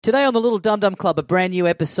Today on the Little Dum Dum Club, a brand new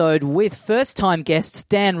episode with first-time guests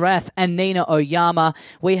Dan Rath and Nina Oyama.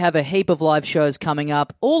 We have a heap of live shows coming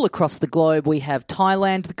up all across the globe. We have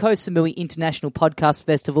Thailand, the Koh Samui International Podcast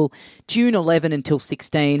Festival, June 11 until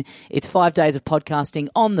 16. It's 5 days of podcasting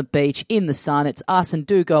on the beach, in the sun. It's us and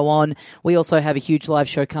Do Go On. We also have a huge live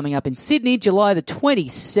show coming up in Sydney, July the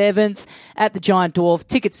 27th at the Giant Dwarf.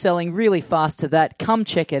 Tickets selling really fast to that. Come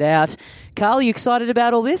check it out. Carl, are you excited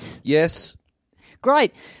about all this? Yes.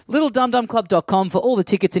 Great. LittleDumDumClub.com for all the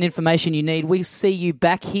tickets and information you need. We'll see you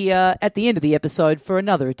back here at the end of the episode for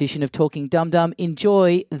another edition of Talking Dum Dum.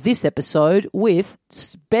 Enjoy this episode with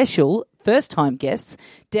special first-time guests,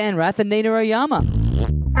 Dan Rath and Nina Oyama.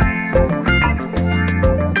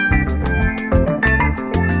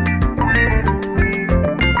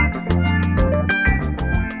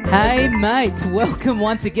 Hey mates, welcome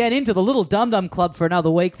once again into the Little Dum Dum Club for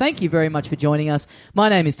another week. Thank you very much for joining us. My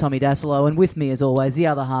name is Tommy Dasilo, and with me as always, the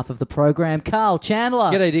other half of the program, Carl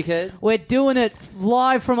Chandler. G'day, dickhead. We're doing it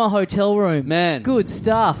live from a hotel room. Man. Good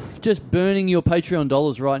stuff. Just burning your Patreon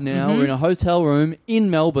dollars right now. Mm-hmm. We're in a hotel room in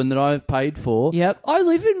Melbourne that I've paid for. Yep. I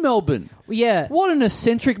live in Melbourne. Yeah. What an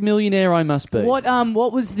eccentric millionaire I must be. What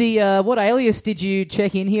was the what alias did you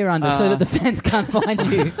check in here under so that the fans can't find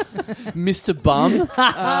you? Mr. Bum.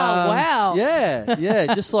 Wow.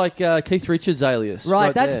 Yeah. Just like Keith Richards' alias.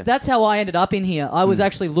 Right, there. that's how I ended up in here. I was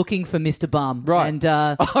actually looking for Mr. Bum. Right. And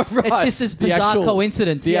Right. it's just this bizarre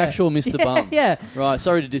coincidence. The actual Mr. Bum. Yeah. Right,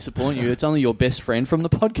 sorry to disappoint you. It's only your best friend from the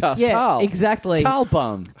podcast, Yeah, Carl. exactly. Carl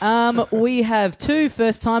Bum. We have two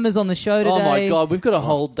first-timers on the show today. Oh, my God. We've got to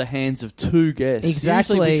hold the hands of two guests.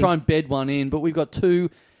 Exactly. Usually we try and bed one in, but we've got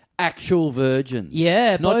two actual virgins.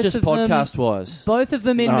 Yeah. Not just podcast-wise. Both of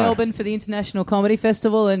them in Melbourne for the International Comedy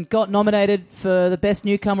Festival and got nominated for the Best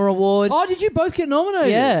Newcomer Award. Oh, did you both get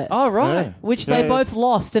nominated? Yeah. Oh, right. Yeah. Which they both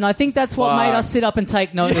lost, and I think that's what made us sit up and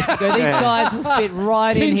take notice. And go, these guys will fit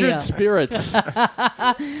right in here. Kindred spirits.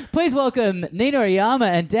 Please welcome Nina Oyama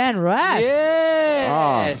and Dan Rath.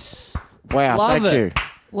 Yes. Wow, Love thank it. you.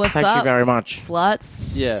 What's Thank up? you very much.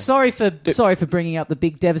 Sluts. Yeah. Sorry for bringing up the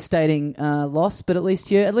big devastating loss, but at least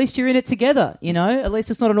you're in it together. You know, at least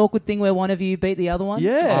it's not an awkward thing where one of you beat the other one.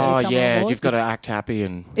 Yeah. Oh, Come yeah, on board. you've got to act happy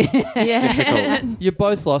and Yeah. difficult. You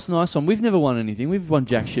both lost. Nice one. We've never won anything. We've won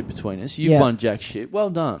jack shit between us. You've Yeah. won jack shit. Well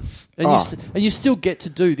done. And, you still get to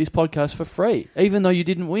do this podcast for free, even though you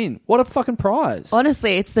didn't win. What a fucking prize.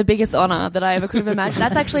 Honestly, it's the biggest honor that I ever could have imagined.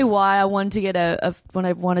 That's actually why I wanted to get when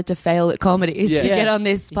I wanted to fail at comedy is Yeah. to get on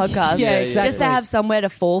this podcast. Yeah, exactly. Just to have somewhere to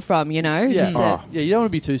fall from, you know? Yeah. Just to Yeah, you don't want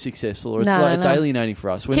to be too successful, or it's, No, it's no. alienating for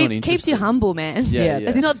us. We're not interested. keeps you humble, man. Yeah. Yeah.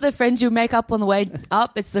 It's not the friends you make up on the way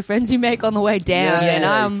up, it's the friends you make on the way down.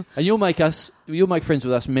 And And you'll make friends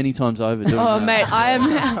with us many times over doing oh that. mate,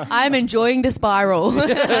 I'm enjoying the spiral.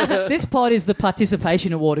 This pod is the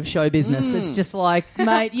participation award of show business. It's just like,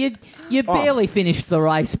 mate, you barely finished the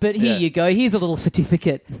race, but here you go. Here's a little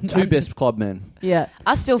certificate. Two best club men. Yeah.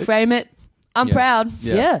 I still frame it. I'm Yeah. proud.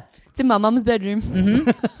 Yeah. It's in my mum's bedroom.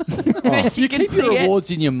 You keep your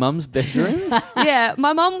awards in your mum's bedroom? Yeah,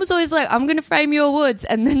 my mum was always like, I'm going to frame your awards.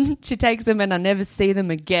 And then she takes them and I never see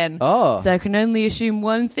them again. Oh. So I can only assume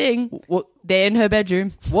one thing. What? They're in her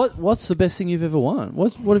bedroom. What's the best thing you've ever won?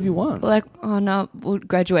 What have you won? Like, oh no,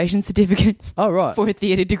 graduation certificate Oh, right. for a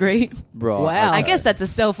theatre degree. Right. Wow. I guess that's a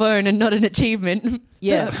cell phone and not an achievement.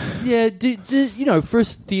 Yeah. Yeah, for a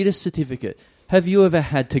theatre certificate, have you ever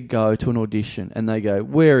had to go to an audition and they go,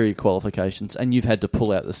 where are your qualifications? And you've had to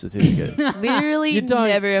pull out the certificate. Literally You don't-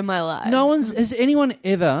 never in my life. Has anyone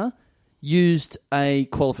ever used a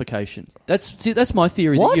qualification? That's my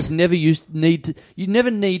theory. What? That you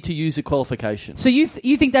never need to use a qualification. So you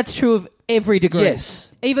think that's true of every degree?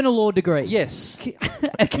 Yes. Even a law degree? Yes.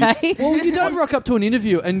 Okay. Well, you don't rock up to an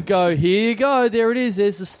interview and go, here you go, there it is,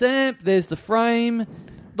 there's the stamp, there's the frame.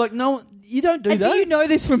 Like, no, you don't do And that. do you know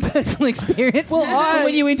this from personal experience? Well, From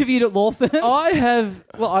when you interviewed at law firms? I have,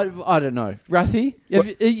 I don't know. Rathy,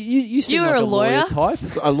 you seem You like were a a lawyer? type.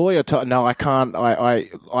 A lawyer, no, I can't.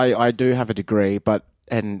 I do have a degree, but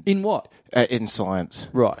In what? in science.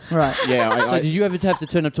 Right. Right. Yeah, So did you ever have to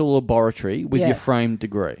turn up to a laboratory with Yeah. your framed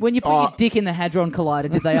degree? When you put your dick in the Hadron Collider,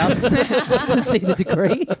 did they ask to see the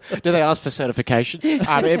degree? do they ask for certification?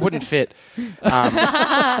 It wouldn't fit,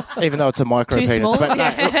 even though it's a micro Too penis. small? But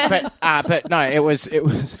no, it was.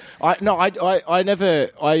 I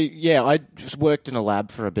just worked in a lab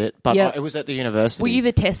for a bit, but Yeah. it was at the university. Were you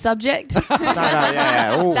the test subject?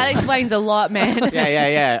 yeah. Ooh. That explains a lot, man.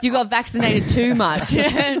 Yeah. You got vaccinated too much.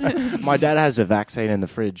 My dad has a vaccine in the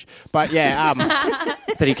fridge, but that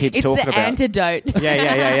he keeps It's talking the about. antidote.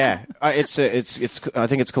 Yeah. I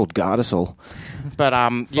think it's called Gardasil. But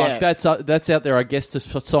Fuck, that's out there, I guess, to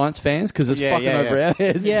science fans because it's fucking over our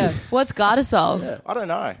heads. Yeah. What's Gardasil? I don't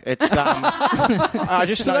know. It's I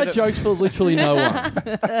just So know that joke's for literally no one.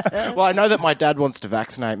 Well, I know that my dad wants to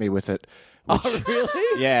vaccinate me with it. Oh,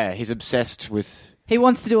 really? Yeah, he's obsessed with He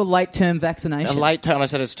wants to do a late-term vaccination. a late time. I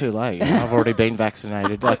said it's too late. I've already been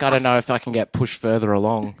vaccinated. Like, I don't know if I can get pushed further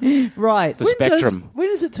along Right. the spectrum. When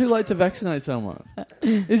is it too late to vaccinate someone?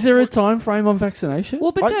 Is there a time frame on vaccination?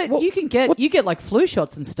 Well, but you can get like flu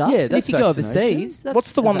shots and stuff. Yeah, And that's if you go vaccination. overseas, that's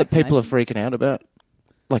What's the a one that people are vaccination. freaking out about?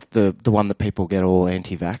 Like the one that people get all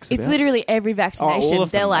anti-vax about? It's literally every vaccination. all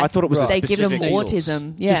of They're them. like, I thought it was a they give them specific-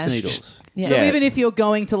 autism. Yeah. Just needles. Yeah. So Yeah. even if you're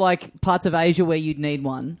going to like parts of Asia where you'd need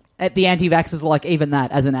one, at the anti-vaxxers are like, even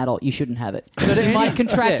that as an adult you shouldn't have it. You might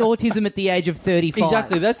contract autism at the age of 35.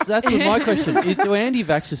 Exactly. That's what my question is. Do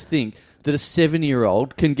anti-vaxxers think that a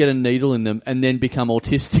 70-year-old can get a needle in them and then become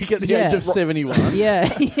autistic at the Yeah. age of 71?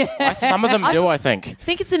 Yeah, yeah. Some of them do, I think. I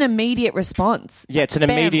think it's an immediate response. Yeah, it's an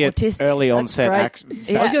Bam, immediate autistic. early onset great. action.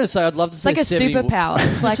 I was going to say I'd love to It's see like a 70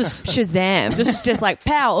 superpower. It's like Shazam. Just like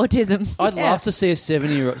power autism. I'd love to see a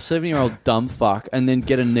 70-year-old dumb fuck and then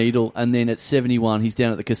get a needle and then at 71 he's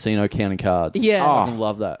down at the casino counting cards. Yeah. I fucking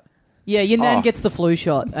love that. Yeah, your nan Oh. gets the flu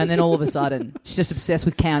shot, and then all of a sudden, she's just obsessed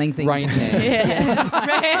with counting things. Rain Man.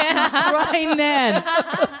 Rain Nan.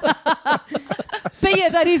 But yeah,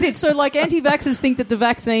 that is it. So, like, anti-vaxxers think that the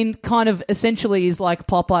vaccine kind of essentially is like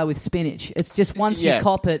Popeye with spinach. It's just once Yeah. you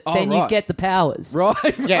cop it, Oh, then you right. get the powers. Right.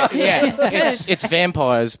 Yeah. It's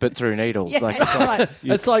vampires, but through needles. Like, it's like, Right.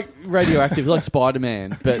 It's like radioactive, like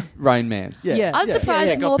Spider-Man, but Rain Man. Yeah. Yeah. I'm surprised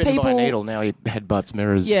yeah, more got bitten by a people. needle. Now he headbutts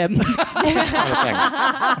mirrors. Yeah. Kind of thing.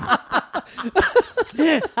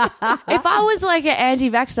 If I was like an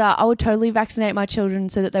anti-vaxxer, I would totally vaccinate my children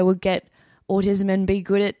so that they would get autism and be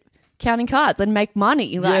good at counting cards and make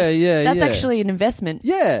money. Like, that's yeah. actually an investment.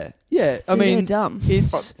 Yeah. Yeah. So I mean, they're dumb.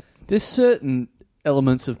 there's certain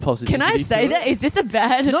elements of positivity. Can I say to that? it. Is this a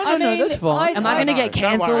bad? No, that's fine. Am I going to get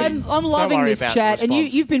Don't worry. cancelled? I'm loving worry this about chat, the and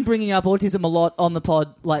response. you've been bringing up autism a lot on the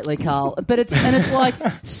pod lately, Carl. But it's like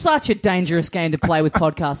such a dangerous game to play with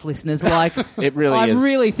podcast listeners. Like, It really I is.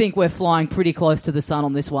 really think we're flying pretty close to the sun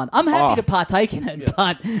on this one. I'm happy Oh. to partake in it,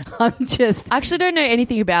 but I'm just I actually don't know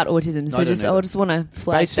anything about autism, so I don't either. I just want to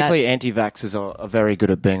flag Basically, anti-vaxxers are very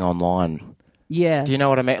good at being online. yeah. Do you know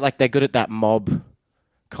what I mean? Like, they're good at that mob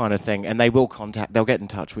kind of thing, and they'll get in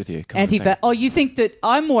touch with you. kind of thing. Anti-vax. Oh, you think that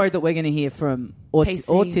I'm worried that we're going to hear from PC.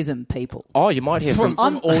 autism people. Oh, you might hear from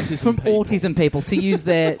autism people. Autism people to use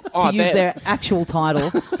their Oh, they're- their actual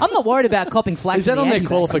title. I'm not worried about copping flack. Is that from on the their anti-vaxxers.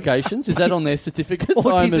 qualifications? Is that on their certificates?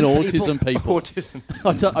 I'm an autism people.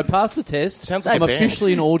 autism. I passed the test. Sounds like I'm a band.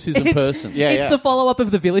 officially an autism person. Yeah, It's yeah. the follow-up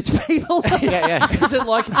of the Village People. Yeah. Is it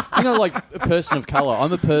like like a person of colour?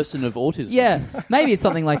 I'm a person of autism. Yeah, maybe it's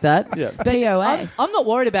something like that. Yeah. But POA. I'm not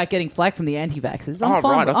worried about getting flack from the anti-vaxxers. I'm Oh,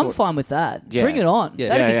 fine. right, I I'm thought- fine with that. Yeah. Bring it on. Yeah.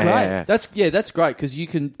 That'd be Yeah, great. yeah. That's great because you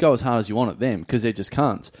can go as hard as you want at them because they're just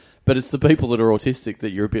cunts. But it's the people that are autistic that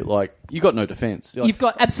you're a bit like you got no defence. You're like, You've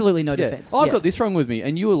got absolutely no yeah, defence. I've Yeah. got this wrong with me,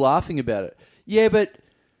 and you were laughing about it. Yeah, but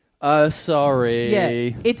sorry. Yeah,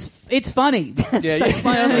 it's funny. Yeah, That's yeah.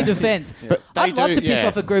 my only defence. But they I'd love do- to piss yeah.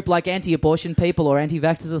 off a group like anti-abortion people or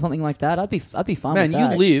anti-vaxxers or something like that. I'd be fine Man, with you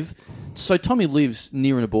that. live. So Tommy lives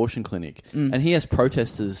near an abortion clinic, and he has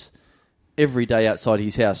protesters every day outside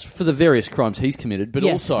his house for the various crimes he's committed, but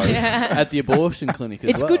Yes. also Yeah. at the abortion clinic as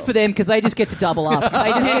It's well. good for them because they just get to double up. They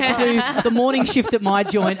just get to do the morning shift at my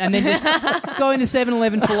joint and then just go into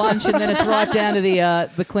 7-Eleven for lunch and then it's right down to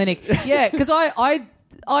the clinic. Yeah, because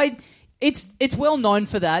it's well known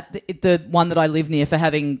for that. The one that I live near for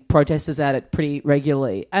having protesters at it pretty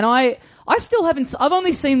regularly, and I still haven't. I've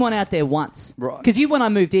only seen one out there once. Right. Because when I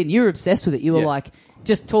moved in, you were obsessed with it. You were Yeah. like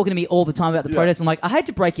just talking to me all the time about the Yeah. protests. I'm like, I hate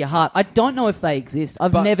to break your heart. I don't know if they exist.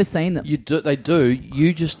 I've But never seen them. They do.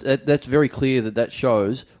 You just that's very clear that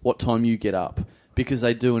shows what time you get up because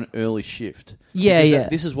they do an early shift. Yeah, Because yeah.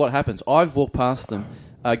 this is what happens. I've walked past them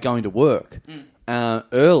going to work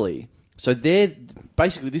early, so they're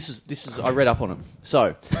basically this is I read up on them.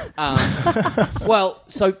 So,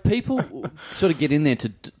 so people sort of get in there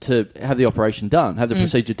to have the operation done, have the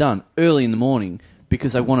procedure done early in the morning.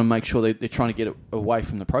 Because they want to make sure they're trying to get it away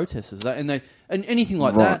from the protesters, and anything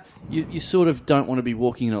like that, you sort of don't want to be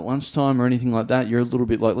walking in at lunchtime or anything like that. You're a little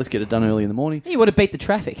bit like, let's get it done early in the morning. You want to beat the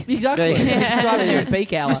traffic. Exactly. Drive in there at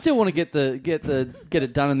peak hour. You still want to get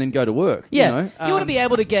it done and then go to work. Yeah, you know? want to be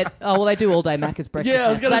able to get. Oh well, they do all day Macca's breakfast. Yeah,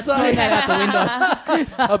 I was now, so gonna that's say. throwing that out the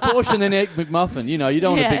window. abortion and egg McMuffin. You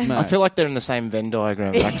don't want a Yeah. Big Mac. I feel like they're in the same Venn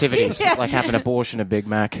diagram of activities, Yeah. like having abortion, a Big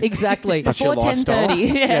Mac. Exactly. That's your Before lifestyle.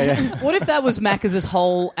 10:30. Yeah. What if that was Macca's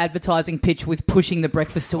whole advertising pitch with pushing the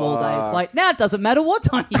breakfast to all day? It's like, now doesn't matter what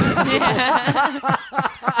time you get.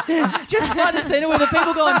 Just front and centre with the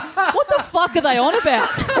people going, what the fuck are they on about?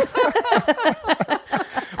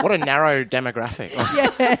 What a narrow demographic.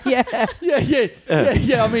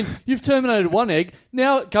 Yeah. I mean, you've terminated one egg.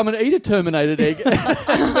 Now come and eat a terminated egg at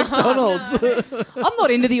McDonald's. I'm not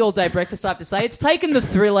into the all-day breakfast, I have to say. It's taken the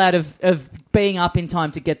thrill out of being up in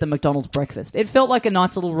time to get the McDonald's breakfast. It felt like a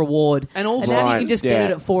nice little reward. And also, now you can just get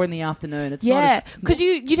it at 4 p.m. It's because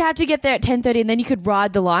you'd have to get there at 10:30 and then you could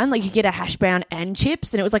ride the line. Like you get a hash brown and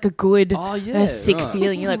chips, and it was like a good, sick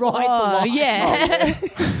feeling. You're like, Ride the line. yeah.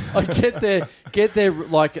 I get there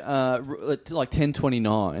like 10:29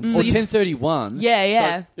 or 10:31.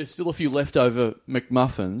 Yeah. So there's still a few leftover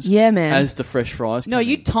McMuffins. Yeah, man. As the fresh fries. No,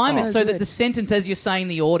 you time it so good. that the sentence as you're saying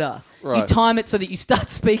the order. Right. You time it so that you start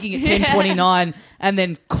speaking at 10:29 and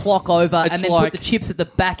then clock over It's and then like- put the chips at the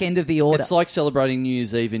back end of the order. It's like celebrating New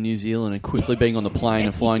Year's Eve in New Zealand and quickly being on the plane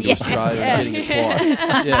and flying to Australia and getting it twice.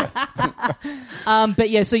 Yeah. But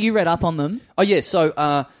yeah, so you read up on them. Oh yeah. So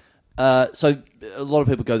a lot of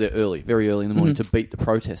people go there early, very early in the morning to beat the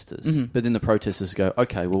protesters. But then the protesters go,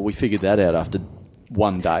 okay, well we figured that out after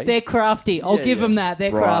one day. They're crafty. I'll give yeah. them that.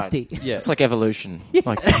 They're Right. crafty. Yeah. It's like evolution.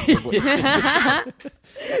 Like,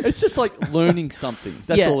 It's just like learning something.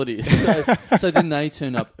 That's Yeah. all it is. So then they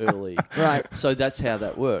turn up early. Right. So that's how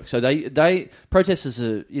that works. So they protesters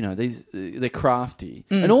are, they're crafty.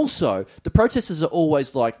 And also, the protesters are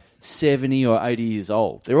always like 70 or 80 years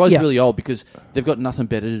old. They're always really old because they've got nothing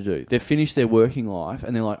better to do. They've finished their working life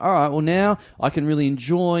and they're like, all right, well now I can really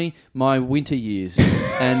enjoy my winter years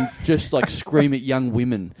and just like scream at young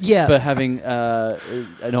women for having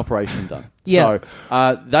an operation done. Yeah.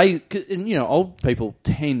 So old people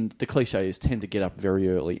tend to get up very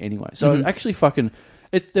early anyway. So it actually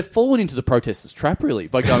they've fallen into the protesters' trap, really,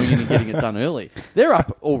 by going in and getting it done early. They're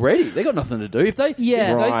up already. They've got nothing to do.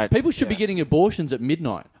 People should be getting abortions at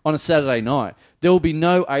midnight on a Saturday night. There will be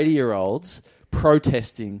no 80-year-olds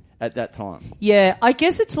protesting at that time. Yeah, I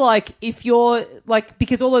guess it's like if you're like,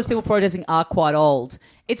 because all those people protesting are quite old,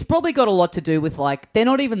 it's probably got a lot to do with like they're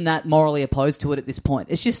not even that morally opposed to it at this point.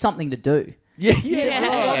 It's just something to do. Just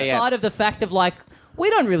outside of the fact of like, we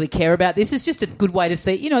don't really care about this. It's just a good way to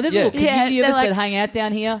see. There's a little community of us that hang out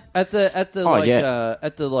down here. At the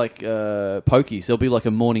Pokies, there'll be like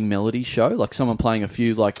a morning melody show, like someone playing a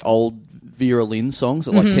few like old Vera Lynn songs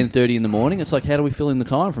at like 10:30 in the morning. It's like, how do we fill in the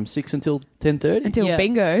time from 6 until 10:30? Until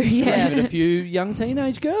bingo. Yeah. Even a few young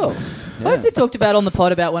teenage girls. I talked about on the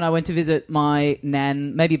pod about when I went to visit my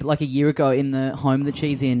nan, maybe like a year ago, in the home that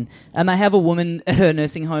she's in, and they have a woman at her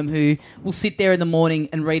nursing home who will sit there in the morning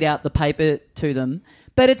and read out the paper to them,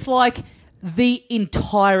 but it's like the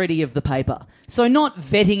entirety of the paper. So not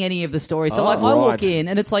vetting any of the stories. So I walk in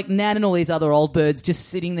and it's like Nan and all these other old birds just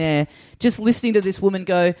sitting there, just listening to this woman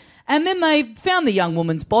go, and then they found the young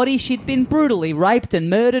woman's body. She'd been brutally raped and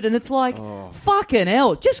murdered, and it's like, fucking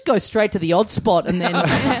hell, just go straight to the odd spot and then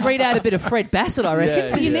read out a bit of Fred Bassett, I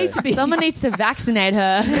reckon. Do you need to be... Someone needs to vaccinate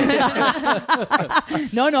her.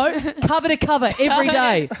 No, cover to cover, every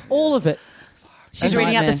day, all of it. She's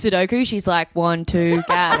reading out the Sudoku. She's like 1, 2,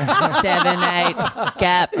 gap, 7, 8,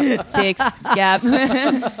 gap, 6, gap.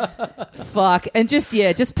 Fuck. And just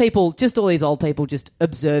all these old people just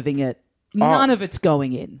observing it. None of it's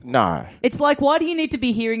going in. no. It's like, why do you need to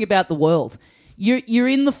be hearing about the world? You're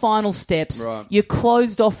in the final steps. Right. You're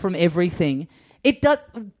closed off from everything.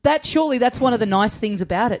 Surely that's one of the nice things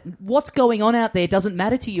about it. What's going on out there doesn't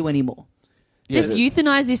matter to you anymore. Just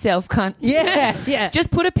euthanize yourself, cunt. Yeah. Just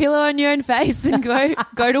put a pillow on your own face and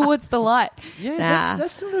go towards the light. Yeah,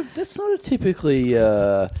 that's not a typically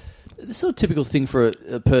it's not a typical thing for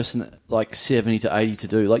a person like 70 to 80 to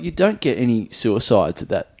do. Like, you don't get any suicides at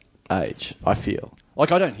that age, I feel.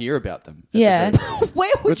 Like, I don't hear about them. Yeah.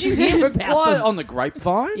 Where would you hear about them? On the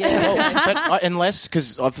grapevine? Yeah. But unless,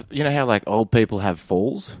 because how like old people have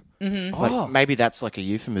falls? Mm-hmm. Like, maybe that's like a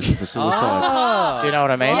euphemism for suicide. Do you know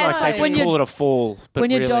what I mean? Yeah, like, they just call it a fall. But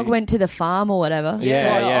when your really, dog went to the farm or whatever.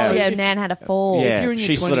 Yeah. Nan had a fall. If you're Yeah, in your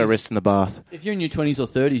she slit her 20s wrist in the bath. If you're in your 20s or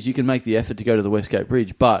 30s, you can make the effort to go to the Westgate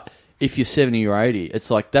Bridge, but if you're 70 or 80,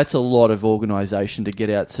 it's like, that's a lot of organisation to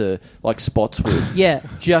get out to like Spotswood. Yeah.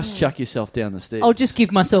 Just chuck yourself down the stairs. I'll just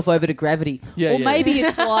give myself over to gravity. Yeah, or yeah. maybe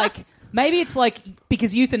it's like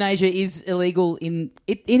because euthanasia is illegal in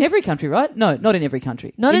every country, right? No, not in every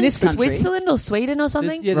country. Not in this country. Switzerland or Sweden or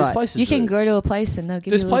something? There's Right. places. You can that- go to a place and they'll give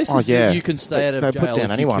There's you places Oh, yeah. that you can stay out They of put jail down if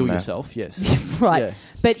you anyone kill there. yourself. Yes. Right. Yeah.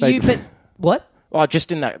 But They- but what? Oh,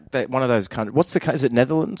 just in that one of those countries. Is it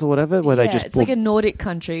Netherlands or whatever? Where they just it's like a Nordic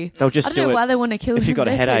country. They'll just I don't know why they want to kill if him. you've got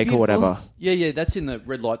a They're so headache or beautiful. whatever. Yeah, that's in the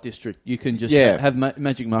red light district. You can just Yeah. have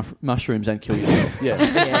magic mushrooms and kill yourself.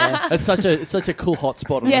 Yeah, it's such a cool hot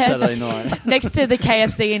spot on a Yeah. Saturday night. Next to the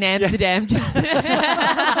KFC in Amsterdam. Just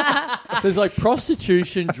There's like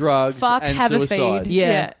prostitution, drugs, fuck, and have suicide. a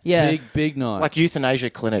feed. Yeah. Big night. Like euthanasia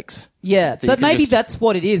clinics. Yeah, you but can maybe just- that's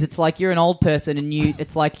what it is. It's like you're an old person and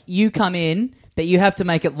it's like you come in, but you have to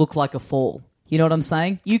make it look like a fall. You know what I'm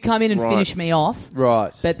saying? You come in and Right. finish me off,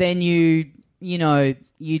 right. but then you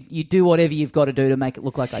do whatever you've got to do to make it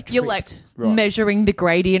look like I tripped. You're like Right. measuring the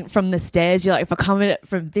gradient from the stairs. You're like, if I come at it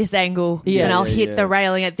from this angle, Yeah. then I'll Yeah, hit yeah. the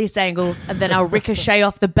railing at this angle, and then I'll ricochet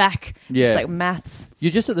off the back. Yeah. It's like maths.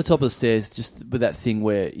 You're just at the top of the stairs, just with that thing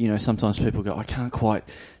where, sometimes people go, I can't quite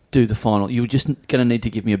do the final. You're just going to need to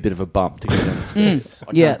give me a bit of a bump to get down the stairs.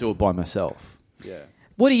 I Yeah. can't do it by myself. Yeah.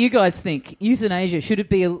 What do you guys think? Euthanasia, should it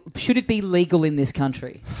be legal in this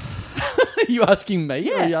country? Are you asking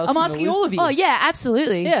me? Or are you I'm asking the all of you. Oh yeah,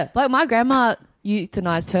 absolutely. Yeah. Like my grandma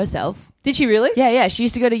euthanized herself. Did she really? Yeah. She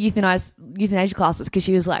used to go to euthanasia classes because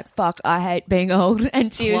she was like, "Fuck, I hate being old."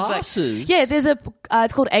 And she was Classes? like, "Yeah, there's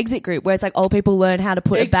it's called Exit Group, where it's like old people learn how to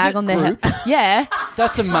put a bag Exit on their head." Group? Yeah,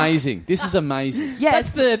 That's amazing. This is amazing. yeah.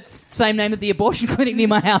 That's the same name that the abortion clinic near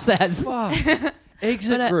my house has. Wow.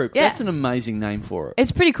 Exit But, Group. yeah. That's an amazing name for it.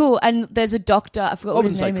 It's pretty cool, and there's a doctor. I forgot I what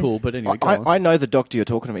wouldn't his say name cool, is. but anyway, go on. I know the doctor you're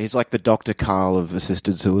talking about. He's like the Dr. Carl of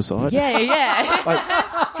assisted suicide. Yeah. He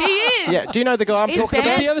is. Yeah. Do you know the guy I'm He's talking bad.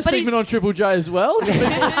 Does about? he have a But segment he's- on Triple J as well?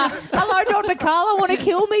 Hello, Dr. Carl. I want to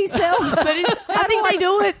kill myself. But I think they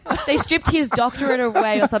do it. They stripped his doctorate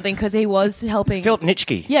away or something because he was helping. Philip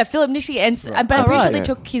Nitschke. Yeah, Philip Nitschke, but I'm pretty right. sure they Yeah.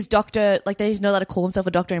 took his doctor. Like, he's not allowed to call himself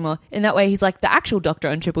a doctor anymore. In that way, he's like the actual doctor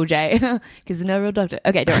on Triple J because there's no real doctor.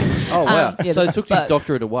 Okay, don't worry. Oh, wow. yeah, So it took his but-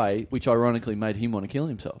 doctorate away, which ironically made him want to kill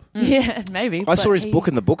himself. Yeah, maybe. I saw but his book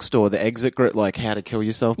in the bookstore, the Exit Group, like How to Kill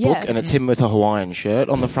Yourself book, Yeah. and it's him with a Hawaiian shirt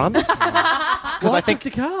on the front. Because I think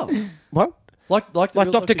Dr. Carl. what? Like Like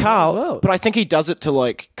real Dr. Carl, as well. but I think he does it to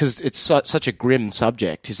like because it's such a grim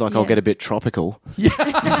subject. He's like, I'll Yeah. get a bit tropical,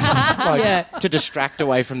 Yeah. to distract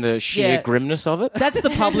away from the sheer Yeah. grimness of it. That's the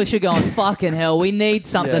publisher going, fucking hell, we need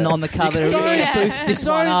something Yeah. on the cover to Don't- really Yeah. boost this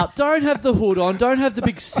one up. Don't have the hood on. Don't have the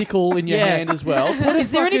big sickle in your Yeah. hand as well. Put a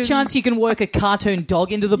Is there any fucking- chance you can work a cartoon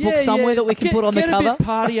dog into the book Yeah, somewhere yeah. that we can Get- put on the get cover? a bit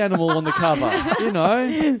party animal on the cover. You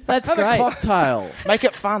know, That's have great. a cocktail. Make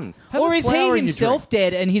it fun. Have Or a is he flower in your himself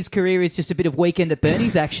dead and his career is just a bit of Weekend at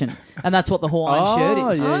Bernie's action? And that's what the Hawaiian Oh,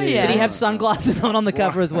 shirt is. yeah, yeah. Did he have sunglasses on the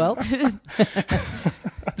cover as well?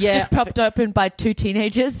 Yeah. Just propped open by two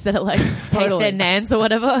teenagers that are like take Totally. their nans or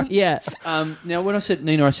whatever. Yeah. Now, when I said,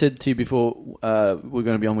 Nina, I said to you before we're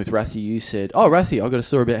going to be on with Rathy, you said, oh, Rathy, I've got a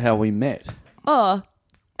story about how we met. Oh,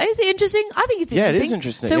 is it interesting? I think it's Yeah, it interesting. is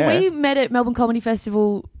interesting, So yeah. we met at Melbourne Comedy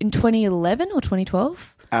Festival in 2011 or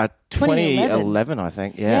 2012. 2011, I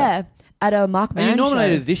think. Yeah. At a Mark And Maron you're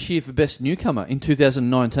nominated show. this year for Best Newcomer in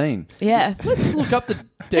 2019. Yeah. Let's look up the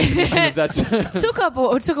definition of that.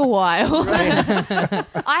 It took a while.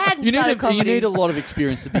 I hadn't You started comedy. you need a lot of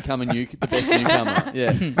experience to become the best newcomer.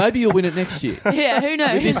 Yeah, maybe you'll win it next year. Yeah, who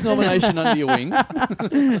knows? With this nomination under your wing.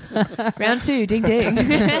 Round 2, ding ding.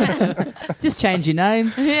 Just change your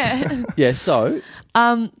name. Yeah. Yeah. So.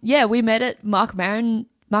 Yeah, we met at Mark Maron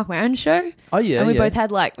show. Oh yeah. And we yeah. both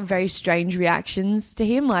had like very strange reactions to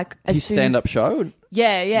him. Like as his soon as- stand-up show.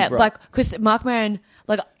 Yeah. Right. Like because Mark Maron,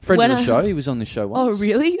 like Friend when of the I- show. He was on this show Oh once.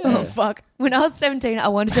 really? Yeah. Oh fuck! When I was 17, I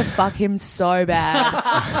wanted to fuck him so bad.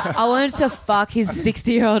 I wanted to fuck his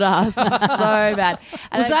 60-year-old ass so bad.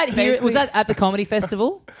 And Was I that here? basically- Was that at the comedy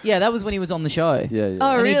festival? Yeah, that was when he was on the show. Yeah. Yeah.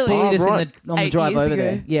 Oh And really? He bullied us right. on the 8 drive years over ago.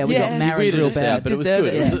 there. Yeah, we Yeah. got He married weirded real us bad. out, but it was Deserve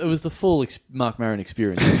good. it. It was the full Mark Maron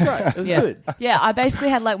experience. It was great. It was good. Yeah, I basically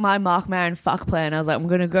had like my Mark Maron fuck plan. I was like, I'm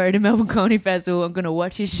gonna go to Melbourne Comedy Festival. I'm gonna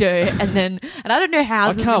watch his show, and I don't know how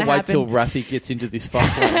I this is can't gonna wait happen. till Rathy gets into this fuck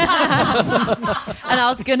plan. And I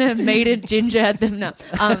was gonna meet a ginger at them. No,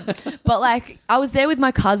 but like I was there with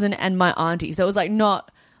my cousin and my auntie, so it was like not.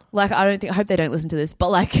 Like, I hope they don't listen to this,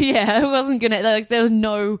 but like, yeah, it wasn't gonna, like, there was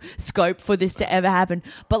no scope for this to ever happen.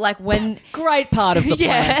 But like when, Great part of the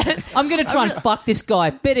plan. Yeah. I'm going to try and fuck this guy.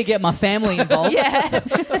 Better get my family involved. yeah,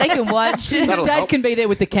 they can watch. That'll Dad help. can be there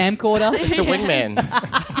with the camcorder. The wingman.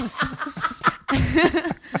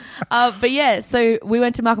 But yeah, so we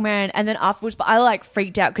went to Mark Maron and then afterwards, but I like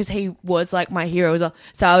freaked out because he was like my hero as well.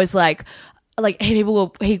 So I was like, like he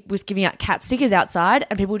was giving out cat stickers outside,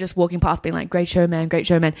 and people were just walking past being like, great show, man, great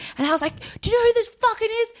show, man. And I was like, do you know who this fucking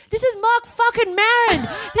is? This is Mark fucking Maron.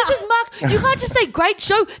 This is Mark. You can't just say great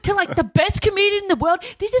show to like the best comedian in the world.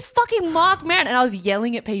 This is fucking Mark Maron. And I was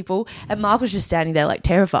yelling at people, and Mark was just standing there like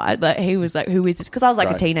terrified. Like he was like, who is this? Because I was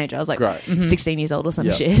like a teenager. I was like 16 years old or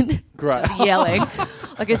some shit. Great. Just yelling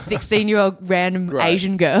like a 16-year-old random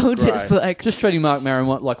Asian girl. Just treating Mark Maron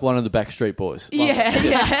like one of the Backstreet Boys.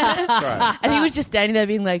 Yeah. And he was just standing there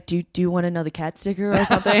being like, do you want another cat sticker or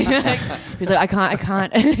something? He was like, I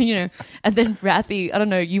can't, you know. And then Rathy, I don't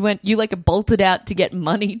know, you like bolted out to get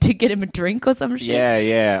money to get him a drink or some shit.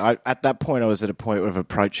 Yeah. At that point, I was at a point of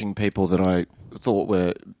approaching people that I thought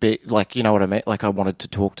were big, like, you know what I mean? Like I wanted to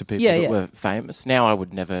talk to people that were famous. Now I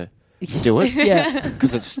would never do it.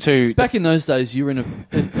 Because it's too... Back in those days, you were in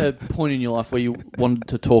a point in your life where you wanted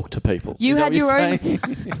to talk to people. You had your own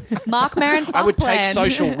Mark Maron fun I would plan. take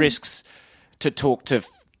social risks to talk to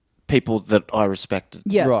people that I respected.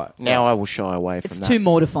 Yeah. Right. Now I will shy away from It's that. too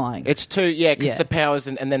mortifying. It's too... Yeah, because the powers...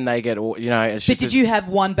 And then they get all... You know... It's But just did you have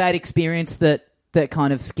one bad experience that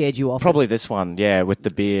kind of scared you off? Probably this one, with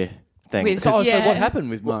the beer thing. With- So Yeah. what happened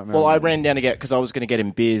with Mark Maron? Well, I ran down to get... Because I was going to get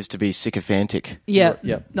him beers to be sycophantic. Yeah.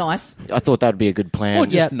 Yeah. Nice. I thought that would be a good plan. Or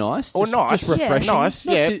just nice. Or Just- nice. Just refreshing. Yeah, nice,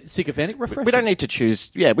 Not yeah. sycophantic, refreshing. We don't need to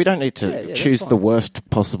choose... Yeah, we don't need to that's choose the fine. worst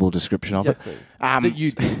possible description of Exactly. it. That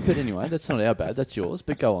you did. But anyway, that's not our bad. That's yours.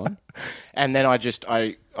 But go on. And then I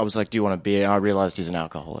was like, do you want a beer? And I realised he's an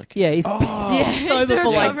alcoholic. Yeah, he's been sober for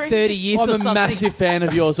like 30 years I'm or a something. massive fan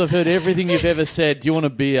of yours. I've heard everything you've ever said. Do you want a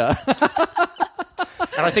beer?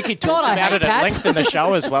 And I think he God, talked I about hate it at cats. length in the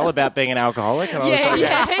show as well, about being an alcoholic. And I was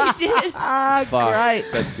like, he did. Fuck. Great.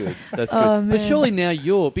 That's good. That's good. Oh, But man. surely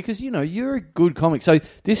now because you're a good comic. So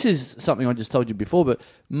this is something I just told you before, but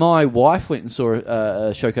my wife went and saw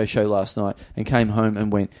a showcase show last night and came home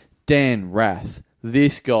and went, Dan Rath,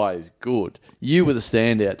 this guy is good. You were the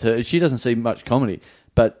standout. She doesn't see much comedy.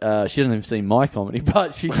 But she doesn't even see my comedy,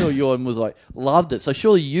 but she saw yours and was like, loved it. So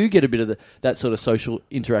surely you get a bit of that sort of social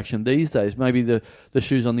interaction these days. Maybe the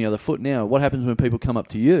shoe's on the other foot now. What happens when people come up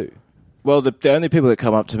to you? well, the only people that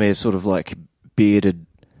come up to me are sort of like bearded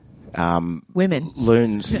Women.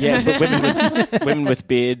 loons. Yeah, but women with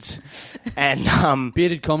beards. And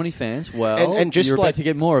Bearded comedy fans, well, and just you're like- about to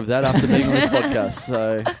get more of that after being on this podcast.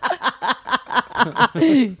 So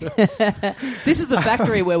This is the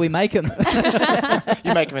factory where we make them.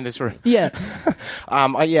 you make them in this room. Yeah.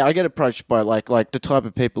 I get approached by like the type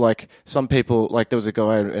of people, like some people, like there was a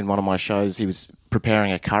guy in one of my shows, he was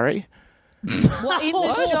preparing a curry. What, in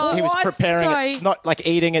the show? He was preparing Sorry. it, not like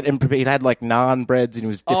eating it, and he had like naan breads and he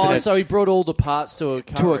was dipping it so he brought all the parts to a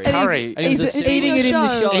curry. to a curry. And he was He's a- eating it in the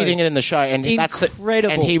show. show. Eating it in the show, and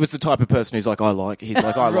Incredible. and he was the type of person who's like, I like you.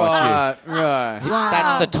 Right.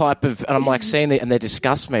 That's the type of, and I'm like seeing that, and they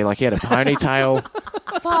disgust me. Like he had a ponytail.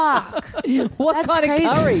 Fuck. What That's kind crazy.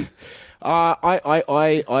 of curry?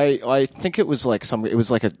 I think it was like it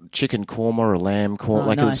was like a chicken korma or a lamb korma. Oh,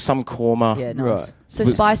 Like it was nice. some korma. Yeah, nice. Right. So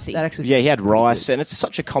spicy. That actually Yeah, he had rice, and it's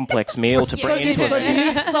such a complex meal to bring into so it.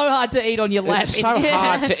 it's so hard to eat on your lap. It's so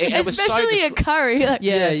hard to eat. It was so Especially a dis- curry. Like,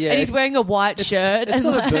 Yeah, yeah. And he's wearing a white shirt. It's and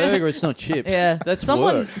not a like- burger. It's not chips. Yeah, That's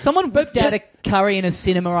someone work. whipped out a curry in a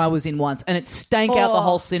cinema I was in once, and it stank out the Oh.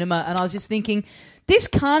 whole cinema. And I was just thinking, this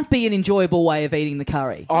can't be an enjoyable way of eating the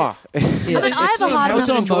curry. Oh, I mean, I have a hard It's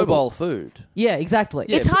enough. not mobile food. Yeah, exactly.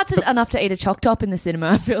 Yeah. It's hard enough to eat a choc top in the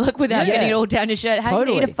cinema, I feel like, without Yeah. getting it all down your shirt. How do you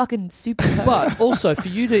Totally. eat a fucking super curry? But also, for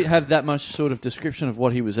you to have that much sort of description of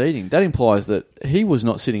what he was eating, that implies that he was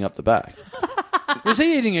not sitting up the back. Was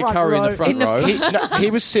he eating a Front curry in row. the front In the row?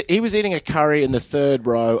 he was eating a curry in the third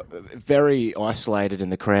row, very isolated in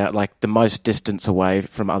the crowd, like the most distance away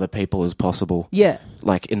from other people as possible. Yeah.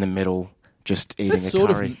 Like in the middle, just eating That's a sort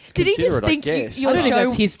curry. of Did he just considerate, I think guess. your I don't think show...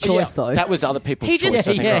 that's his choice, though. That was other people's He just- choice.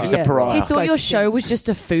 I think Yeah, because he's yeah. a pariah. He thought your Makes show sense. was just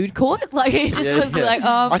a food court? Like, he just Yeah, was yeah. like,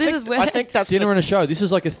 I think that's Dinner the and a show. This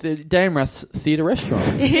is like a Dan Rath's theatre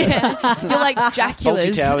restaurant. Yeah. You're like Faulty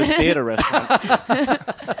Jacula's. Towers Theatre Restaurant.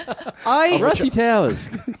 Rathy Towers.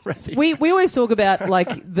 we always talk about like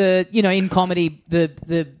the in comedy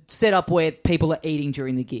the setup where people are eating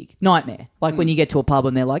during the gig. Nightmare. Like when you get to a pub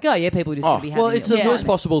and they're like, oh yeah, people are just going to be having Well, it's the Yeah. worst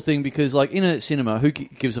possible thing because, like, in a cinema, who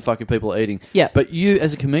gives a fuck if people are eating? Yeah. But you,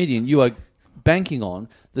 as a comedian, you are banking on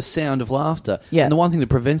the sound of laughter. Yeah. And the one thing that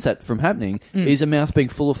prevents that from happening is a mouth being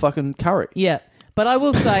full of fucking curry. Yeah. But I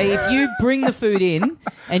will say, if you bring the food in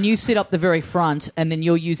and you sit up the very front and then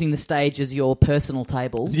you're using the stage as your personal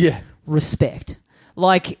table, Yeah. respect.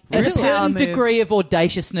 Like a Really? Power certain move. degree of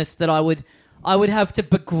audaciousness that I would have to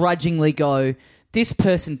begrudgingly go, this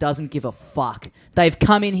person doesn't give a fuck. They've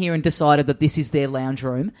come in here and decided that this is their lounge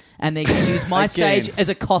room, and they're going to use my stage as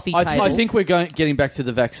a coffee table. I think we're getting back to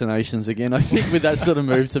the vaccinations again. I think with that sort of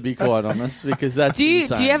move, to be quite honest, because that's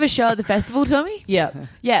insane. Do you have a show at the festival, Tommy? Yeah.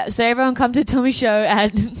 Yeah, so everyone come to Tommy's show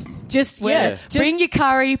and... Just bring your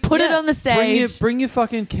curry, put it on the stage. Bring your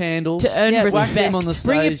fucking candles to earn respect. Whack them on the stage.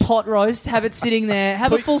 Bring your pot roast, have it sitting there,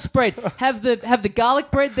 have a full spread, have the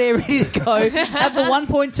garlic bread there ready to go, have the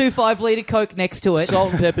 1.25 litre Coke next to it.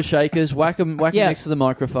 Salt and pepper shakers, whack them next to the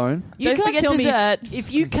microphone. You Don't can't forget tell dessert. me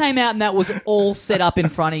if you came out and that was all set up in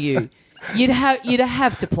front of you, you'd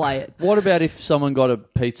have to play it. What about if someone got a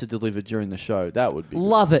pizza delivered during the show? That would be good.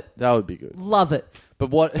 Love it. That would be good. Love it. But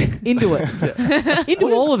what... Into it.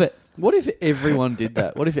 Into all of it. What if everyone did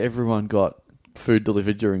that? What if everyone got food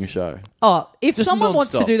delivered during a show? Oh, if Just someone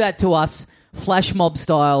wants to non-stop. do that to us, flash mob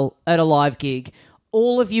style, at a live gig,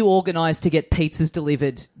 all of you organise to get pizzas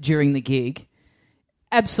delivered during the gig,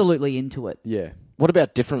 absolutely into it. Yeah. What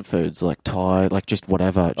about different foods like Thai, like just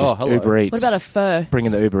whatever, just hello. Uber Eats? What about a pho?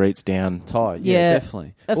 Bringing the Uber Eats down? Thai, Yeah.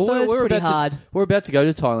 definitely. A pho's pretty about hard. We're about to go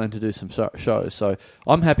to Thailand to do some shows, so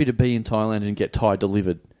I'm happy to be in Thailand and get Thai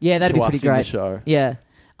delivered. Yeah, that'd to be pretty us in great. the show. Yeah.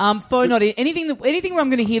 Pho not in, anything where I'm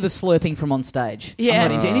going to hear the slurping from on stage. Yeah. I'm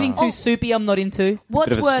not into anything too soupy. I'm not into. What's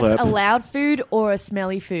Bit of a worse, slurp. a loud food or a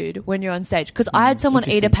smelly food when you're on stage? Because I had someone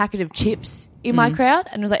eat a packet of chips in my crowd,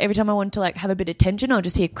 and it was like every time I wanted to like have a bit of tension, I'll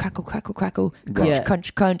just hear crackle, crackle, crackle, crunch, Yeah.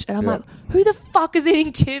 crunch, crunch, and I'm like, who the fuck is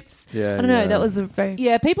eating chips? Yeah, I don't know. yeah. That was a very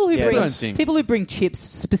People who Yeah, bring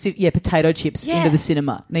chips, potato chips Yeah. into the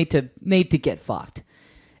cinema need to get fucked.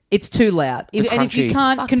 It's too loud. And if you crunchy.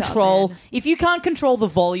 can't Fucked up, control, man. if you can't control the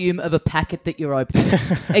volume of a packet that you're opening,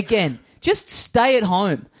 again, just stay at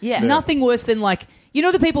home. Yeah. Nothing worse than like, you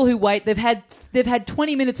know, the people who wait. They've had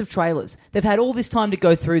 20 minutes of trailers. They've had all this time to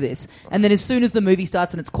go through this, and then as soon as the movie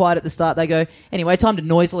starts and it's quiet at the start, they go, anyway, time to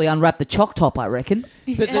noisily unwrap the choc top. I reckon.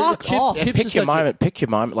 But Fuck off. Yeah, pick your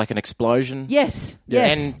moment, like an explosion. Yes. Yeah.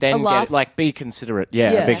 Yes. And then A laugh. be considerate.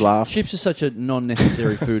 Yeah, Yeah. a big laugh. Chips are such a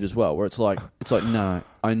non-necessary food as well, where it's like no,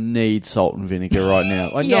 I need salt and vinegar right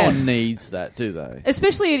now. Like Yeah. no one needs that, do they?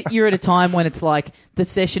 Especially you're at a time when it's like the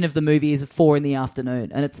session of the movie is at 4 p.m,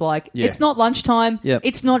 and it's like it's not lunchtime, Yep.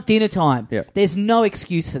 it's not dinner time. Yep. There's no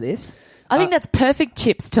excuse for this. I think that's perfect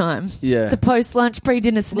chips time. Yeah. It's a post-lunch,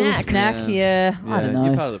 pre-dinner Little snack. snack, yeah. I don't know.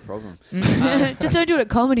 You're part of the problem. Just don't do it at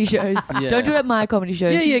comedy shows. Yeah. Don't do it at my comedy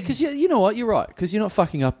shows. Yeah, because you know what, you're right, because you're not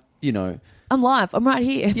fucking up. You know, I'm live. I'm right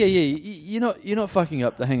here. yeah. You're not fucking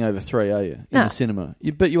up The Hangover 3, are you? In No. the cinema,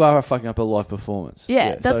 but you are fucking up a live performance.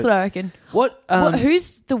 Yeah, that's so what I reckon. What?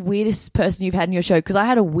 Who's the weirdest person you've had in your show? Because I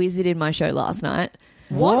had a wizard in my show last night.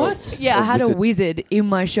 What? Yeah, I had a wizard in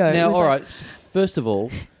my show. It Now, was all like- right. First of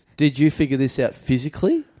all, did you figure this out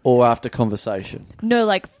physically or after conversation? No,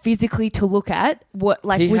 like physically to look at. What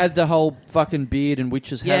like He was, had the whole fucking beard and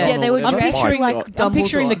witch's hat Yeah, on. they or were whatever. dressed my like God. Dumbledore. I'm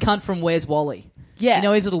picturing the cunt from Where's Wally. Yeah. You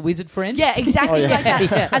know his little wizard friend? Yeah, exactly like that.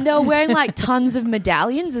 Yeah. And they were wearing like tons of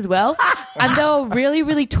medallions as well. And they were really,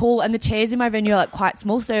 really tall. And the chairs in my venue are like quite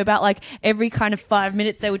small. So about like every kind of 5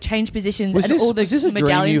 minutes they would change positions Was and this, all the was this a dream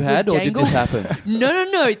medallions you had, would or did jangle. this happen?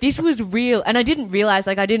 No. This was real. And I didn't realize,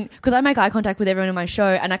 like, because I make eye contact with everyone in my show,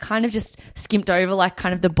 and I kind of just skimped over, like,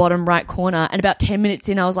 kind of the bottom right corner. And about 10 minutes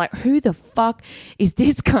in, I was like, who the fuck is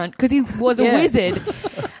this cunt? Because he was a Yeah. wizard.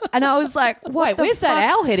 And I was like, what Wait, the where's fuck?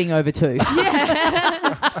 that owl heading over to?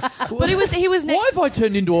 But he was next. Why have I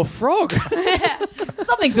turned into a frog?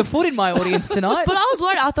 Something's afoot in my audience tonight. But I was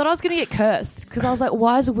worried. I thought I was going to get cursed because I was like,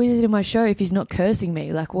 why is a wizard in my show if he's not cursing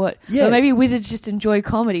me? Like, what? Yeah. So maybe wizards just enjoy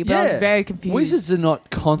comedy, but I was very confused. Wizards are not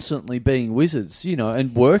constantly being wizards,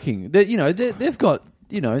 and working. They've got,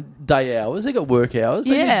 day hours. They've got work hours.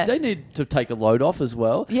 Yeah. They need to take a load off as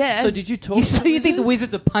well. Yeah. So did you talk So to you think the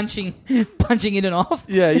wizard? wizards are punching in and off?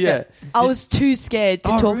 Yeah. I was too scared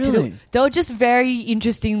to Oh, talk to really? them. They were just very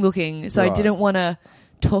interesting looking, so I Right. didn't want to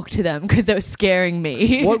talk to them because they were scaring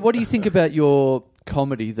me. What do you think about your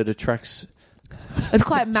comedy that attracts... It's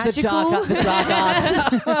quite The magical. dark arts.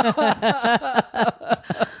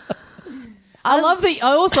 I love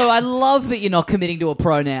that you're not committing to a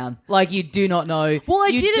pronoun. Like, you do not know. Well, I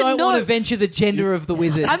you didn't don't know. want to venture the gender of the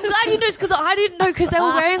wizard. I'm glad you know because I didn't know because they were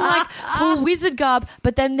wearing like full wizard garb,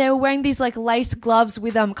 but then they were wearing these like lace gloves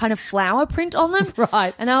with kind of flower print on them.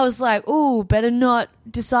 Right. And I was like, "Ooh, better not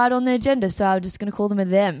decide on their gender." So I'm just going to call them a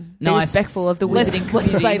them. Be Nice. respectful of the lest wizarding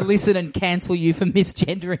they community. listen and cancel you for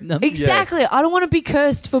misgendering them. Exactly. I don't want to be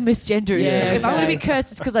cursed for misgendering. Yeah, If I'm going to okay. be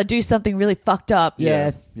cursed, it's because I do something really fucked up.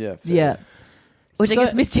 Yeah. Yeah. fair. Yeah. Which So- I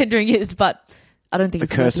guess misgendering is, but I don't think the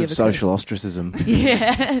it's curse worthy of a social ostracism.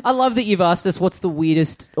 Yeah. I love that you've asked us what's the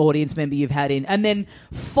weirdest audience member you've had in, and then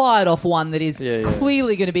fired off one that is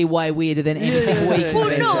clearly going to be way weirder than anything we can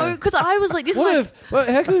Well, no, because I was like,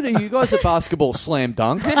 how good are you guys at basketball? Slam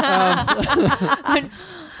dunk.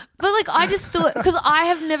 But like, I just thought, because I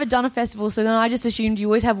have never done a festival, so then I just assumed you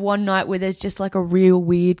always have one night where there's just like a real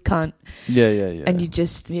weird cunt. Yeah. And you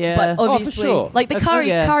just, Yeah. But obviously, for sure. like the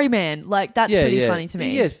curry man, like that's pretty funny to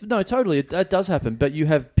me. Yes, no, totally. That does happen. But you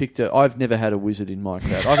have picked I've never had a wizard in my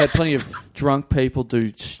crowd. I've had plenty of drunk people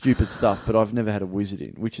do stupid stuff, but I've never had a wizard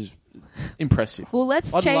in, which is impressive. Well,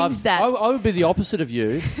 let's change that. I would be the opposite of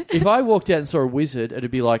you. If I walked out and saw a wizard,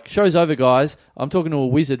 it'd be like, show's over, guys. I'm talking to a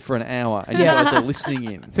wizard for an hour, and you guys are listening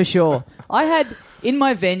in. For sure. I had, in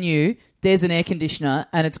my venue, there's an air conditioner,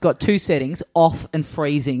 and it's got two settings, off and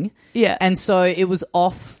freezing. Yeah. And so it was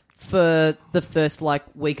off for the first,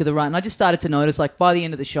 week of the run. And I just started to notice, by the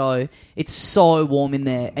end of the show, it's so warm in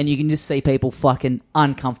there, and you can just see people fucking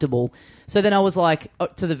uncomfortable. So then I was like,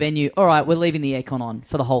 to the venue, all right, we're leaving the aircon on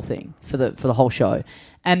for the whole thing, for the whole show.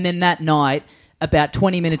 And then that night, about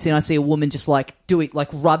 20 minutes in, I see a woman just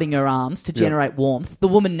rubbing her arms to generate warmth. The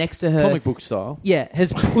woman next to her, comic book style,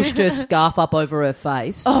 has pushed her scarf up over her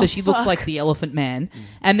face, so she looks like the Elephant Man.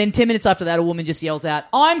 And then 10 minutes after that, a woman just yells out,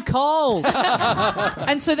 "I'm cold!"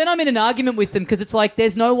 And so then I'm in an argument with them because it's like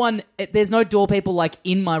there's no door people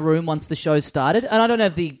in my room once the show started, and I don't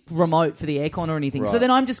have the remote for the aircon or anything. Right. So then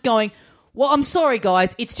I'm just going, well, I'm sorry,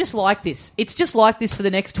 guys. It's just like this. It's just like this for the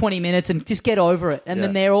next 20 minutes and just get over it. And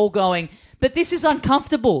then they're all going, but this is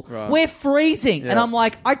uncomfortable. Right. We're freezing. Yeah. And I'm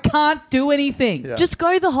like, I can't do anything. Yeah. Just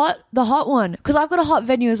go the hot one. Because I've got a hot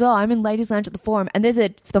venue as well. I'm in Ladies Lounge at the Forum and there's a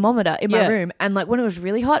thermometer in my room. And when it was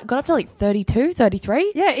really hot, it got up to 32,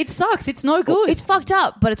 33. Yeah, it sucks. It's no good. It's fucked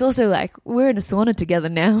up. But it's also we're in a sauna together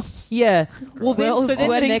now. Yeah. Well, we're all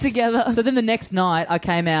sweating together. So then the next night I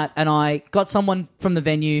came out and I got someone from the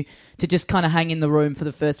venue to just kind of hang in the room for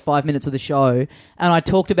the first 5 minutes of the show. And I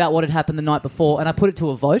talked about what had happened the night before and I put it to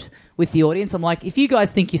a vote with the audience. I'm like, if you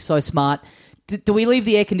guys think you're so smart, do we leave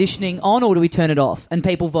the air conditioning on or do we turn it off? And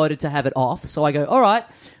people voted to have it off. So I go, all right,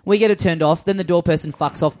 we get it turned off. Then the door person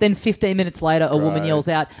fucks off. Then 15 minutes later, a woman yells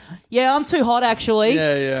out, yeah, I'm too hot actually.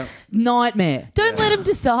 Yeah. Nightmare. Don't let him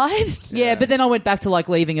decide. Yeah, but then I went back to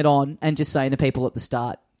leaving it on and just saying to people at the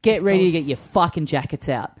start, get ready to get your fucking jackets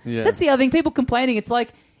out. Yeah. That's the other thing. People complaining. It's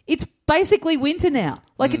it's basically winter now.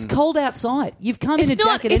 It's cold outside. You've come in a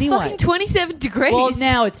jacket anyway. It's fucking 27 degrees. Well,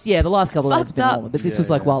 now it's, the last couple of days it's been warmer, but this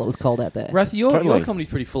was while it was cold out there. Rath, your comedy's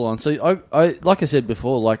pretty full on. So I like I said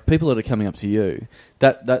before, people that are coming up to you,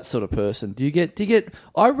 that sort of person, do you get,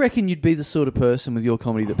 I reckon you'd be the sort of person with your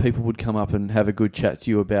comedy that people would come up and have a good chat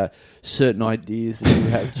to you about certain ideas that you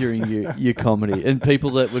have during your comedy, and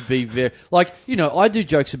people that would be very, I do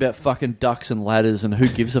jokes about fucking ducks and ladders and who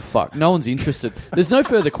gives a fuck. No one's interested. There's no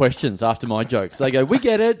further questions after my jokes. They go, we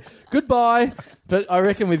get it, goodbye. But I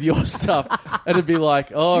reckon with your stuff, it'd be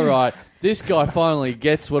all right, this guy finally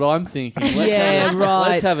gets what I'm thinking.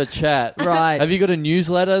 Let's have a chat. Right. Have you got a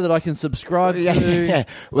newsletter that I can subscribe to? Yeah.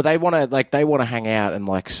 Well, they want to hang out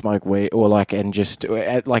and smoke weed or and just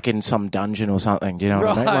in some dungeon or something. Do you know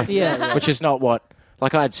what I mean? Yeah. Which is not what. I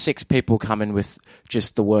had 6 people come in with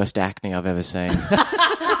just the worst acne I've ever seen,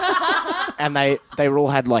 and they all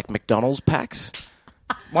had McDonald's packs.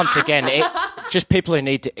 Once again, just people who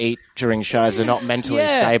need to eat during shows are not mentally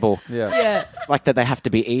stable. Yeah. That they have to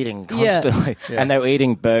be eating constantly. Yeah. And they were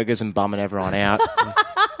eating burgers and bumming everyone out.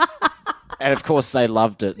 And of course they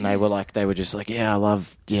loved it. And they were just I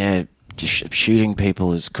love, just shooting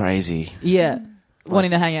people is crazy. Yeah.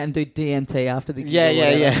 Wanting to hang out and do DMT after the gig.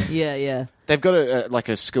 Yeah. They've got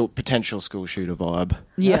a potential school shooter vibe.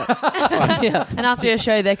 Yeah. Yeah. And after your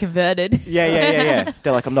show, they're converted. Yeah.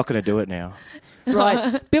 They're I'm not going to do it now.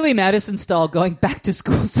 Right, Billy Madison style, going back to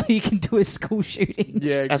school so you can do a school shooting.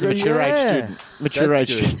 Yeah, as a mature age student. Mature age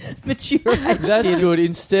student. That's good.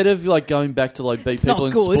 Instead of going back to beat it's people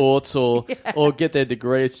in sports or get their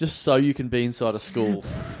degree, it's just so you can be inside a school.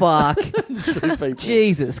 Fuck.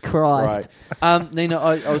 Jesus Christ. Right. Nina,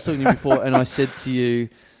 I was talking to you before, and I said to you.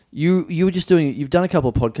 You were just doing it. You've done a couple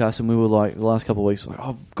of podcasts, and we were the last couple of weeks,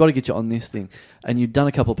 I've got to get you on this thing. And you've done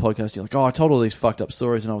a couple of podcasts. You're I told all these fucked up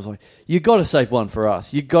stories, and I was you got to save one for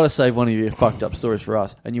us. You got to save one of your fucked up stories for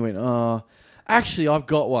us. And you went, actually, I've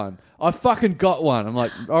got one. I fucking got one. I'm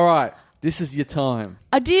all right. This is your time.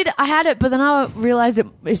 I had it, but then I realised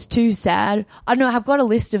it's too sad. I don't know, I've got a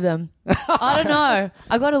list of them. I don't know.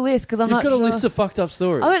 I got a list because I'm not sure. You've got a list of fucked up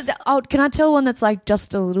stories. Can I tell one that's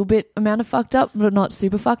just a little bit amount of fucked up, but not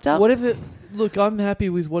super fucked up? Whatever. Look, I'm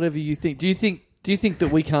happy with whatever you think. Do you think Do you think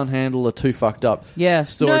that we can't handle a too fucked up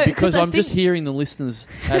story? No, because I I'm just hearing the listeners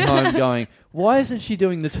at home going, why isn't she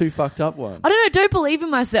doing the too fucked up one? I don't know. Don't believe in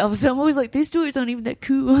myself. So I'm always like, these stories aren't even that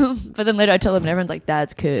cool. But then later I tell them and everyone's like,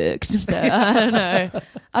 that's cooked. So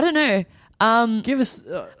I don't know. Give us...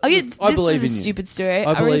 I believe in you. Stupid story.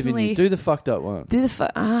 I believe in you. Do the fucked up one.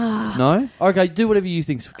 No? Okay, do whatever you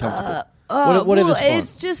think's comfortable. Whatever's fine.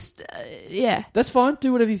 It's just, That's fine.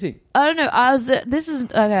 Do whatever you think. I don't know.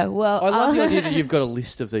 Okay, well... I love the idea that you've got a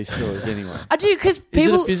list of these stories anyway. I do, because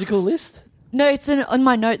people... Is it a physical list? No, it's on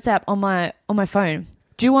my notes app on my phone.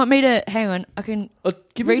 Do you want me to... Hang on, I can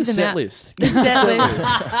give me read the them set out. list. The set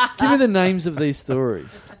list. Give me the names of these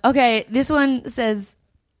stories. Okay, this one says...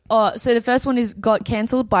 Oh, so the first one is got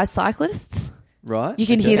cancelled by cyclists. Right. You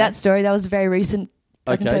can hear that story. That was very recent.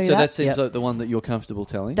 Okay, so that seems like the one that you're comfortable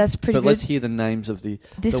telling. That's pretty good. But let's hear the names of the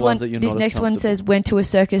ones that you're not as comfortable. This next one says, went to a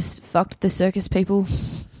circus, fucked the circus people.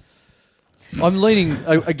 I'm leaning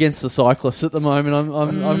against the cyclists at the moment.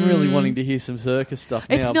 I'm really wanting to hear some circus stuff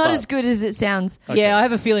now. It's not as good as it sounds. Okay. Yeah, I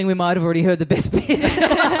have a feeling we might have already heard the best bit.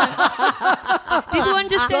 This one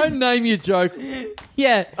just says... Don't name your joke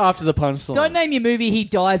after the punchline. Don't name your movie He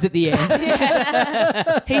Dies at the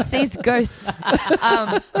End. He sees ghosts.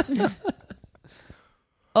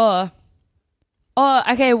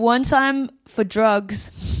 Okay, one time for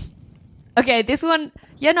drugs. Okay, this one...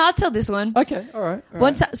 Yeah, no, I'll tell this one. Okay, all right.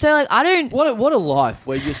 So, like, I don't... What a life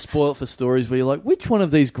where you're spoiled for stories where you're like, which one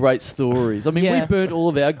of these great stories? I mean, we burnt all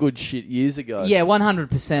of our good shit years ago. Yeah,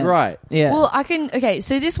 100%. Right. Yeah. Well, Okay,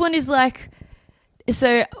 so this one is like...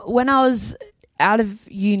 So, when I was out of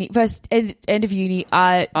uni, end of uni,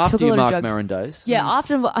 I took a lot of drugs. After your Mark Maron days? Yeah,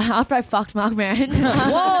 after I fucked Mark Maron.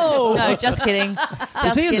 Whoa! No, just kidding.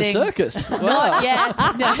 Was he in the circus? Not yet.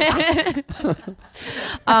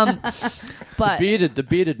 No. But the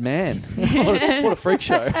bearded man. What a freak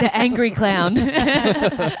show. The angry clown.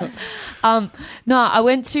 No, I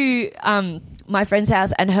went to my friend's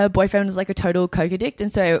house, and her boyfriend was like a total coke addict,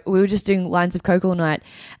 and so we were just doing lines of coke all night,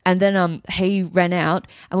 and then he ran out,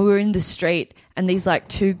 and we were in the street, and these like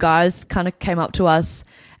two guys kind of came up to us,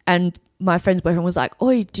 and my friend's boyfriend was like,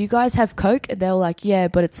 "Oi, do you guys have coke?" And they were like, "Yeah,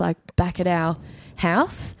 but it's like back at our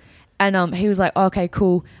house," and he was like, oh, "Okay,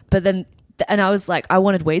 cool," but then and I was like, I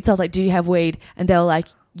wanted weed, so I was like, "Do you have weed?" And they were like,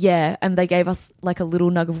 yeah, and they gave us like a little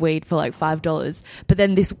nug of weed for like $5. But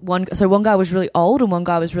then one guy was really old and one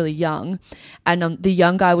guy was really young, and the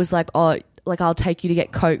young guy was like, "Oh, like I'll take you to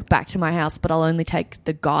get coke back to my house, but I'll only take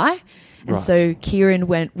the guy." And so Kieran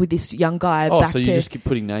went with this young guy back to... Oh, so you just keep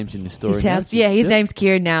putting names in the story his now? house. Yeah, his name's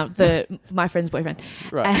Kieran now, my friend's boyfriend.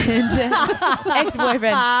 Right. And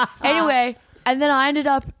ex-boyfriend. Anyway, and then I ended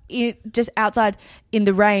up just outside in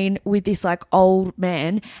the rain with this like old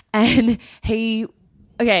man, and he...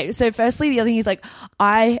 Okay, so firstly, the other thing is like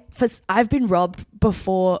I've been robbed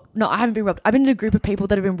before. No, I haven't been robbed. I've been in a group of people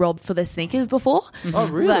that have been robbed for their sneakers before. Mm-hmm. Oh,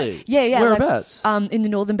 really? Like, yeah. Whereabouts? Like, in the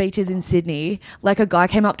Northern Beaches in Sydney. Like a guy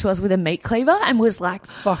came up to us with a meat cleaver and was like,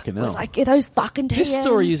 "Fucking hell!" Was like, "Yeah, those fucking TMs." This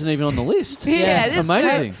story isn't even on the list. Yeah,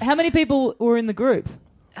 amazing. How many people were in the group?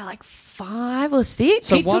 Like 5 or 6.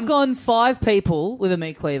 So he took on 5 people with a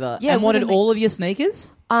meat cleaver and wanted all of your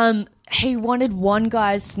sneakers? He wanted one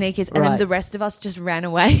guy's sneakers, and then the rest of us just ran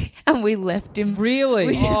away, and we left him. Really?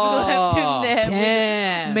 We just left him there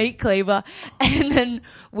with a meat cleaver, and then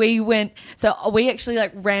we went. So we actually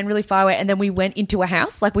like ran really far away, and then we went into a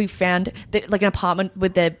house. Like we found like an apartment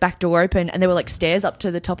with their back door open, and there were like stairs up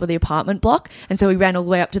to the top of the apartment block, and so we ran all the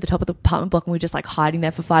way up to the top of the apartment block, and we were just like hiding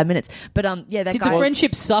there for 5 minutes. But that did guy. The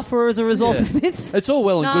friendship suffer as a result of this? It's all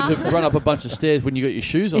well and good to run up a bunch of stairs when you got your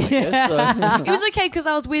shoes on. I guess. So. It was okay because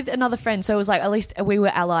I was with another friend, so it was like at least we were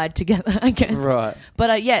allied together, I guess. Right. But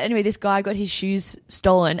anyway, this guy got his shoes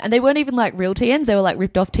stolen, and they weren't even like real TNs; they were like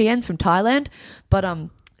ripped off TNs from Thailand. But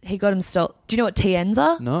he got them stolen. Do you know what TNs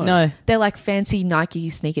are? No. They're like fancy Nike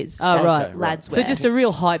sneakers. Oh, right. Lads wear. So just a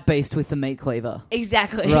real hype beast with the meat cleaver.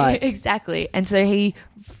 Exactly. Right. Exactly. And so he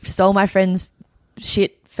stole my friend's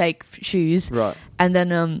fake shoes. Right. And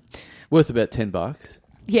then worth about $10.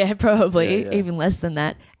 Yeah, probably even less than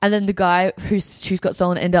that. And then the guy whose shoes got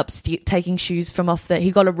stolen ended up taking shoes from off he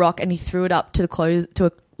got a rock and he threw it up to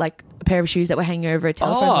a pair of shoes that were hanging over a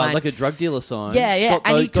telephone line. Like a drug dealer sign. Yeah.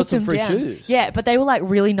 And he took some them free down. shoes. Yeah, but they were like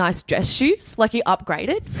really nice dress shoes. Like he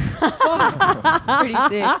upgraded. Pretty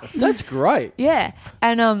sick. That's great. Yeah.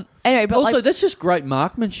 And anyway, but also that's just great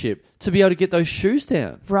marksmanship to be able to get those shoes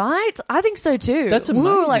down. Right? I think so too. That's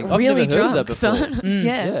amazing. We were like I've really never heard drunk. of that before.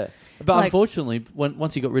 Yeah. But unfortunately,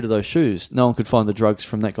 once he got rid of those shoes, no one could find the drugs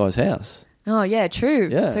from that guy's house. Oh yeah, true.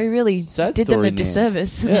 Yeah. So he really Sad did them story a in the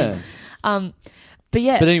disservice. end. Yeah. But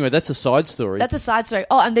yeah. But anyway, that's a side story. That's a side story.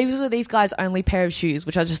 Oh, and these were these guys' only pair of shoes,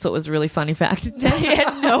 which I just thought was a really funny fact. He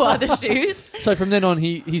had no other shoes. So from then on,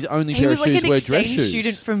 his only pair of shoes were dress shoes. He was like an exchange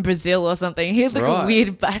student from Brazil or something. He had like a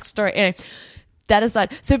weird backstory. Anyway, that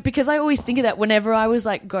aside, so because I always think of that whenever I was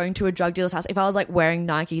like going to a drug dealer's house, if I was like wearing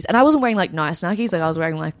Nikes, and I wasn't wearing like nice Nikes, like I was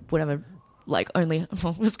wearing like whatever, like only,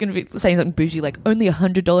 I was going to be saying something bougie, like only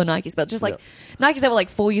 $100 Nikes, but just like Nikes that were like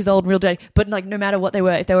 4 years old and real dirty, but like no matter what they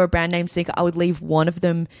were, if they were a brand name sneaker, I would leave one of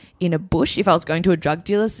them in a bush if I was going to a drug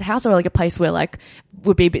dealer's house or like a place where like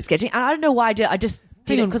would be a bit sketchy. And I don't know why I did it. I just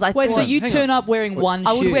did it because I Wait, thought, so you turn up wearing one shoe?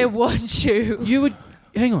 I would wear one shoe. You would...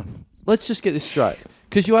 Hang on. Let's just get this straight.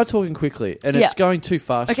 Because you are talking quickly, and it's going too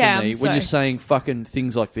fast for me when you're saying fucking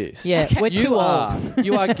things like this. Yeah, we're too old.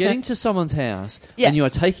 You are getting to someone's house, and you are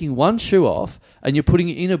taking one shoe off, and you're putting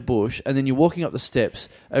it in a bush, and then you're walking up the steps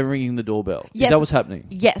and ringing the doorbell. Yes. Is that what's happening?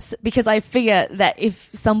 Yes, because I figure that if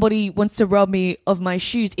somebody wants to rob me of my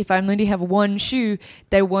shoes, if I only have one shoe,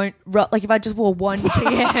 they won't rob. Like if I just wore one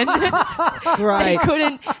TN, right?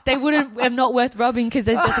 They wouldn't. I'm not worth robbing because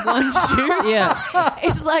there's just one shoe. Yeah,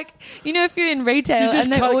 it's like if you're in retail. You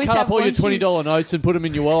just cut up all your $20 notes and put them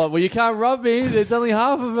in your wallet. Well, you can't rob me. There's only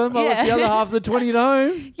half of them. I left the other half of the 20 at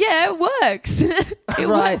home. Yeah, it works.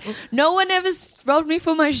 Right. No one ever robbed me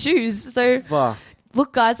for my shoes. So, Fuck.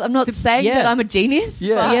 Look, guys, I'm not saying that I'm a genius.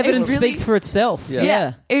 Yeah. But the evidence really speaks for itself.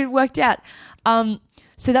 Yeah, it worked out.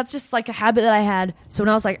 So that's just like a habit that I had. So when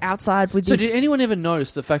I was like outside with So this... did anyone ever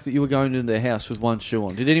notice the fact that you were going into their house with one shoe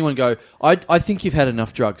on? Did anyone go, I think you've had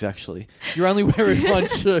enough drugs, actually. You're only wearing one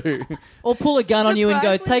shoe. Or pull a gun on you and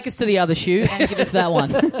go, take us to the other shoe and give us that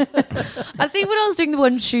one. I think when I was doing the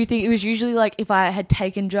one shoe thing, it was usually like if I had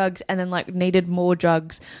taken drugs and then like needed more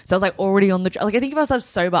drugs. So I was like already on the... Like I think if I was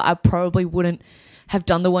sober, I probably wouldn't have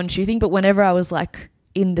done the one shoe thing. But whenever I was like...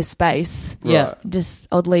 in the space, just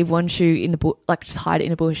I'd leave one shoe in the bush, like just hide it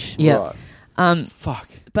in a bush. Fuck.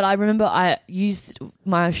 But I remember I used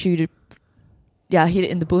my shoe to, hid it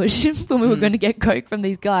in the bush when we were going to get coke from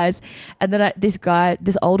these guys, and then this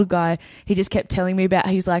older guy, he just kept telling me about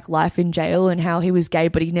his like life in jail and how he was gay,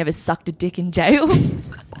 but he never sucked a dick in jail,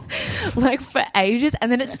 like for ages.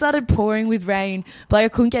 And then it started pouring with rain, but like, I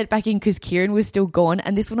couldn't get back in because Kieran was still gone,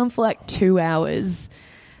 and this went on for like 2 hours.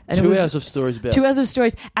 And 2 hours of stories about... 2 hours of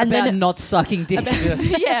stories. And about then not sucking dick.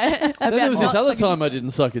 Then there was this other time I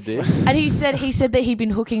didn't suck a dick. And he said that he'd been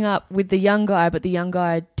hooking up with the young guy, but the young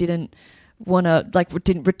guy didn't want to, like,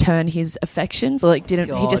 didn't return his affections, or like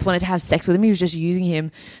he just wanted to have sex with him. He was just using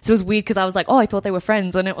him. So it was weird because I was like, oh, I thought they were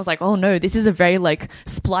friends. And it was like, oh no, this is a very like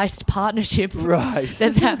spliced partnership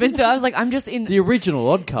that's happened. So I was like, I'm just in... The original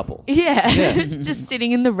Odd Couple. Yeah. Just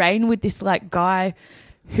sitting in the rain with this like guy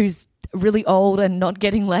who's really old and not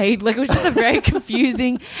getting laid. Like it was just a very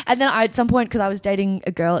confusing. And then at some point, because I was dating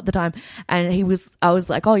a girl at the time, and I was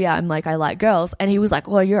like, oh yeah, I'm like, I like girls. And he was like,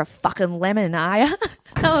 oh, you're a fucking lemon, are ya?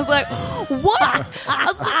 I was like, what?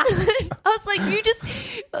 I was like, you just,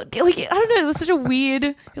 like, I don't know, it was such a weird,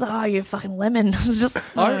 he was like, oh, you're a fucking lemon. It was just,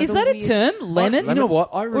 is that a term, lemon? You know what?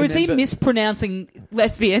 I remember, or is he mispronouncing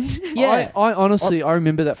lesbian? Yeah. I honestly, I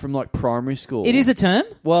remember that from like primary school. It is a term?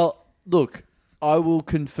 Well, look, I will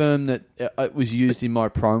confirm that it was used in my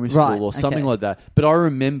primary school or something like that. But I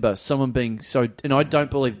remember someone being so... And I don't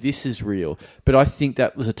believe this is real, but I think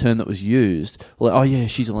that was a term that was used. Like, oh, yeah,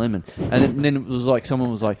 she's a lemon. And then it was like, someone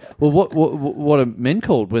was like, well, what are men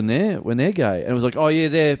called when they're gay? And it was like, oh, yeah,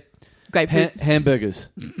 they're... hamburgers.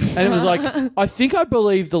 And it was like, I think I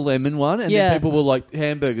believe the lemon one. And then people were like,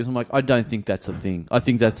 hamburgers. I'm like, I don't think that's a thing. I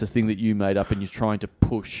think that's a thing that you made up and you're trying to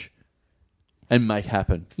push and make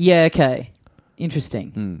happen. Yeah, okay.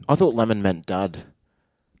 Interesting. I thought lemon meant dud.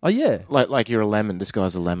 Oh yeah, like you're a lemon. This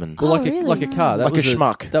guy's a lemon. Well, like a car. That like was a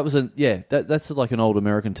schmuck. That was that's like an old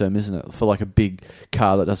American term, isn't it? For like a big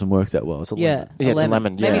car that doesn't work that well. It's a lemon. It's a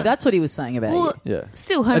lemon. Yeah. Maybe that's what he was saying about you. Yeah.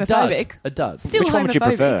 Still homophobic. A dud. Still Which one would you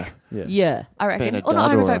prefer? Yeah. I reckon. Being a Or not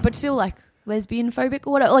dud homophobic, but still like lesbian phobic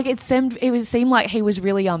or whatever. Like it seemed like he was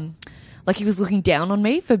really like he was looking down on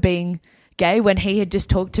me for being gay when he had just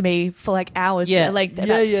talked to me for like hours about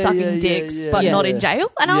sucking dicks but not in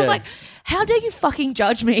jail. And I was like, how dare you fucking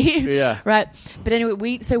judge me? Yeah. Right. But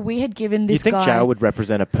anyway, we had given this guy... You think guy... jail would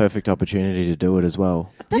represent a perfect opportunity to do it as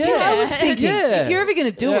well? That's what I was thinking. Yeah. If you're ever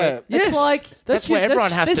going to do it, it's like... That's where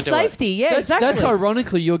everyone has to do safety. it. Yeah, exactly. That's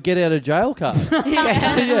ironically your get out of jail card.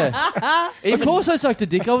 Of course I sucked a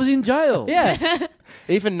dick. I was in jail. Yeah.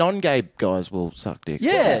 Even non-gay guys will suck dicks.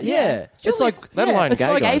 Yeah. It's like... Let alone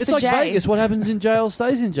gay guys. It's like Vegas. What happens in jail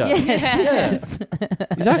stays in jail. Yes.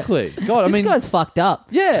 Exactly. God, I mean... This guy's fucked up.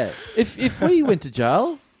 Yeah. If we went to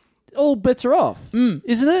jail, all bets are off.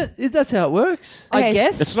 Isn't it? That's how it works. I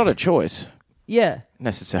guess. It's not a choice. Yeah.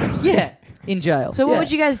 necessarily. Yeah. In jail. So what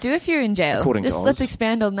would you guys do if you're in jail? According to Let's Oz.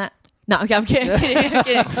 expand on that. No, okay, I'm kidding. I'm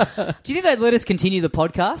kidding. Do you think they'd let us continue the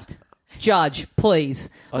podcast? Judge, please,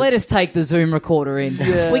 let us take the Zoom recorder in.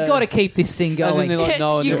 Yeah. We got to keep this thing And going. then they're like,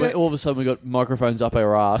 no, and You then go- all of a sudden we got microphones up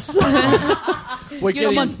our ass. We're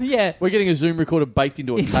getting a Zoom recorder baked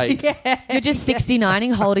into a cake. You're just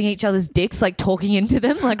 69ing, holding each other's dicks, like talking into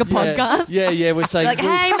them like a podcast. Yeah, we're saying Like,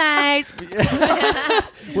 hey, mates.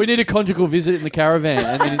 we need a conjugal visit in the caravan,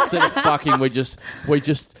 and then instead of fucking, we just.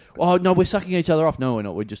 Oh no, we're sucking each other off. No, we're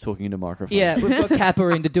not. We're just talking into microphones. Yeah, we've got Kappa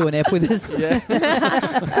in to do an ep with us. Yeah.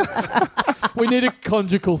 We need a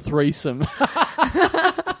conjugal threesome.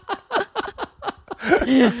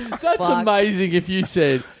 That's amazing. If you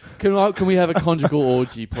said, "Can we have a conjugal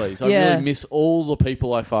orgy, please?" I really miss all the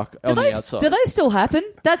people I fuck on the outside. Do they still happen?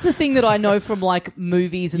 That's a thing that I know from like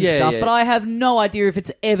movies and stuff, but I have no idea if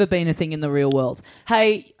it's ever been a thing in the real world.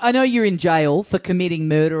 Hey, I know you're in jail for committing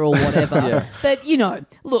murder or whatever, but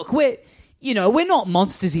look, we're not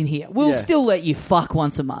monsters in here. We'll still let you fuck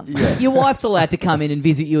once a month. Yeah. Your wife's allowed to come in and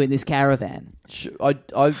visit you in this caravan. I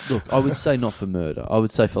would say not for murder. I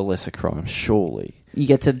would say for lesser crime, surely. You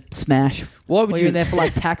get to smash. Why would or you? You're in there for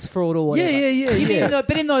like tax fraud or whatever. Yeah.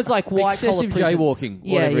 But in those like white collar excessive prisons, jaywalking,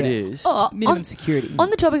 whatever it is. minimum security. On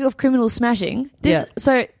the topic of criminal smashing,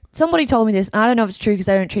 so somebody told me this, and I don't know if it's true because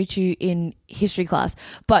they don't teach you in history class,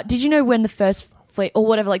 but did you know when the first fleet or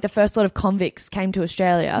whatever, like the first lot of convicts came to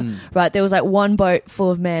Australia, right? There was like one boat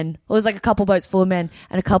full of men, or there's like a couple boats full of men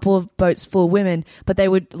and a couple of boats full of women, but they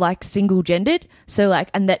were like single gendered. So like,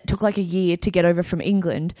 and that took like a year to get over from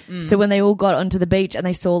England. So when they all got onto the beach and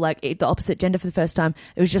they saw like the opposite gender for the first time,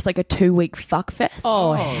 it was just like a 2-week fuck fest.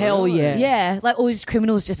 Oh, hell yeah. Yeah. Like all these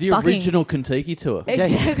criminals just The fucking. original Kentucky tour.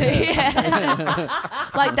 Exactly. Yeah.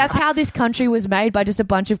 Like that's how this country was made, by just a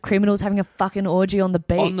bunch of criminals having a fucking orgy on the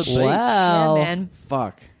beach. On the beach. Wow. Yeah, man.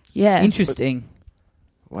 Fuck. Yeah. Interesting.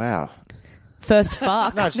 Wow. First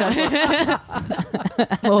fuck. No, it sounds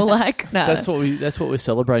like Or like, no. That's what we're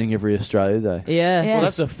celebrating every Australia Day. Yeah. Yeah. Well,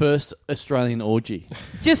 that's the first Australian orgy.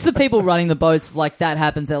 Just the people running the boats, like that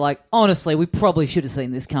happens, they're like, honestly, we probably should have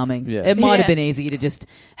seen this coming. Yeah. It might have been easier to just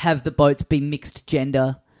have the boats be mixed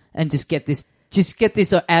gender and just get this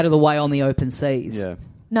out of the way on the open seas. Yeah.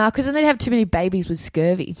 No, because then they'd have too many babies with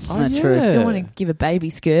scurvy. Not true. You don't want to give a baby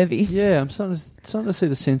scurvy. Yeah, I'm starting to see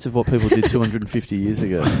the sense of what people did 250 years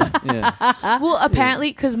ago. Yeah. Well,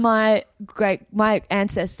 apparently, because my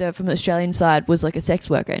ancestor from the Australian side was like a sex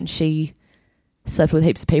worker, and she slept with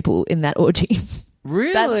heaps of people in that orgy.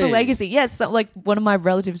 Really? That's the legacy. Yes, so, like one of my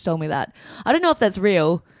relatives told me that. I don't know if that's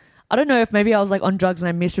real. I don't know if maybe I was like on drugs and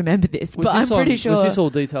I misremembered this, but I'm pretty sure. Was this all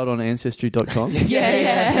detailed on Ancestry.com?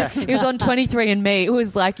 Yeah. It was on 23andMe. It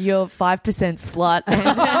was like, you're 5% slut.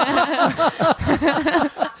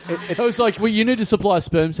 It was like, well, you need to supply a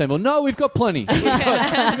sperm sample. No, we've got plenty. We've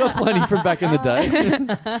got plenty from back in the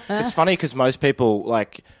day. it's funny because most people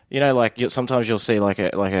sometimes you'll see like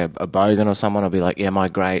a bogan or someone will be like, yeah, my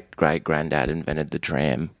great granddad invented the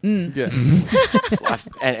tram. Yeah.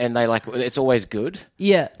 and they like, it's always good.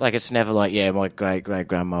 Yeah. Like it's never like, yeah, my great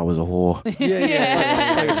grandma was a whore.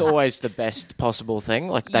 Yeah. Like, it's always the best possible thing.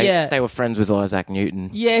 Like they were friends with Isaac Newton.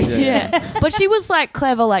 Yeah. But she was like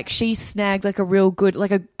clever. Like she snagged like a real good,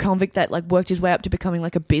 like a convict that like worked his way up to becoming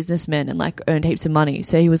like a businessman and like earned heaps of money.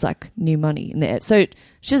 So he was like new money in there. So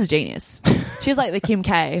she's a genius. She's like the Kim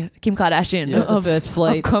Kardashian of the first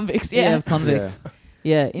fleet of convicts. Yeah, of convicts.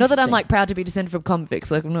 Yeah. Not that I'm like proud to be descended from convicts.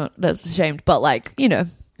 Like I'm not. That's ashamed. But like Yeah.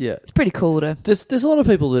 it's pretty cool to. There's a lot of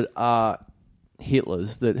people that are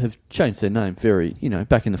Hitlers that have changed their name very,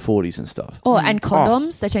 back in the 40s and stuff. Oh, and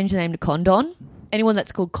condoms. They changed the name to Condon. Anyone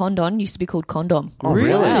that's called Condon used to be called Condom. Oh, really?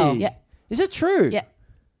 Wow. Yeah. Is that true? Yeah.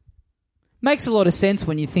 Makes a lot of sense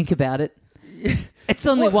when you think about it. It's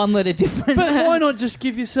only one letter different. But why not just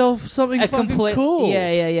give yourself something fucking cool?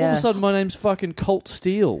 Yeah. All of a sudden, my name's fucking Colt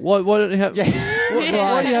Steel. Why don't you have?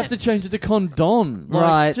 Why do you have to change it to Condon? Like,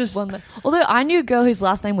 Right. Just Although I knew a girl whose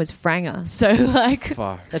last name was Franger, so like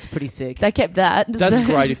fuck. That's pretty sick. they kept that. That's So-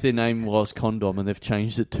 great if their name was Condom and they've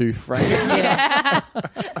changed it to Frank.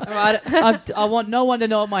 All right. I want no one to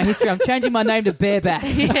know my history. I'm changing my name to Bareback.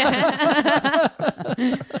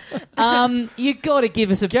 You got to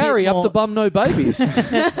give us a Gary, bit more. up the bum, no babies.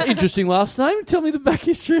 Interesting last name. Tell me the back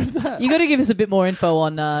history of that. You got to give us a bit more info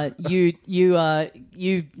on you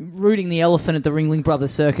rooting the elephant at the Ringling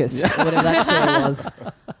Brothers Circus, or whatever that story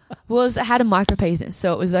was. Had a micropenis,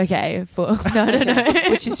 so it was okay for no.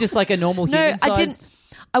 Which is just like a normal human-sized.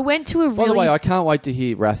 I went to a really... By the way, I can't wait to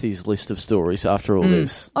hear Rathy's list of stories after all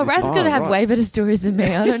this. Oh, Rath's going to have way better stories than me.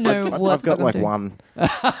 I don't know what... I've got like one.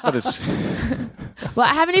 But it's... Well,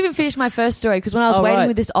 I haven't even finished my first story because when I was waiting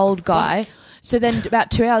with this old guy... So then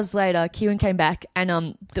about 2 hours later, Kieran came back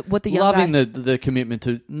and what the young Loving guy... the commitment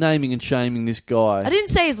to naming and shaming this guy. I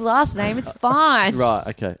didn't say his last name. It's fine. Right,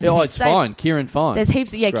 okay. Oh, it's fine. Kieran Fine. There's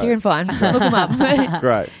heaps... Yeah, Great. Kieran Fine. Look him up.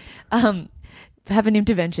 Great. Have an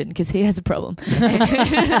intervention because he has a problem.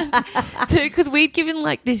 So because we'd given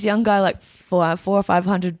like this young guy like $400 or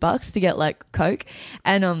 $500 to get like Coke,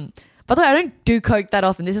 and by the way, I don't do Coke that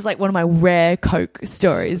often. This is like one of my rare Coke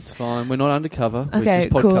stories. It's fine. We're not undercover. Okay,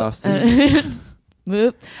 we're just podcasters.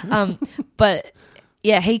 Cool. But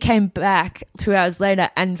yeah, he came back 2 hours later,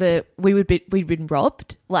 and we'd been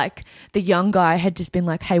robbed. Like the young guy had just been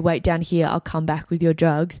like, "Hey, wait down here. I'll come back with your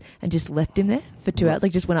drugs," and just left him there for 2 hours.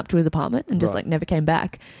 Like just went up to his apartment and just like never came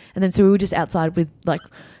back. And then so we were just outside with like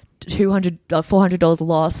 $400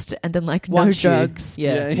 lost, and then like no drugs,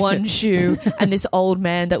 one shoe, and this old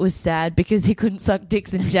man that was sad because he couldn't suck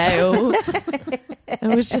dicks in jail. It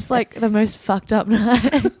was just like the most fucked up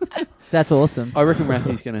night. That's awesome. I reckon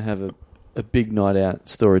Rathy's going to have a big night out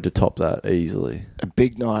story to top that easily. A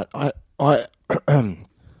big night.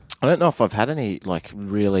 I don't know if I've had any like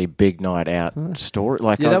really big night out story.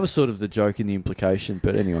 Like that was sort of the joke in the implication,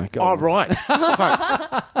 but anyway. Go on. Right.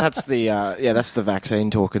 That's the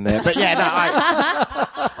vaccine talking there. But yeah, no,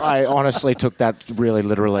 I honestly took that really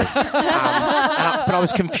literally. But I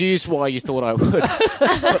was confused why you thought I would.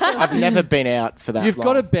 I've never been out for that. You've long.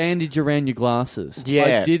 got a bandage around your glasses.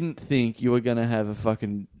 Yeah. I didn't think you were going to have a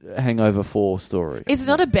fucking Hangover 4 story. It's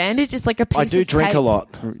not a bandage. It's like a piece of I do drink tape. a lot.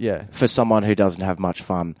 Yeah. For someone who doesn't have much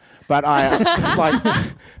fun. But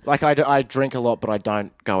I I drink a lot, but I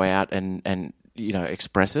don't go out and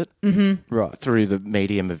express it right through the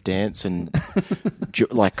medium of dance and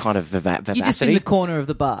like kind of vivacity. You're just in the corner of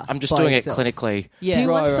the bar. I'm just doing yourself. it clinically. Yeah. Do you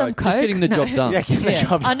want some Coke? Just getting the job done. Yeah, getting the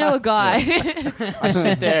job I know a guy. I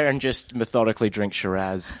sit there and just methodically drink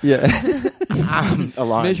Shiraz. Yeah.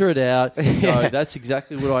 Alone. Measure it out. No, that's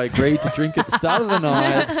exactly what I agreed to drink at the start of the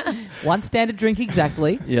night. One standard drink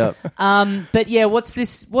exactly. Yeah. But yeah, what's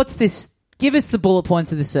this? Give us the bullet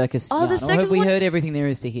points of the circus. Oh, the yarn. circus We one- heard everything there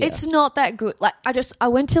is to hear. It's not that good. Like I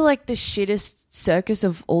went to like the shittest circus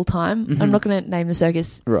of all time. I'm not going to name the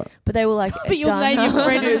circus. Right. But they were like... But you'll name your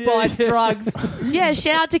friend who buys drugs. Yeah,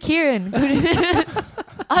 shout out to Kieran.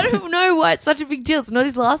 I don't know why it's such a big deal. It's not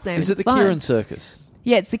his last name. Is it the Fine. Kieran Circus?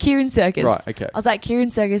 Yeah, it's the Kieran Circus. Right, okay. I was like, Kieran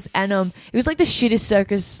Circus, and it was like the shittest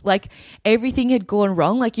circus. Like, everything had gone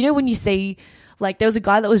wrong. Like, you know when you see... Like, there was a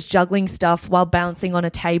guy that was juggling stuff while balancing on a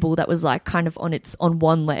table that was, like, kind of on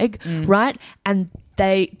one leg, right? And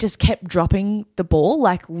they just kept dropping the ball,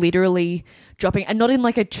 like, literally dropping, and not in,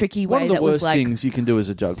 like, a tricky way. One of the that worst was, like, things you can do as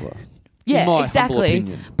a juggler. yeah, in my humble exactly.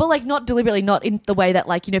 opinion. But, like, not deliberately, not in the way that,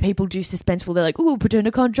 like, you know, people do suspenseful. They're like, ooh, pretend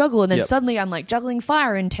I can't juggle. And then Yep. suddenly I'm, like, juggling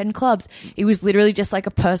fire in 10 clubs. It was literally just, like,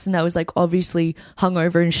 a person that was, like, obviously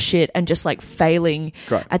hungover and shit and just, like, failing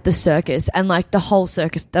Great. at the circus. And, like, the whole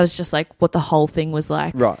circus, that was just, like, what the whole thing was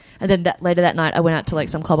like. Right. And then later that night, I went out to, like,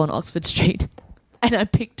 some club on Oxford Street. And I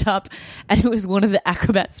picked up, and it was one of the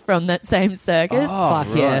acrobats from that same circus. Fuck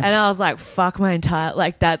right. yeah. And I was like, fuck my entire...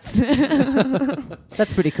 Like, that's...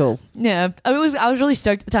 That's pretty cool. Yeah, I was really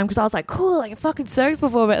stoked at the time because I was like, cool, like a fucking circus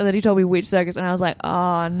before, but then he told me which circus, and I was like,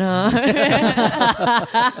 oh no. But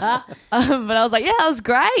I was like, yeah, that was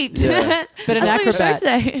great. Yeah. But an I saw your show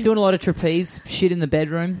acrobat today. doing a lot of trapeze shit in the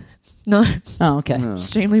bedroom. No, Oh, okay. No.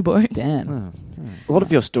 extremely boring. Damn. A lot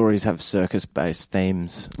of your stories have circus-based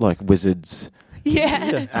themes, like wizards. Yeah, a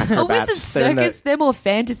wizard Acrobats. They're in circus, they're more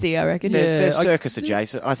fantasy, I reckon. They're I- circus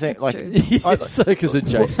adjacent. I think, That's like, true. Circus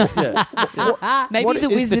adjacent. Yeah. Maybe what the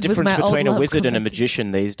is wizard the was difference my old between a love wizard and a comedy.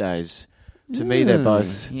 magician these days? To me, they're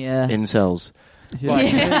both Yeah. incels.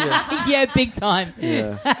 Yeah. Yeah, big time.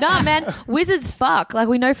 Yeah. Nah, man, wizards fuck. Like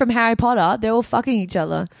we know from Harry Potter, they're all fucking each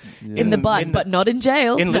other in the butt, in the- but not in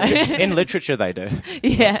jail. In, No. in literature, they do.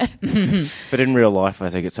 Yeah. But in real life, I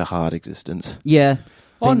think it's a hard existence. Yeah.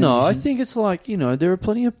 Oh no, I think it's like, there are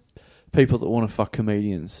plenty of people that want to fuck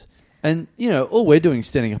comedians. And, all we're doing is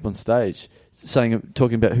standing up on stage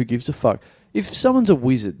talking about who gives a fuck. If someone's a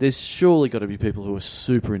wizard, there's surely got to be people who are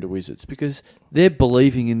super into wizards because they're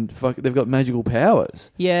believing in they've got magical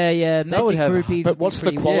powers. Yeah. Magic groupies. But what's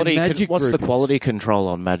the quality? What's the quality control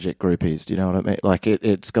on magic groupies? Do you know what I mean? Like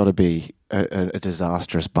it's got to be a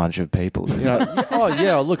disastrous bunch of people. You know? Oh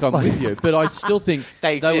yeah, look, I'm with you, but I still think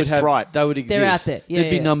they exist, right? They would exist. They're out there. There'd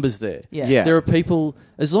be numbers there. Yeah. There are people.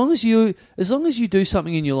 As long as you do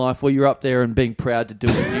something in your life where you're up there and being proud to do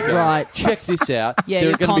it, you go, right? Check this out. Yeah,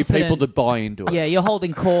 there are going to be people that buy into it. Yeah, you're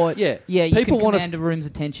holding court. Yeah. You people can command a room's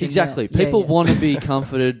attention. Exactly. Yeah. People want to be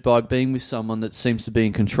comforted by being with someone that seems to be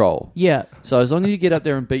in control. Yeah. So as long as you get up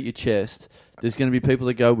there and beat your chest, there's going to be people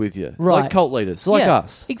that go with you, right? Like cult leaders, like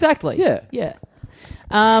us. Exactly. Yeah.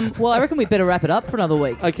 Well, I reckon we better wrap it up for another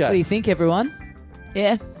week. Okay. What do you think, everyone?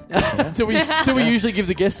 Yeah. Do we usually give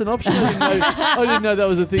the guests an option? I didn't know that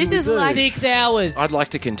was a thing. This is do. like 6 hours. I'd like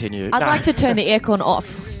to continue. I'd like to turn the aircon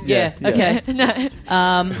off. Yeah. Okay. No.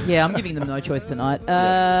 I'm giving them no choice tonight.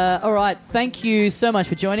 All right. Thank you so much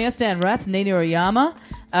for joining us, Dan Rath, Nina Oyama.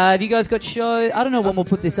 Have you guys got show? I don't know when we'll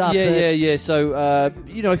put this up. Yeah. So,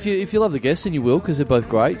 if you love the guests, and you will, because they're both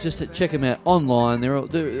great, just check them out online. They're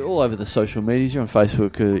all over the social medias. You're on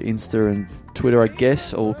Facebook, Insta, and Twitter, I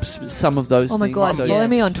guess, or some of those things. Oh my God, So, follow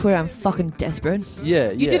me on Twitter. I'm fucking desperate.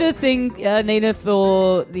 Yeah. You did a thing, Nina,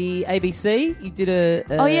 for the ABC. You did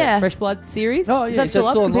a Fresh Blood series. Oh, yeah. Is that still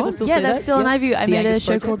up? Can people still see that's still on iView. I The made a Angus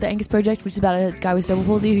show Project? called The Angus Project, which is about a guy with cerebral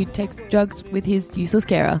palsy who takes drugs with his useless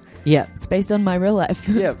carer. Yeah. It's based on my real life.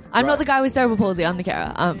 Yeah, I'm not right. the guy with cerebral palsy. I'm the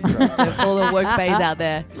carer. So for all the work bays out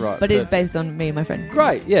there. Right, But it's based on me and my friend.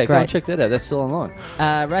 Great. Yeah, go Great. and check that out. That's still online.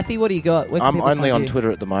 Rathy, what do you got? Where can I'm people only find on you?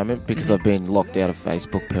 Twitter at the moment because I've been locked out of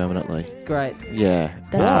Facebook permanently. Great. Yeah.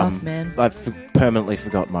 That's rough, man. I've permanently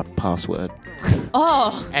forgotten my password.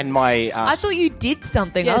 Oh. And my... I thought you did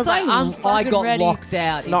something. Yeah, I was like, I'm I fucking got ready. locked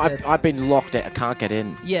out. No, I've been locked out. I can't get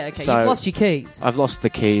in. Yeah, okay. So You've lost your keys. I've lost the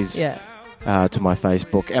keys Yeah. to my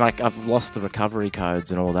Facebook. And I've lost the recovery codes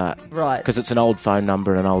and all that. Right. Because it's an old phone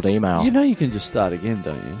number and an old email. You know you can just start again,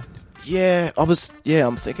 don't you? Yeah,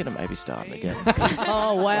 I'm thinking of maybe starting again.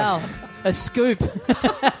 Oh, wow. A scoop.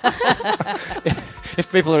 If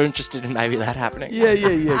people are interested in maybe that happening.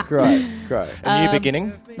 Yeah. Great. A new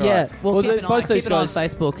beginning. Yeah. Well, keep both these an eye on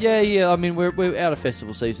guys Facebook. Yeah. I mean, we're out of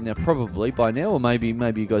festival season now, probably by now, or maybe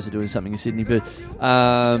you guys are doing something in Sydney. But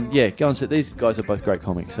go and see. These guys are both great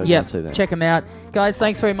comics, so go and see that. Check them out, guys.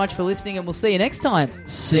 Thanks very much for listening, and we'll see you next time.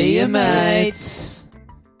 See you, mates.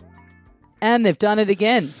 And they've done it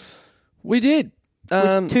again. We did.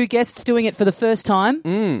 With 2 guests doing it for the first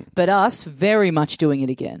time, but us very much doing it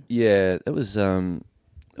again. Yeah, it was.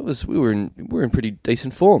 We were in pretty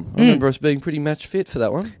decent form. I remember us being pretty match fit for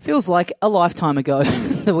that one. Feels like a lifetime ago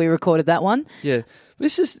that we recorded that one. Yeah,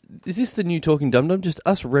 is this the new Talking Dum Dum? Just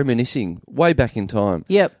us reminiscing way back in time.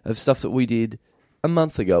 Yep. Of stuff that we did a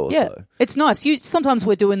month ago or so. It's nice. Sometimes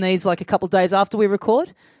we're doing these like a couple of days after we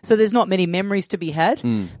record, so there's not many memories to be had.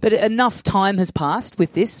 But enough time has passed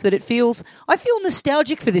with this that I feel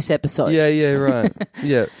nostalgic for this episode. Yeah, right.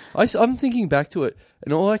 Yeah, I'm thinking back to it,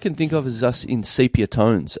 and all I can think of is us in sepia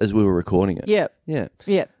tones as we were recording it. Yeah.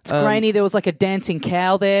 It's grainy. There was like a dancing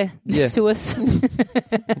cow there next to us.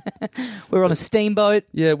 We were on a steamboat.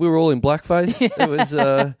 Yeah, we were all in blackface. It was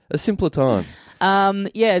a simpler time.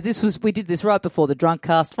 We did this right before the Drunk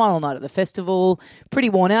Cast, final night at the festival. Pretty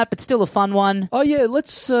worn out, but still a fun one. Oh yeah,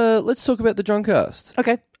 let's talk about the Drunkcast.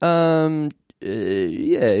 Okay.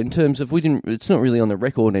 In terms of it's not really on the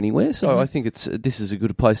record anywhere, so I think this is a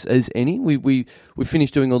good place as any. We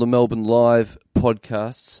finished doing all the Melbourne Live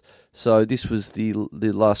podcasts, so this was the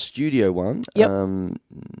last studio one. Yep.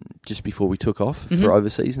 Just before we took off for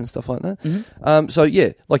overseas and stuff like that.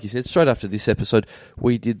 Like you said, straight after this episode,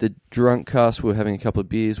 we did the Drunkcast. We were having a couple of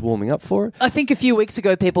beers, warming up for it. I think a few weeks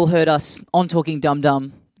ago, people heard us on Talking Dum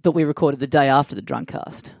Dum that we recorded the day after the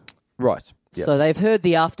Drunkcast. Right. Yep. So they've heard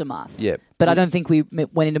the aftermath. Yeah. But I don't think we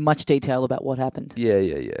went into much detail about what happened. Yeah.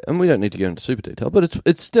 And we don't need to go into super detail, but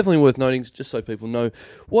it's definitely worth noting just so people know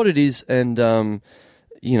what it is and,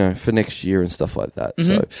 for next year and stuff like that.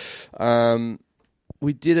 So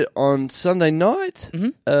we did it on Sunday night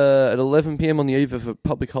at 11 p.m. on the eve of a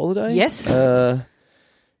public holiday. Yes. Had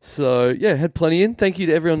plenty in. Thank you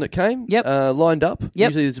to everyone that came. Yep. Lined up. Yep.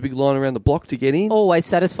 Usually there's a big line around the block to get in. Always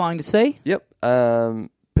satisfying to see. Yep.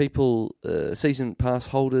 People, season pass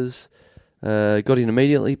holders, got in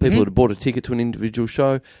immediately. People that had bought a ticket to an individual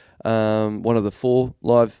show. One of the 4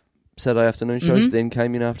 live Saturday afternoon shows then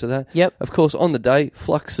came in after that. Yep. Of course, on the day,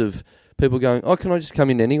 flux of people going, "Oh, can I just come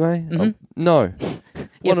in anyway?" No.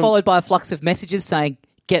 Followed by a flux of messages saying,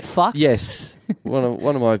 "Get fucked." Yes. one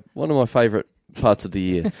of my favourite parts of the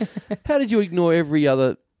year. How did you ignore every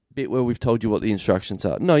other bit where we've told you what the instructions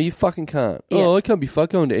are. No, you fucking can't. Yeah. Oh, I can't be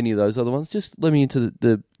going to any of those other ones. Just let me into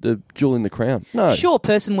the jewel in the crown. No. Sure,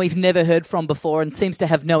 person we've never heard from before and seems to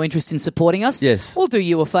have no interest in supporting us. Yes. We'll do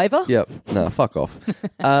you a favour. Yep. No, fuck off.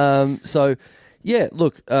 So, yeah,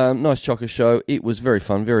 look, nice Chocker show. It was very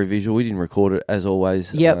fun, very visual. We didn't record it, as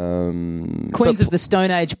always. Yep. Queens of the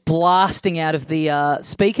Stone Age blasting out of the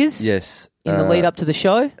speakers. Yes. In the lead up to the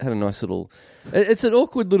show. Had a nice little... It's an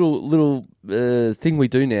awkward little thing we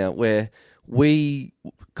do now where we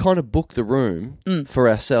kind of book the room for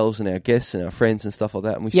ourselves and our guests and our friends and stuff like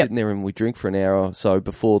that, and we sit in there and we drink for an hour or so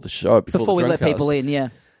before the show, before we the let people in, yeah.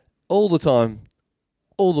 All the time,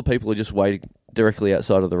 all the people are just waiting directly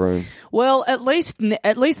outside of the room. Well, at least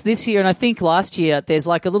this year, and I think last year, there's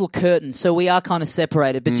like a little curtain, so we are kind of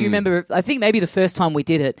separated. But do you remember, I think maybe the first time we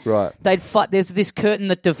did it, right? There's this curtain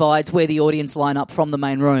that divides where the audience line up from the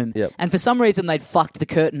main room. Yep. And for some reason, they'd fucked the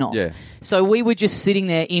curtain off. Yeah. So we were just sitting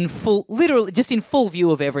there literally just in full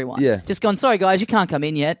view of everyone. Yeah. Just going, sorry guys, you can't come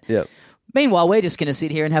in yet. Yep. Meanwhile, we're just going to sit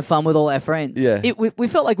here and have fun with all our friends. Yeah. We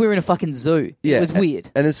felt like we were in a fucking zoo. Yeah. It was weird.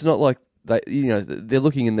 And it's not like they're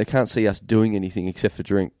looking and they can't see us doing anything except for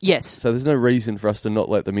drink. Yes. So there's no reason for us to not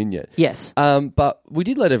let them in yet. Yes. But we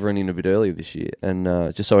did let everyone in a bit earlier this year, and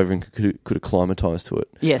just so everyone could acclimatise to it.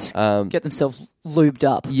 Yes. Get themselves lubed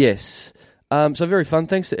up. Yes. So very fun.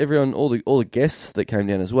 Thanks to everyone, all the guests that came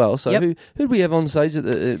down as well. So who did we have on stage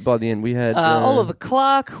by the end? We had Oliver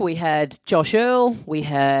Clark, we had Josh Earl, we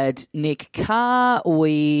had Nick Carr,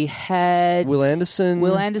 we had Will Anderson,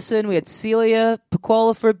 we had Celia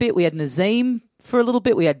Paquola for a bit, we had Nazim for a little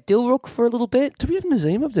bit, we had Dilrook for a little bit. Did we have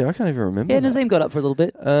Nazim up there? I can't even remember. Yeah, Nazim got up for a little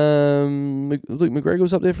bit. Luke McGregor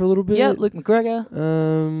was up there for a little bit. Yeah, Luke McGregor.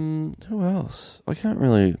 Who else? I can't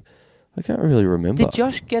really remember. Did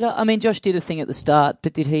Josh get up? I mean, Josh did a thing at the start,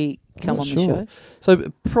 but did he come on the show?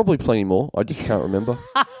 So probably plenty more. I just can't remember.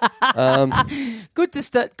 Good to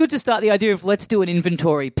start the idea of let's do an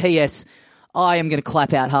inventory. P.S. I am going to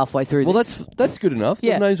clap out halfway through this. Well, that's good enough.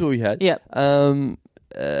 Yeah. The names what we had. Yeah.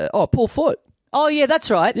 Paul Foote. Oh yeah, that's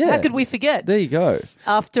right. Yeah. How could we forget? There you go.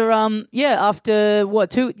 After what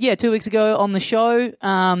 2 weeks ago on the show,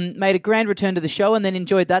 made a grand return to the show and then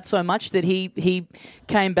enjoyed that so much that he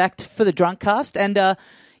came back for the drunk cast and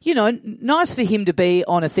nice for him to be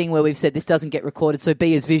on a thing where we've said this doesn't get recorded, so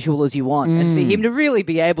be as visual as you want, and for him to really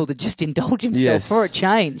be able to just indulge himself for a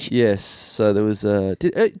change. Yes. So there was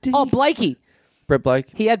Blakey. Brett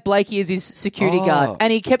Blake. He had Blakey as his security guard,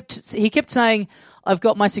 and he kept saying, I've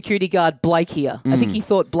got my security guard Blake here. I think he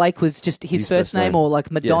thought Blake was just his first name or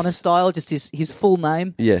like Madonna style, just his full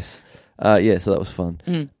name. Yes. So that was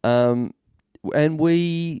fun. And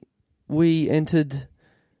we entered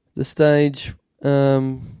the stage.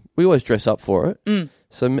 We always dress up for it.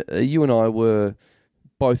 So you and I were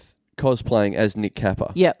both cosplaying as Nick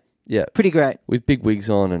Capper. Yep. Yeah. Pretty great. With big wigs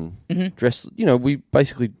on and dressed, we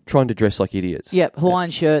basically trying to dress like idiots. Yep.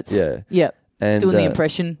 Hawaiian shirts. Yeah. Yep. And, doing the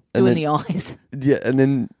impression, doing the eyes. Yeah, and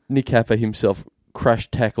then Nick Capper himself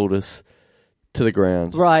crash-tackled us to the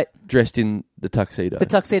ground. Right. Dressed in the tuxedo. The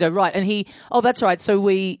tuxedo, right. And that's right. So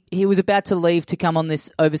he was about to leave to come on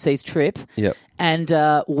this overseas trip. Yep. And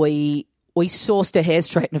we sourced a hair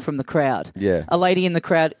straightener from the crowd. Yeah. A lady in the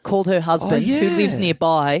crowd called her husband, who lives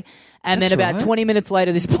nearby. And then about 20 minutes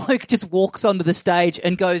later, this bloke just walks onto the stage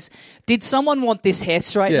and goes, "Did someone want this hair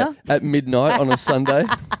straightener?" Yeah, at midnight on a Sunday.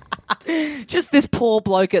 Just this poor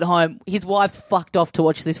bloke at home. His wife's fucked off to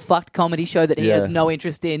watch this fucked comedy show that he has no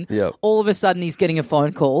interest in. Yep. All of a sudden, he's getting a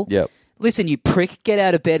phone call. Yep. Listen, you prick, get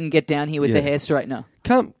out of bed and get down here with the hair straightener.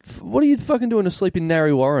 What are you fucking doing asleep in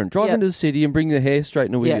Narry Warren? Drive into the city and bring the hair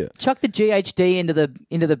straightener with you. Chuck the GHD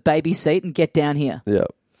into the baby seat and get down here. Yeah.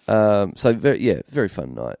 So very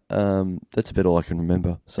fun night. That's about all I can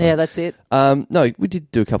remember. So. Yeah, that's it. No, we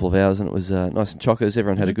did do a couple of hours and it was nice and chockers.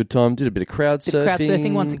 Everyone had a good time. Did a bit of crowd surfing. Crowd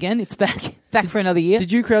surfing once again. It's back for another year.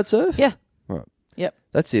 Did you crowd surf? Yeah. Right. Yep.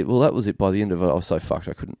 That's it. Well, that was it. By the end of it, I was so fucked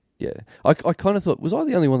I couldn't. Yeah. I kind of thought, was I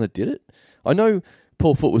the only one that did it? I know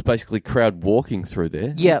Paul Foote was basically crowd walking through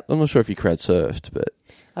there. Yeah. I'm not sure if he crowd surfed, but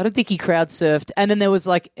I don't think he crowd surfed. And then there was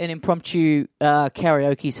like an impromptu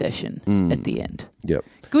karaoke session at the end. Yep.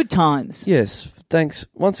 Good times. Yes. Thanks.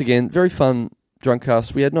 Once again, very fun drunk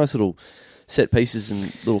cast. We had nice little set pieces and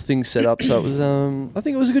little things set up. So it was, I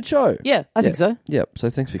think it was a good show. Yeah, I think so. Yep. So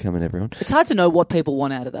thanks for coming, everyone. It's hard to know what people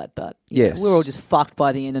want out of that, but yes, we're all just fucked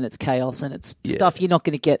by the end and it's chaos and it's stuff you're not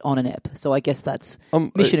going to get on an ep. So I guess that's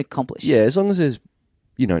mission accomplished. Yeah, as long as there's,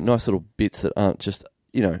 nice little bits that aren't just,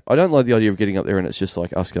 I don't like the idea of getting up there and it's just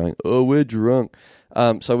like us going, oh, we're drunk.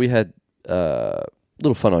 So we had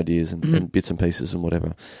little fun ideas and bits and pieces and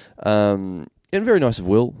whatever. And very nice of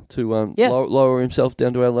Will to lower himself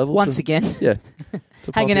down to our level. Once again. Yeah.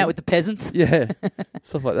 Hanging out with the peasants. Yeah.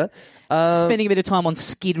 Stuff like that. Spending a bit of time on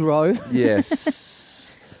Skid Row.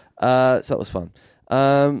 Yes. So that was fun.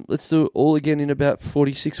 Let's do it all again in about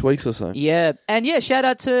 46 weeks or so. Yeah. And shout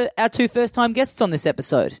out to our 2 first-time guests on this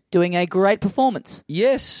episode, doing a great performance.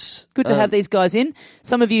 Yes. Good to have these guys in.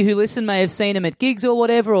 Some of you who listen may have seen them at gigs or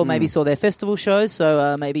whatever, or maybe saw their festival shows,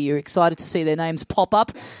 so maybe you're excited to see their names pop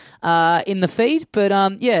up in the feed. But,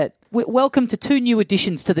 welcome to 2 new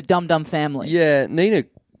additions to the Dum Dum family. Yeah, Nina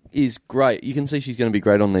is great. You can see she's going to be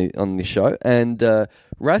great on the show. And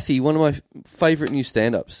Rathy, one of my favourite new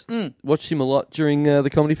stand-ups. Watched him a lot during the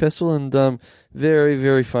comedy festival, and very,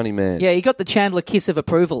 very funny man. Yeah, he got the Chandler kiss of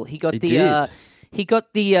approval. He got the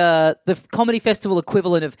comedy festival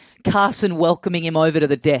equivalent of Carson welcoming him over to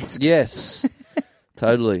the desk. Yes.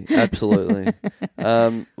 Totally, absolutely.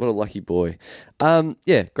 What a lucky boy.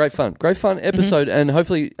 Great fun episode, and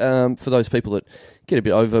hopefully for those people that get a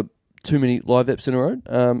bit over too many live eps in a row,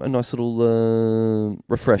 a nice little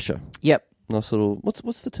refresher. Yep. Nice little,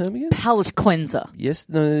 what's the term again? Palate cleanser. Yes,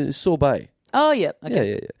 no, sorbet. Oh, yeah.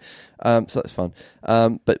 Okay. Yeah. So that's fun.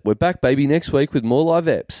 But we're back, baby, next week with more live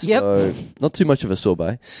eps. Yep. So not too much of a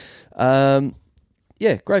sorbet.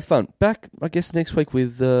 Great fun. Back, I guess, next week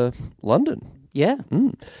with London. Yeah.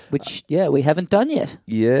 Which, we haven't done yet.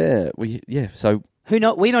 Yeah. So we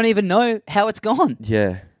don't even know how it's gone.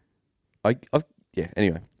 Yeah.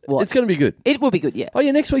 Anyway. What? It's going to be good. It will be good, yeah. Oh,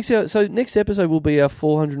 yeah, next episode will be our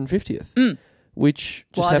 450th, which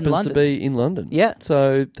just happens to be in London. Yeah.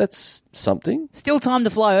 So that's something. Still time to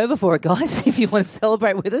fly over for it, guys, if you want to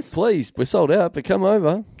celebrate with us. Please, we're sold out, but come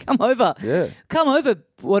over. Come over. Yeah. Come over,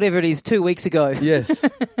 whatever it is, 2 weeks ago. Yes.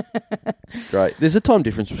 Great. There's a time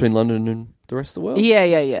difference between London and the rest of the world. Yeah.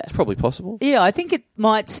 It's probably possible. Yeah, I think it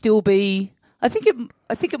might still be... I think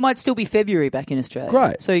it might still be February back in Australia.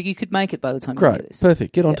 Great. So you could make it by the time you hear this.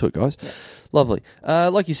 Perfect. Get onto it, guys. Yep. Lovely.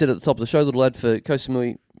 Like you said at the top of the show, little ad for Koh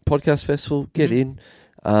Samui Podcast Festival. Get in.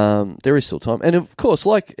 There is still time. And of course,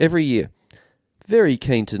 like every year, very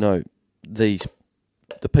keen to know the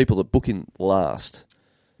people that book in last.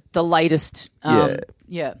 The latest.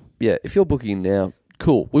 Yeah. If you're booking in now,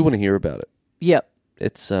 cool. We want to hear about it. Yep.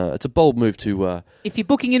 It's a bold move to... if you're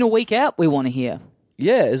booking in a week out, we want to hear.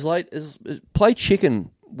 Yeah, as late as play chicken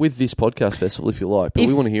with this podcast festival if you like, but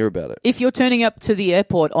we want to hear about it. If you're turning up to the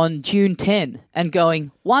airport on June 10 and going,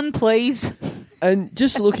 1 please. And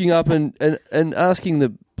just looking up and asking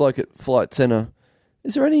the bloke at Flight Centre,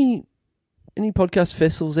 is there any podcast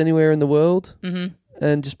festivals anywhere in the world? Mm-hmm.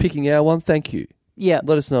 And just picking our one, thank you. Yeah.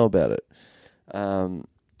 Let us know about it.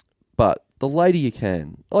 But the later you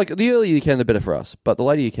can, like the earlier you can, the better for us, but the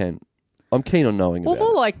later you can, I'm keen on knowing about it. Well,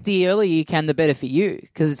 more like the earlier you can, the better for you,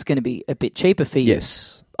 because it's going to be a bit cheaper for you.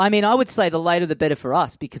 Yes. I mean, I would say the later the better for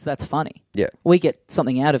us, because that's funny. Yeah. We get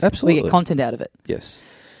something out of it. Absolutely. We get content out of it. Yes.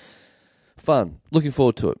 Fun. Looking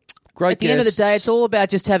forward to it. Great. At the end of the day, it's all about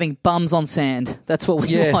just having bums on sand. That's what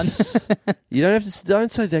we want. You don't have to.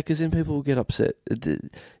 Don't say that, because then people will get upset.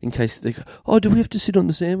 In case they go, oh, do we have to sit on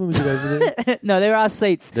the sand when we get over there? No, there are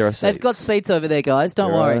seats. They've got seats over there, guys.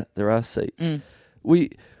 Don't worry. There are seats.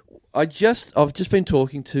 I've just been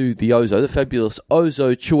talking to the Ozo, the fabulous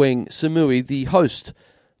Ozo Chueng Samui, the host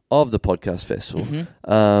of the podcast festival,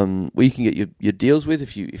 where you can get your deals with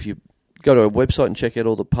if you go to our website and check out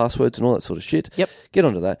all the passwords and all that sort of shit. Yep. Get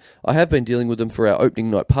onto that. I have been dealing with them for our opening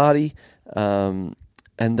night party, and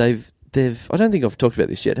they've. I don't think I've talked about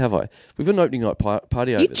this yet, have I? We've got an opening night party over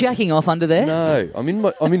there. You jacking off under there? No,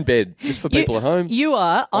 I'm in bed just for people at home. You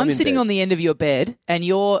are. I'm sitting on the end of your bed, and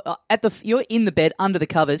you're you're in the bed under the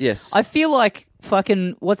covers. Yes. I feel like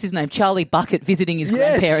fucking what's his name, Charlie Bucket, visiting his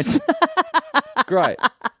grandparents. Great.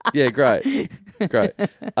 Yeah, great.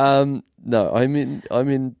 No, I'm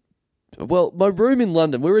in. Well, my room in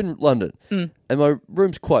London, we're in London, and my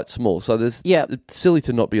room's quite small, so it's silly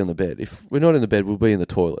to not be on the bed. If we're not in the bed, we'll be in the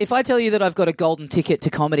toilet. If I tell you that I've got a golden ticket to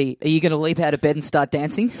comedy, are you going to leap out of bed and start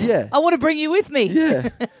dancing? Yeah. I want to bring you with me. Yeah.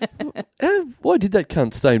 Why did that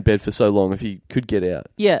cunt stay in bed for so long if he could get out?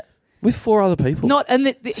 Yeah. With 4 other people.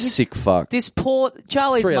 Sick fuck. This poor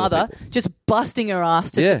Charlie's mother just busting her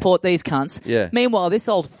ass to support these cunts. Yeah. Meanwhile, this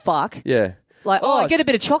old fuck... Yeah. Like, I get a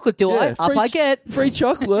bit of chocolate, do I? Up I get. Free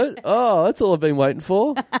chocolate? Oh, that's all I've been waiting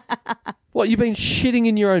for. What, you've been shitting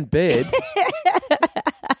in your own bed?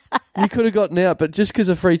 You could have gotten out, but just because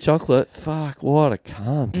of free chocolate, fuck, what a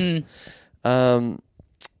cunt.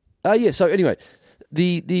 So anyway,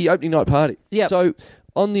 the opening night party. Yeah. So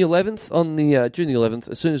on the 11th, June the 11th,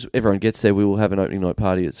 as soon as everyone gets there, we will have an opening night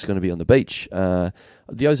party. It's going to be on the beach.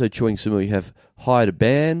 The Ozo Chueng Samui have hired a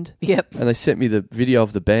band. Yep. And they sent me the video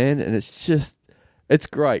of the band, and it's just It's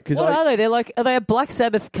great. What are they? Are they a Black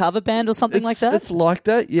Sabbath cover band or something like that? It's like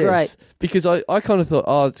that, yes. Great. Because I kind of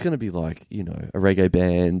thought, it's going to be like, a reggae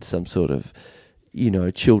band, some sort of,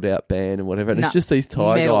 chilled out band and whatever. And it's just these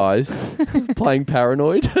Thai guys playing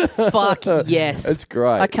Paranoid. Fuck yes. It's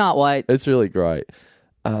great. I can't wait. It's really great.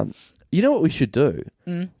 You know what we should do?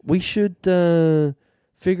 We should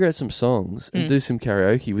figure out some songs and do some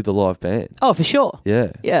karaoke with the live band. Oh, for sure.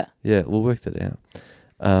 Yeah. Yeah. Yeah, we'll work that out.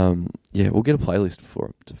 We'll get a playlist for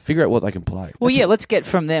them to figure out what they can play. Well, let's get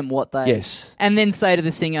from them what they... Yes. And then say to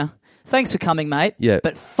the singer, thanks for coming, mate. Yeah.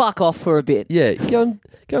 But fuck off for a bit. Yeah, go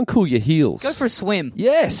and cool your heels. Go for a swim.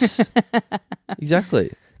 Yes.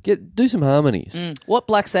 Exactly. Do some harmonies. What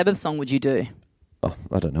Black Sabbath song would you do? Oh,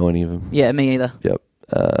 I don't know any of them. Yeah, me either. Yep.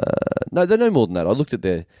 No, they know more than that. I looked at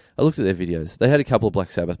their videos. They had a couple of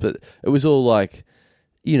Black Sabbath, but it was all like,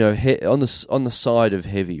 on the side of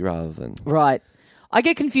heavy rather than... Right. I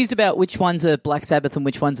get confused about which ones are Black Sabbath and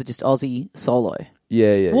which ones are just Aussie solo.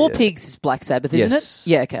 Yeah. War Pigs is Black Sabbath, isn't it?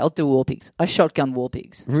 Yeah, okay, I'll do War Pigs. I shotgun War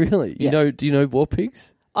Pigs. Really? Yeah. Do you know War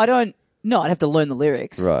Pigs? I don't... No, I'd have to learn the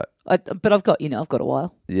lyrics. Right. But I've got a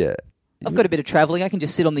while. Yeah. I've got a bit of travelling. I can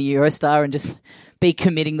just sit on the Eurostar and just be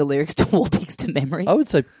committing the lyrics to War Pigs to memory. I would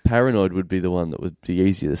say Paranoid would be the one that would be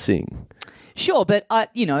easier to sing. Sure, but I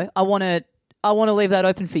want to leave that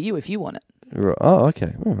open for you if you want it. Right. Oh,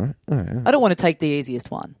 okay. All right. I don't want to take the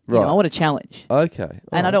easiest one. Right. I want a challenge. Okay.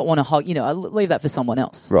 And I don't want to I leave that for someone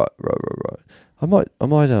else. Right. I might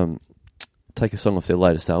take a song off their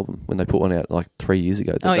latest album when they put one out like 3 years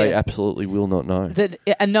ago that they absolutely will not know.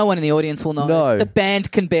 And no one in the audience will know. No. The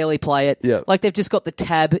band can barely play it. Yeah. Like they've just got the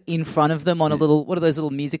tab in front of them on a little, what are those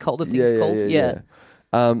little music holder things called? Yeah.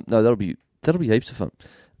 No, that'll be heaps of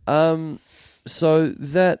fun. So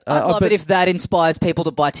that I'd love it if that inspires people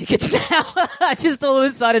to buy tickets now. Just all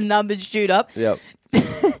of a sudden numbers shoot up. Yep.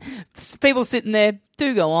 People sitting there,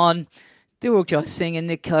 do go on. Do Joy singing,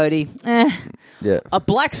 Nick Cody. Yeah. A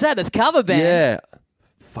Black Sabbath cover band. Yeah.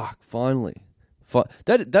 Fuck, finally.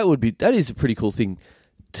 That is a pretty cool thing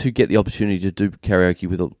to get the opportunity to do karaoke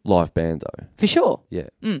with a live band though. For sure. Yeah.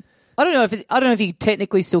 I don't know if you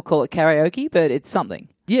technically still call it karaoke, but it's something.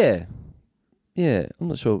 Yeah. Yeah. I'm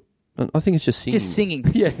not sure. I think it's just singing. Just singing.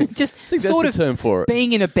 Yeah. Just I think sort that's the term for it.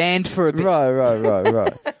 Being in a band for a bit.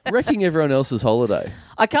 Right. Wrecking everyone else's holiday.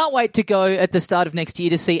 I can't wait to go at the start of next year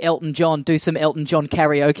to see Elton John do some Elton John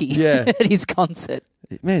karaoke at his concert.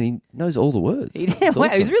 Man, he knows all the words. Yeah, wow,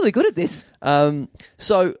 he's really good at this.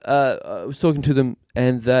 So I was talking to them,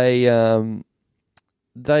 and they're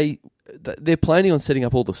planning on setting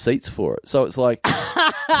up all the seats for it. So it's like,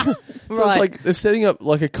 it's like they're setting up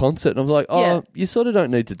like a concert, and I was like, you sort of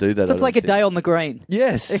don't need to do that. So it's like a day on the green.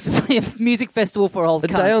 Yes, it's like a music festival for old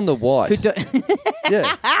cunts. A day on the white.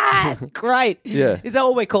 Yeah, great. Yeah, is that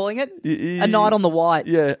what we're calling it? A night on the white.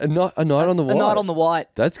 Yeah, a night on the white. A night on the white.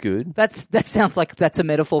 That's good. That sounds like that's a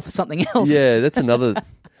metaphor for something else. Yeah, that's another.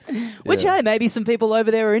 Which hey, maybe some people over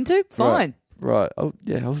there are into. Fine. Right. Oh,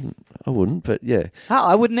 yeah, I wouldn't, but yeah.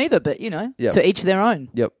 I wouldn't either, but to each their own.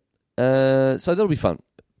 Yep. So that'll be fun.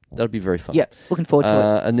 That'll be very fun. Yeah, looking forward to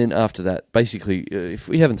it. And then after that, basically, if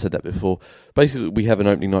we haven't said that before, basically we have an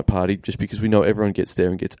opening night party just because we know everyone gets there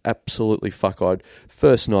and gets absolutely fuck-eyed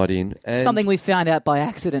first night in. And something we found out by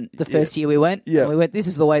accident the first year we went. Yeah. We went, this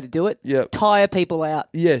is the way to do it. Yeah. Tire people out.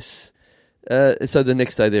 Yes. So the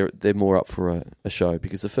next day they're more up for a show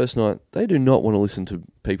because the first night they do not want to listen to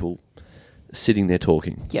people sitting there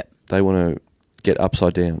talking. Yep. They want to get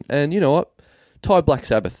upside down. And you know what? Thai Black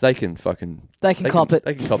Sabbath, they can cop it.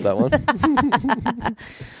 They can cop that one.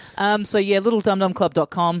 So yeah,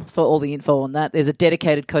 littledumdumclub.com for all the info on that. There's a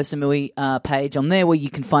dedicated Koh Samui page on there where you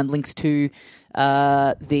can find links to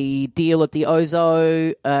the deal at the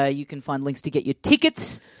Ozo. You can find links to get your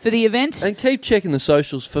tickets for the event. And keep checking the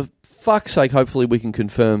socials. For fuck's sake, hopefully we can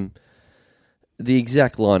confirm the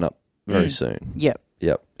exact lineup very soon. Yep.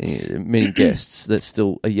 Many guests that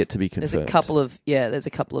still are yet to be confirmed. There's a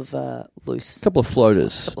couple of loose. Couple of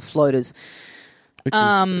floaters. Which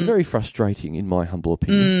is very frustrating in my humble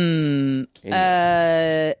opinion.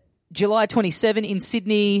 Anyway. July 27 in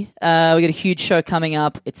Sydney. We got a huge show coming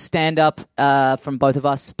up. It's stand-up from both of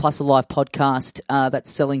us, plus a live podcast that's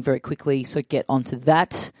selling very quickly, so get onto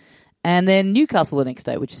that. And then Newcastle the next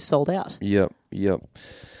day, which is sold out. Yep.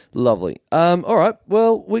 Lovely. All right.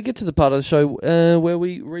 Well, we get to the part of the show where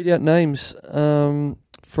we read out names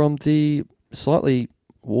from the slightly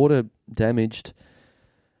water-damaged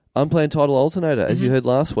unplanned tidal alternator, as you heard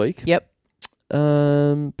last week. Yep.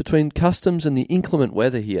 Between customs and the inclement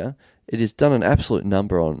weather here, it has done an absolute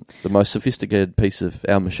number on the most sophisticated piece of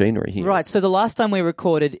our machinery here. Right. So the last time we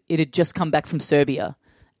recorded, it had just come back from Serbia.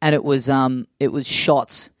 and it was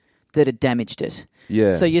shots that had damaged it.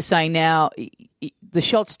 Yeah. So you're saying now the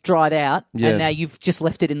shots dried out, Yeah. and now you've just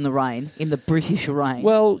left it in the rain, in the British rain.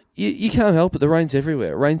 Well, you can't help it. The rain's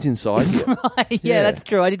everywhere. It rains inside you. Right, yeah, that's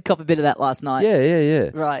true. I did cop a bit of that last night.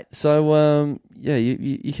 Yeah. Right. So,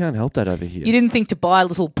 you can't help that over here. You didn't think to buy a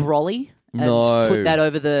little brolly and No. put that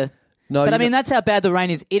over the... No, But I you mean, know- that's how bad the rain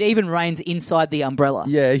is. It even rains inside the umbrella.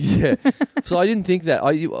 Yeah. So I didn't think that.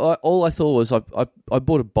 All I thought was I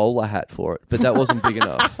bought a bowler hat for it, but that wasn't big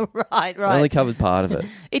enough. Right. I only covered part of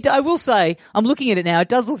it. I will say, I'm looking at it now. It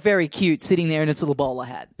does look very cute sitting there in its little bowler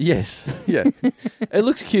hat. Yes. Yeah. It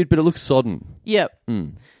looks cute, but it looks sodden. Yep.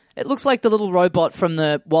 It looks like the little robot from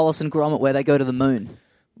the Wallace and Gromit where they go to the moon.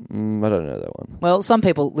 I don't know that one. Well, some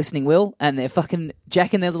people listening will, and they're fucking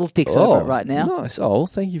jacking their little dicks over it right now. Nice. Oh,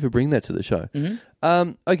 thank you for bringing that to the show.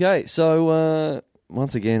 Okay, so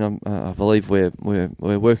once again, I believe we're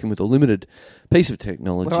working with a limited piece of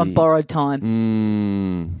technology. We're on borrowed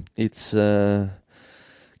time. Its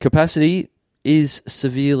capacity is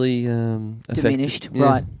severely affected. Diminished, Yeah,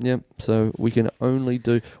 right. Yeah. So we can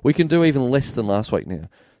do even less than last week now.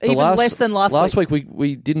 So Even less than last week? Last week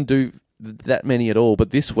we didn't do that many at all,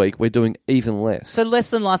 but this week we're doing even less. So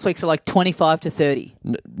less than last week, so like 25 to 30.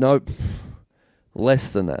 No,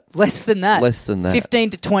 less than that. Less than that. Less than that.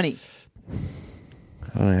 15 to 20.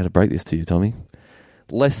 I don't know how to break this to you, Tommy.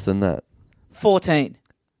 Less than that. 14.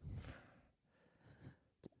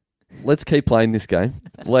 Let's keep playing this game.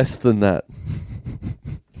 Less than that.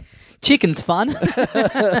 Chicken's fun.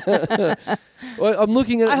 Well, I'm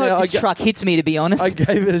looking at it I now. hope this truck hits me, to be honest. I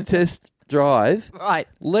gave it a test drive. Right.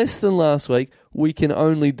 Less than last week. We can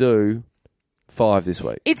only do 5 this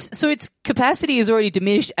week. Its capacity is already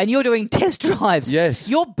diminished, and you're doing test drives. Yes.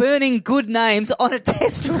 You're burning good names on a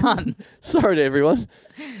test run. Sorry to everyone.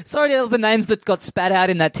 Sorry to all the names that got spat out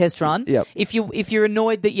in that test run. Yep. If you're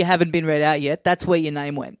annoyed that you haven't been read out yet, that's where your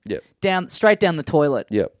name went. Yep. Straight down the toilet.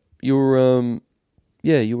 Yep. You were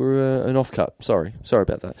an off cut. Sorry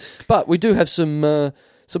about that. But we do have some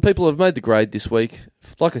people who have made the grade this week.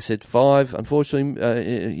 Like I said, 5. Unfortunately,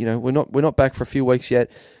 we're not back for a few weeks yet.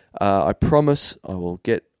 I promise I will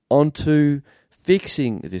get onto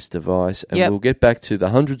fixing this device, and we'll get back to the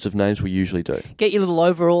hundreds of names we usually do. Get your little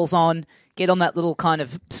overalls on. Get on that little kind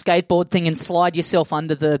of skateboard thing and slide yourself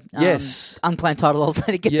under the unplanned title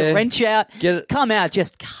alternator. Get the wrench out. Get it. Come out,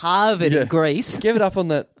 just carve it in grease. Give it up on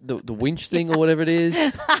the winch thing or whatever it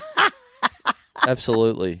is.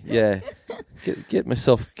 Absolutely, yeah. Get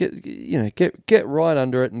right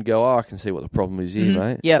under it and go. Oh, I can see what the problem is here,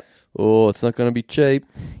 mate. Yep. Oh, it's not going to be cheap.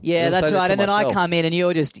 Yeah, that's right. And then I come in and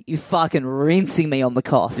you're fucking rinsing me on the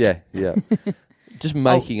cost. Yeah. Just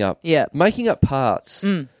making up parts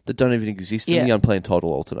that don't even exist in the unplanned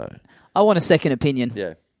title alternator. I want a second opinion.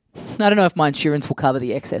 Yeah. I don't know if my insurance will cover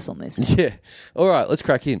the excess on this. Yeah. All right, let's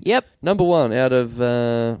crack in. Yep. Number 1 out of,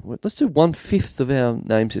 let's do 1/5 of our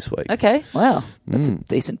names this week. Okay. Wow. That's a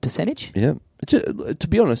decent percentage. Yeah. To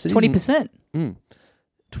be honest, 20%.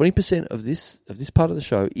 20% of this part of the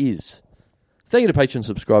show is, thank you to Patreon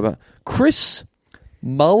subscriber, Chris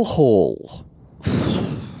Mulhall.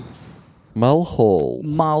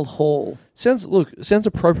 Mulhall. Sounds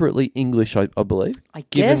appropriately English, I believe. I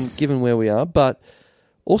guess. Given where we are, but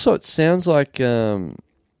also it sounds like, look,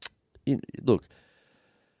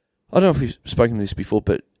 I don't know if we've spoken to this before,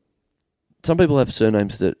 but some people have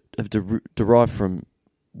surnames that have derived from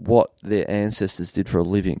what their ancestors did for a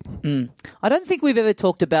living. I don't think we've ever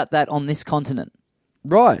talked about that on this continent.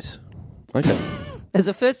 Right. Okay. There's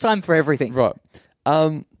a first time for everything. Right.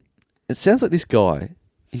 It sounds like this guy,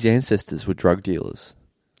 his ancestors were drug dealers.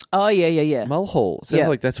 Oh, yeah. Mulhall. Sounds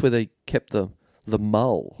like that's where they kept the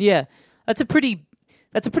mull. Yeah. That's a pretty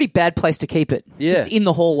bad place to keep it. Yeah. Just in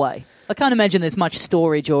the hallway. I can't imagine there's much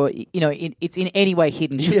storage or, it's in any way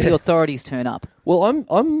hidden should the authorities turn up. Well,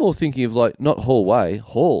 I'm more thinking of like not hallway,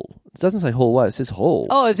 hall. It doesn't say hallway, it says hall.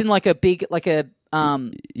 Oh, it's in like a big,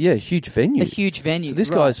 huge venue. A huge venue. So this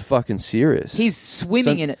guy's fucking serious. He's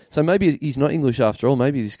swimming in it. So maybe he's not English after all.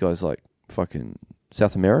 Maybe this guy's like fucking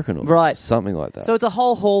South American or something like that. So it's a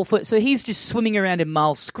whole hall so he's just swimming around in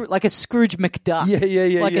mull, like a Scrooge McDuck.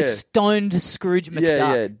 Yeah. Like a stoned Scrooge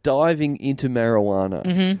McDuck. Yeah, diving into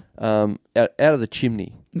marijuana out of the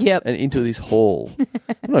chimney. Yep. And into this hall. I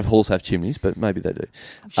don't know if halls have chimneys, but maybe they do.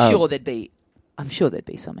 I'm sure there'd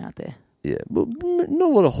be some out there. Yeah, well, not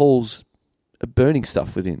a lot of halls are burning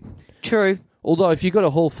stuff within. True. Although, if you've got a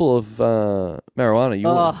hall full of marijuana,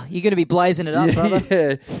 you're going to be blazing it up, brother.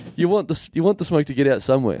 Yeah, you want the smoke to get out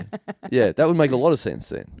somewhere. Yeah, that would make a lot of sense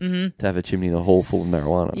then. To have a chimney in a hall full of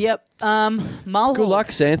marijuana. Yep. Mulhall. Good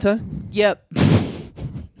luck, Santa. Yep.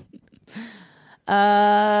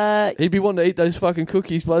 He'd be wanting to eat those fucking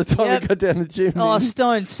cookies by the time we got down the chimney. Oh,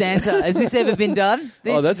 Stone Santa. Has this ever been done?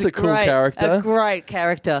 This that's is a cool character. A great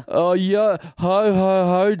character. Oh, yeah. Ho, ho,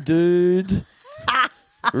 ho, dude.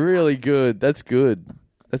 Really good. That's good.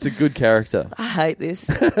 That's a good character. I hate this.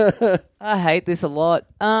 I hate this a lot.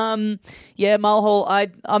 Yeah, Mulhall,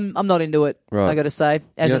 I'm not into it, Right. I got to say.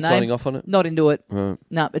 As You're a not name, signing off on it? not into it. Right.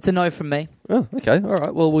 No, it's a no from me. Oh, okay. All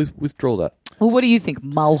right. Well, we'll withdraw that. Well, what do you think,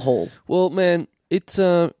 Mulhall? Well, man, it's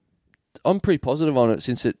I'm pretty positive on it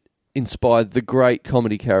since it inspired the great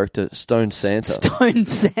comedy character Stone Santa. Stone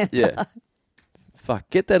Santa. Yeah. Fuck,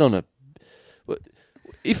 get that on a...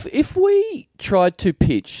 If we tried to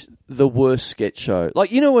pitch the worst sketch show,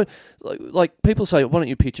 like, you know what, like people say, why don't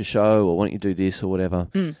you pitch a show or why don't you do this or whatever?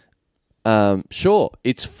 Sure,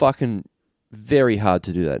 it's fucking very hard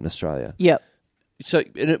to do that in Australia. Yep. So,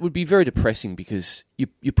 and it would be very depressing because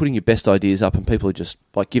you're putting your best ideas up and people are just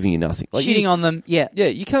like giving you nothing. Like Shitting on them, yeah. Yeah,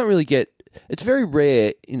 you can't really get... It's very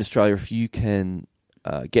rare in Australia if you can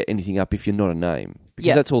get anything up if you're not a name.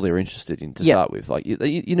 Because that's all they're interested in to start with. Like you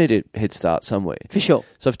need a head start somewhere. For sure.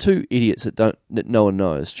 So if two idiots that no one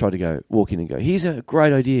knows try to walk in and go, here's a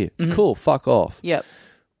great idea. Mm-hmm. Cool, fuck off. Yep.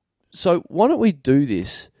 So why don't we do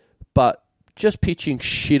this, but just pitching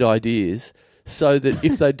shit ideas so that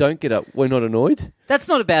if they don't get up, we're not annoyed? That's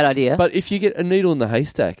not a bad idea. But if you get a needle in the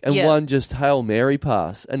haystack and one just Hail Mary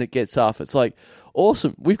pass and it gets up, it's like,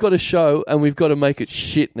 awesome, we've got a show and we've got to make it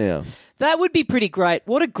shit now. That would be pretty great.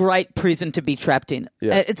 What a great prison to be trapped in.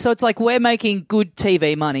 Yeah. So it's like we're making good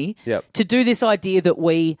TV money to do this idea that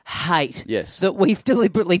we hate, that we've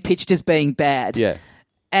deliberately pitched as being bad. Yeah.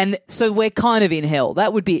 And so we're kind of in hell.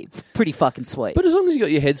 That would be pretty fucking sweet. But as long as you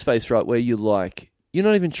got your headspace right where you're like, you're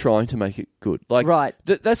not even trying to make it good. Like, right.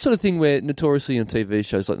 That sort of thing where notoriously on TV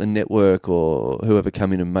shows like The Network or whoever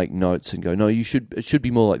come in and make notes and go, no, it should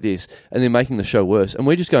be more like this. And they're making the show worse. And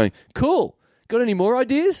we're just going, cool. Got any more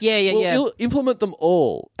ideas? Yeah. We'll implement them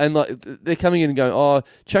all. And like they're coming in and going, oh,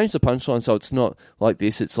 change the punchline so it's not like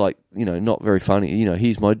this. It's like, not very funny.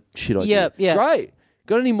 Here's my shit idea. Yeah. Great.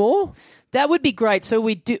 Got any more? That would be great. So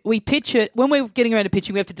we pitch it. When we're getting around to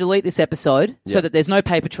pitching, we have to delete this episode so that there's no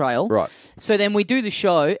paper trail. Right. So then we do the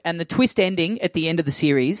show, and the twist ending at the end of the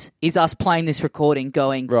series is us playing this recording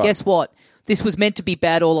going, guess what? This was meant to be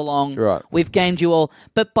bad all along. Right. We've gamed you all.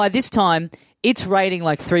 But by this time... it's rating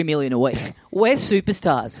like 3 million a week. We're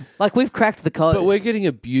superstars. Like, we've cracked the code. But we're getting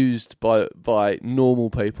abused by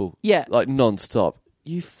normal people. Yeah. Like, non-stop.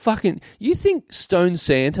 You think Stone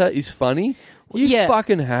Santa is funny? You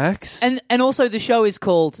fucking hacks. And also the show is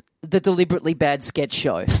called The Deliberately Bad Sketch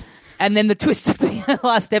Show. And then the twist of the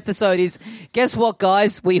last episode is, guess what,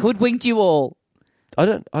 guys? We hoodwinked you all.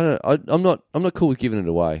 I'm not cool with giving it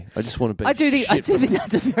away. I just want to be. I do think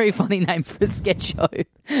that's a very funny name for a sketch show.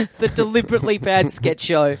 The Deliberately Bad Sketch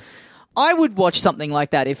Show. I would watch something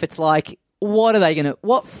like that if it's like,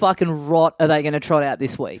 what fucking rot are they gonna trot out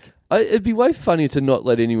this week? It'd be way funnier to not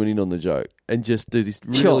let anyone in on the joke and just do this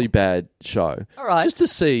really bad show. All right. Just to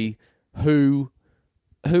see who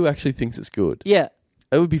actually thinks it's good. Yeah.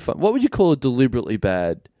 It would be fun. What would you call a deliberately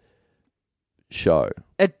bad show?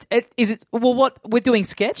 What we're doing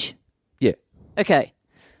sketch? Yeah. Okay.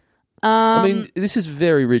 I mean, this is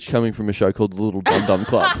very rich coming from a show called The Little Dum Dum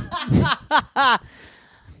Club.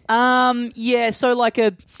 Yeah, so like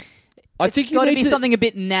I think it's got to be something a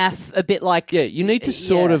bit naff, a bit like... Yeah, you need to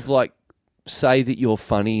sort of like say that you're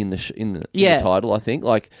funny in the title, I think.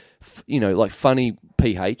 Like, like funny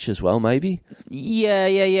PH as well, maybe.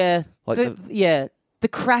 Yeah. Like the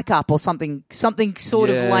crack up or something sort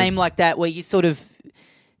of lame like that where you sort of...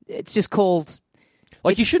 It's just called...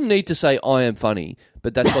 Like, you shouldn't need to say, I am funny,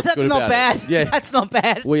 but that's what's good about bad. it. Yeah. That's not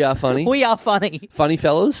bad. We are funny. We are funny. Funny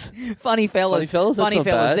fellas. Funny fellas. That's not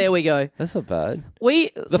bad. There we go. That's not bad.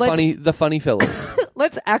 The funny fellas.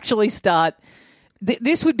 Let's actually start...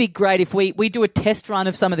 This would be great if we do a test run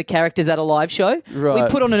of some of the characters at a live show. Right. We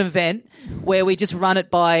put on an event where we just run it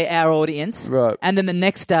by our audience. Right. And then the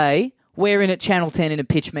next day... we're in at Channel 10 in a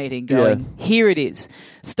pitch meeting going, here it is.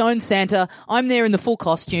 Stone Santa, I'm there in the full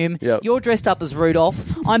costume. Yep. You're dressed up as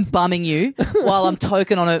Rudolph. I'm bumming you while I'm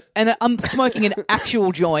token on it. And I'm smoking an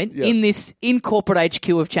actual joint in corporate HQ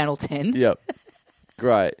of Channel 10. Yep.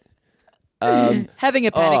 Great. Having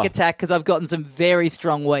a panic attack because I've gotten some very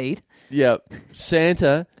strong weed. Yep.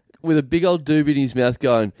 Santa with a big old doob in his mouth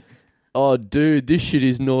going, oh, dude, this shit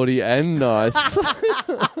is naughty and nice.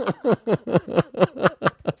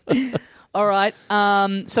 All right.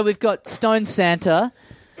 So we've got Stone Santa.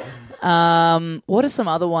 What are some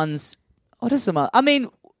other ones? I mean,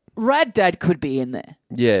 Rad Dad could be in there.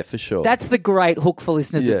 Yeah, for sure. That's the great hook for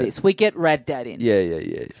listeners of this. We get Rad Dad in.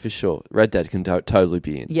 Yeah, for sure. Rad Dad can totally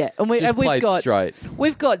be in. Yeah, and we've got straight.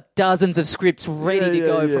 We've got dozens of scripts ready to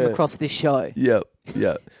go from across this show. Yep.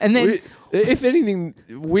 And then, if anything,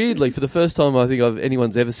 weirdly, for the first time I think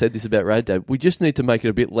anyone's ever said this about Rad Dad, we just need to make it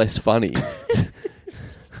a bit less funny.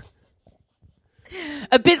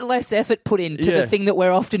 A bit less effort put into the thing that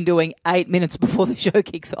we're often doing 8 minutes before the show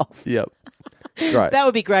kicks off. Yep. Right. That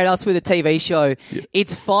would be great. Us with a TV show. Yep.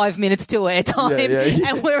 It's 5 minutes till airtime,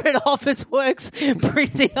 and we're at Office Works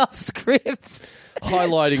printing up scripts.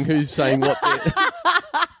 Highlighting who's saying what.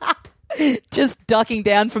 Just ducking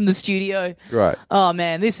down from the studio. Right. Oh,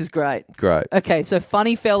 man, this is great. Great. Okay, so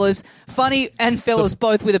funny and fellas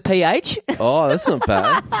both with a PH. Oh, that's not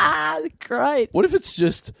bad. Great. What if it's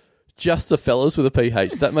just the fellas with a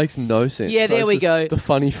PH? That makes no sense. Yeah, there we go. The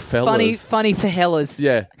funny fellas. Funny for hellas.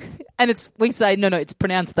 Yeah. And we say, no, it's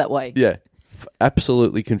pronounced that way. Yeah.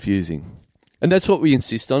 Absolutely confusing. And that's what we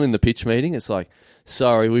insist on in the pitch meeting. It's like,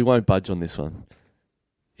 sorry, we won't budge on this one.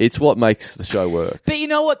 It's what makes the show work. But you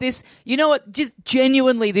know what? Just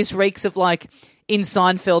genuinely, this reeks of like in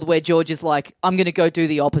Seinfeld where George is like, I'm going to go do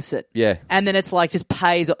the opposite. Yeah. And then it's like just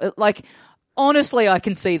pays. Like, honestly, I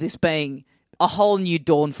can see this being a whole new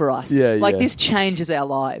dawn for us. Yeah, like this changes our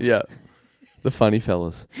lives. Yeah. The funny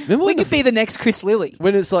fellas. Remember we could be the next Chris Lilly.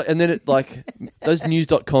 When it's like, and then it like, those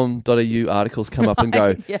news.com.au articles come up and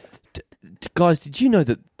go, guys, did you know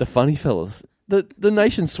that the funny fellas, the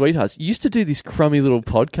nation's sweethearts, used to do this crummy little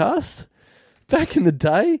podcast? Back in the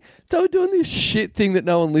day, they were doing this shit thing that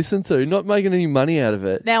no one listened to, not making any money out of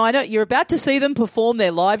it. Now, I know you're about to see them perform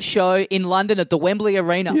their live show in London at the Wembley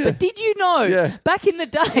Arena, but did you know, back in the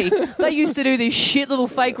day, they used to do this shit little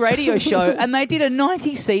fake radio show, and they did a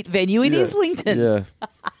 90-seat venue in Islington. Yeah.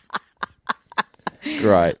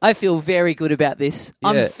 Great. I feel very good about this. Yeah.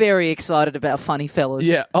 I'm very excited about Funny Fellas.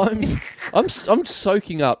 Yeah, I'm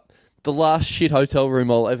soaking up the last shit hotel room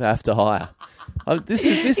I'll ever have to hire.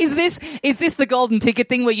 Is this the golden ticket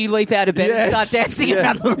thing where you leap out of bed and start dancing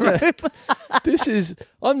around the room?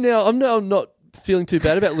 I'm now not feeling too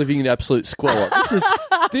bad about living in absolute squalor.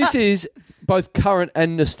 This is both current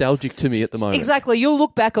and nostalgic to me at the moment. Exactly. You'll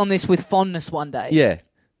look back on this with fondness one day. Yeah.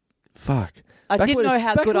 Fuck. I didn't know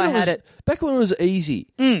how good I had it. Back when it was easy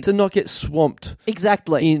to not get swamped.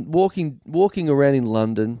 Exactly. In walking around in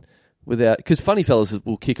London. Because Funny Fellas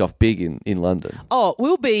will kick off big in London. Oh,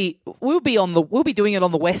 we'll be doing it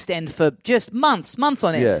on the West End for just months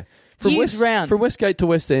on end. Yeah, from Westgate to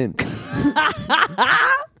West End.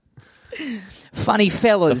 Funny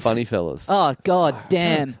Fellas. The Funny Fellas. Oh God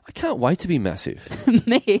damn! I can't wait to be massive.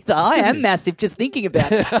 Me either. I am massive just thinking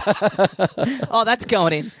about it. Oh, that's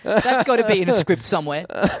going in. That's got to be in a script somewhere.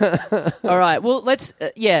 All right. Well, let's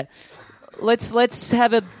have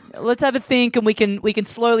a think, and we can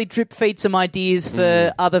slowly drip feed some ideas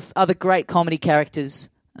for other great comedy characters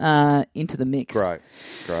into the mix. Great.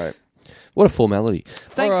 What a formality.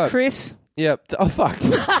 Thanks, right. Chris. Yep. Oh fuck.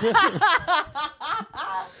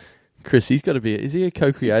 Chris, he's got to be. Is he a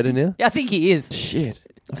co-creator now? Yeah, I think he is. Shit,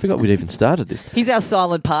 I forgot we'd even started this. He's our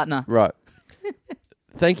silent partner. Right.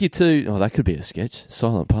 Thank you to. Oh, that could be a sketch.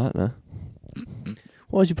 Silent partner.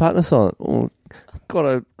 Why is your partner silent? Oh, got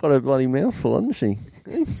a bloody mouthful, hasn't she?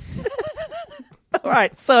 All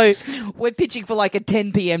right, so we're pitching for like a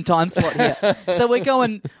 10 p.m. time slot here. So we're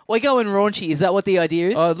going raunchy. Is that what the idea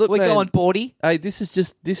is? Look, we're going bawdy. Hey, this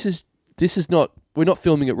is not. We're not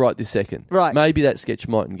filming it right this second. Right. Maybe that sketch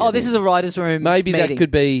mightn't get this is a writer's room. Maybe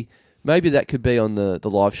meeting. Maybe that could be on the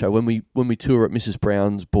live show when we tour at Mrs.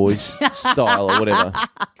 Brown's Boys style or whatever.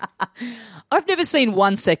 I've never seen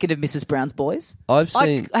 1 second of Mrs. Brown's Boys. I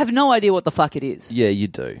have no idea what the fuck it is. Yeah, you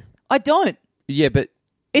do. I don't. Yeah, but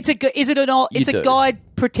it's a guy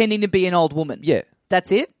pretending to be an old woman. Yeah.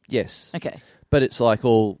 That's it? Yes. Okay. But it's like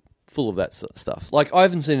all full of that sort of stuff. Like I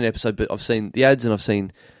haven't seen an episode, but I've seen the ads and I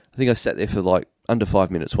think I sat there for like under 5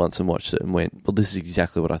 minutes once and watched it and went, well, this is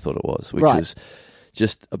exactly what I thought it was, which was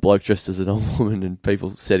just a bloke dressed as an old woman and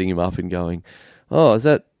people setting him up and going, is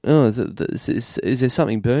there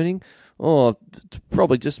something burning? Oh, it's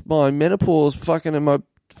probably just my menopause fucking and my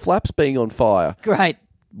flaps being on fire. Great.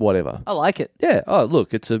 Whatever. I like it. Yeah. Oh,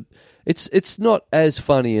 look, it's not as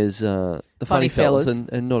funny as the Funny Fellas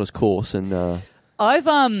and not as coarse and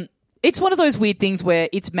it's one of those weird things where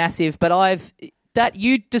it's massive, but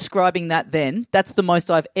you describing that's the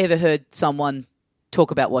most I've ever heard someone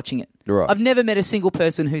talk about watching it. Right. I've never met a single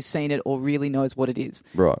person who's seen it or really knows what it is.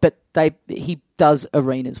 Right. But he does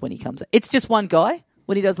arenas when he comes. It's just one guy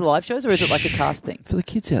when he does the live shows, or is it like a cast thing? For the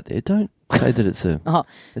kids out there, don't say that it's a.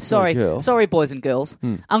 It's not a girl. Sorry, boys and girls.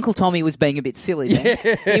 Uncle Tommy was being a bit silly then.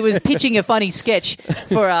 Yeah. He was pitching a funny sketch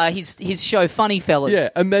for his show Funny Fellas. Yeah,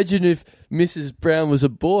 imagine if Mrs. Brown was a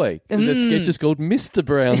boy, and the sketch is called Mr.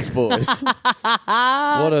 Brown's Boys.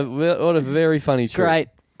 What a very funny trick.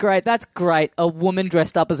 Great, that's great. A woman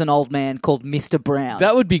dressed up as an old man called Mr. Brown.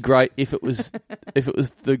 That would be great if it was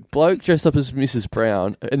the bloke dressed up as Mrs.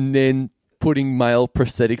 Brown and then putting male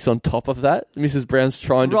prosthetics on top of that. Mrs. Brown's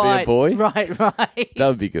trying to be a boy. Right. That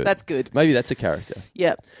would be good. That's good. Maybe that's a character.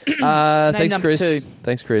 Yep. Thanks, Chris. 2.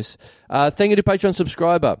 Thanks, Chris. Thank you to Patreon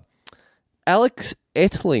subscriber Alex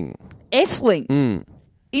Ettling.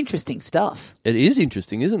 Interesting stuff. It is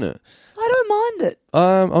interesting, isn't it? I don't mind it.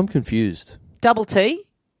 I'm confused. Double T?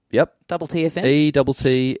 Yep. Double TFN?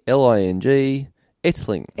 ETTLING.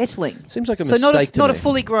 Ettling. Seems like a mistake to me. Not a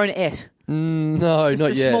fully grown et. No, just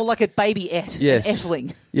not a yet. small, like a baby et. Yes. An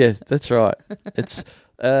Ettling. Yes, that's right. It's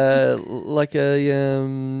like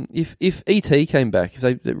a if ET came back, if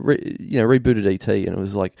they rebooted ET, and it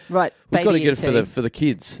was like, right, we've got to get it for the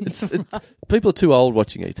kids. It's people are too old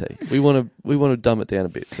watching ET. We want to dumb it down a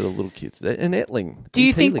bit for the little kids. An Ettling. Do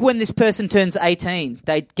you think when this person turns 18,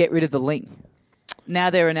 they get rid of the ling?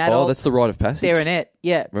 Now they're an adult. Oh, that's the rite of passage. They're an et.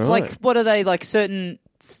 Yeah, it's like, what are they, like certain?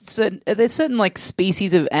 Are there certain like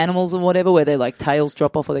species of animals or whatever where their like tails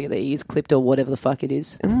drop off or they get their ears clipped or whatever the fuck it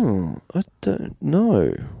is? Oh, I don't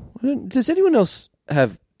know. Does anyone else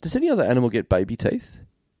have? Does any other animal get baby teeth?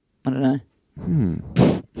 I don't know.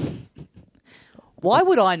 Why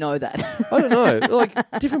would I know that? I don't know. Like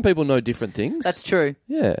different people know different things. That's true.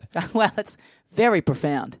 Yeah. Wow, that's very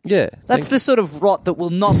profound. Yeah. That's the sort of rot that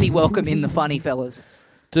will not be welcome in the Funny Fellas.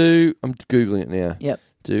 I'm Googling it now. Yep.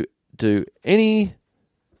 Do any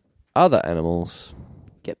other animals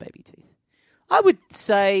get baby teeth? I would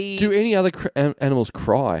say. Do any other animals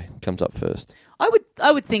cry? Comes up first. I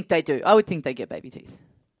would think they do. I would think they get baby teeth.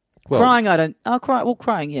 Well, crying, I don't. Oh, cry. Well,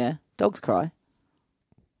 crying, yeah. Dogs cry.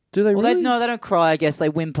 Do they really? No, they don't cry. I guess they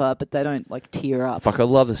whimper, but they don't like tear up. Fuck! I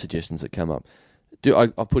love the suggestions that come up. I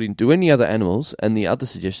put in do any other animals, and the other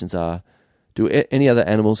suggestions are do any other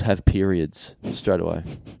animals have periods straight away,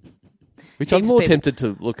 which I'm more tempted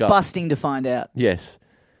to look up. Busting to find out. Yes.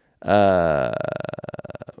 What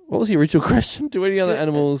was the original question? Do any other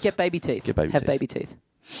animals get baby teeth? Have baby teeth.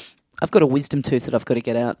 I've got a wisdom tooth that I've got to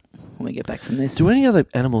get out when we get back from this. Do any other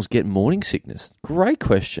animals get morning sickness? Great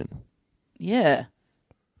question. Yeah.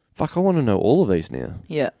 Fuck, I want to know all of these now.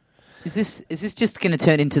 Yeah. Is this just going to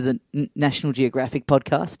turn into the National Geographic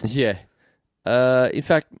podcast? Yeah. In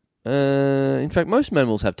fact, most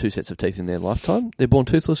mammals have 2 sets of teeth in their lifetime. They're born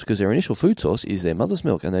toothless because their initial food source is their mother's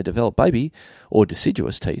milk, and they develop baby or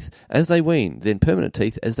deciduous teeth as they wean, then permanent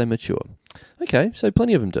teeth as they mature. Okay, so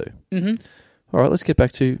plenty of them do. Mm-hmm. All right, let's get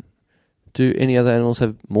back to, do any other animals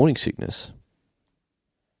have morning sickness?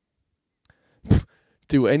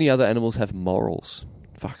 Do any other animals have morals?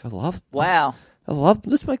 Fuck, I love... Wow.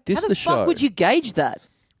 Let's make this the show. How the fuck would you gauge that?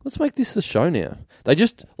 Let's make this the show now. They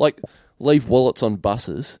just, leave wallets on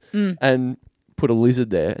buses and put a lizard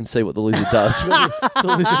there and see what the lizard does. Whether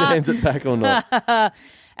the lizard hands it back or not.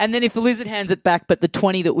 And then if the lizard hands it back, but the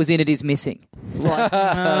 20 that was in it is missing. It's like,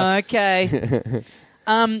 okay.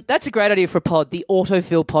 That's a great idea for a pod, the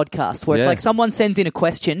autofill podcast, where it's like someone sends in a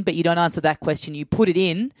question, but you don't answer that question. You put it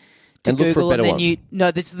in to and Google, look for a better and then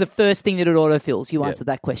one. this is the first thing that it autofills. You answer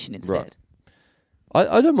that question instead. Right.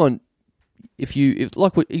 I don't mind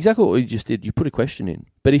exactly what you just did. You put a question in,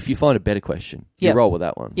 but if you find a better question, you roll with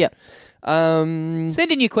that one. Yeah. Send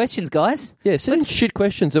in new questions, guys. Yeah, send in shit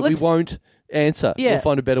questions that we won't answer. Yeah. We'll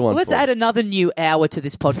find a better one. Let's add another new hour to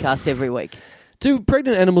this podcast every week. Do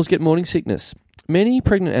pregnant animals get morning sickness? Many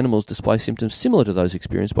pregnant animals display symptoms similar to those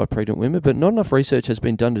experienced by pregnant women, but not enough research has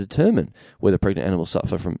been done to determine whether pregnant animals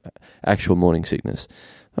suffer from actual morning sickness.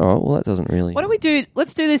 All right, well, that doesn't really... Why don't we do...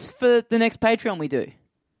 Let's do this for the next Patreon we do.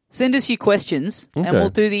 Send us your questions, and we'll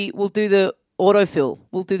do the autofill.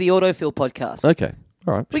 We'll do the autofill podcast. Okay,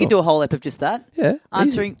 all right. We can do a whole ep of just that. Yeah,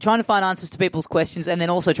 trying to find answers to people's questions, and then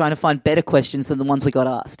also trying to find better questions than the ones we got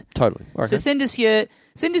asked. Totally. Okay. So send us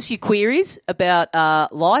your queries about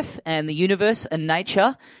life and the universe and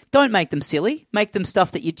nature. Don't make them silly. Make them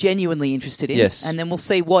stuff that you're genuinely interested in. Yes. And then we'll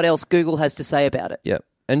see what else Google has to say about it. Yep.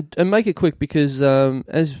 And make it quick because,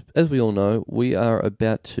 as we all know, we are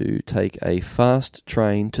about to take a fast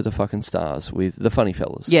train to the fucking stars with the Funny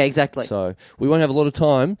Fellas. Yeah, exactly. So we won't have a lot of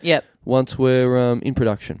time. Yep. Once we're in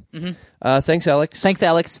production. Mm-hmm. Thanks, Alex. Thanks,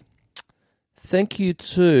 Alex. Thank you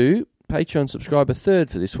to Patreon subscriber third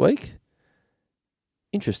for this week.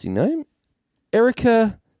 Interesting name,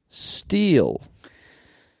 Erica Steele.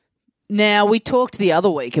 Now we talked the other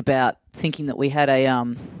week about thinking that we had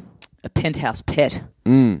a a Penthouse Pet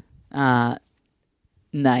name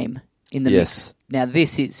in the mix. Now,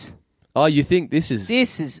 this is... Oh, you think this is...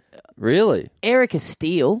 This is... Really? Erica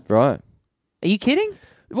Steele. Right. Are you kidding?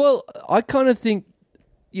 Well, I kind of think,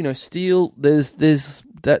 Steele, there's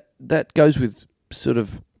that goes with sort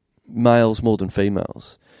of males more than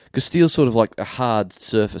females. Because steel's sort of like a hard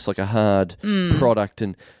surface, like a hard product,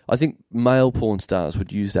 and I think male porn stars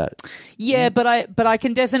would use that. Yeah, but I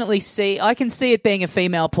can definitely see it being a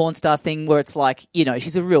female porn star thing where it's like,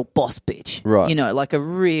 she's a real boss bitch. Right. Like a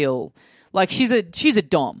real, like she's a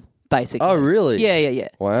dom, basically. Oh, really? Yeah.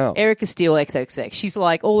 Wow. Erica Steele XXX. She's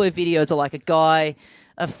like, all her videos are like a guy,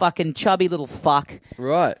 a fucking chubby little fuck.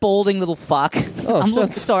 Right. Balding little fuck. Oh,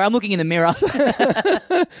 I'm looking in the mirror.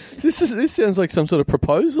 This sounds like some sort of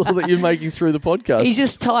proposal that you're making through the podcast. He's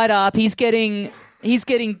just tied up. He's getting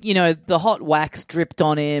the hot wax dripped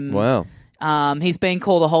on him. Wow. He's been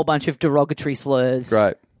called a whole bunch of derogatory slurs.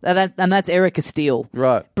 Right. And that's Erica Steele.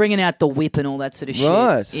 Right. Bringing out the whip and all that sort of shit.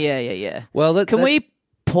 Right. Yeah. Well, Can we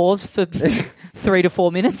pause for 3 to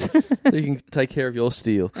 4 minutes? So you can take care of your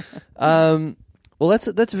steel. Well, that's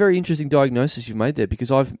a very interesting diagnosis you've made there,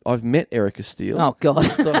 because I've met Erica Steele. Oh God!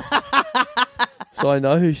 So I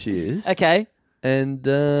know who she is. Okay. And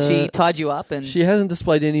she tied you up, and she hasn't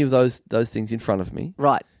displayed any of those things in front of me.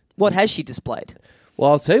 Right. What has she displayed?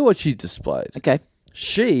 Well, I'll tell you what she displayed. Okay.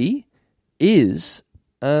 She is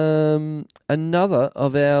another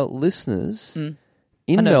of our listeners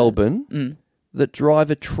in Melbourne that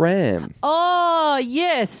drive a tram. Oh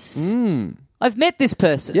yes. I've met this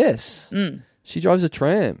person. Yes. She drives a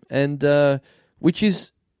tram, and which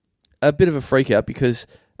is a bit of a freak out, because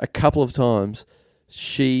a couple of times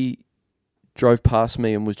she drove past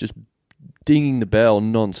me and was just dinging the bell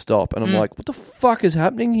non-stop, and I'm like, what the fuck is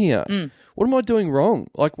happening here? What am I doing wrong?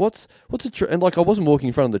 Like, what's a and like, I wasn't walking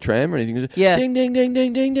in front of the tram or anything. It was Yeah. Ding, ding, ding,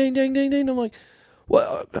 ding, ding, ding, ding, ding, ding. I'm like,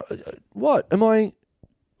 what? Am I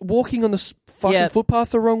walking on the fucking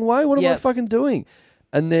footpath the wrong way? What am I fucking doing?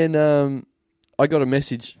 And then I got a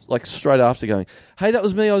message like straight after going, hey, that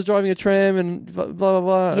was me. I was driving a tram and blah, blah,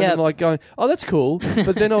 blah. And I'm like going, oh, that's cool.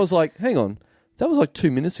 But then I was like, hang on. That was like 2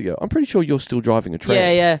 minutes ago. I'm pretty sure you're still driving a tram.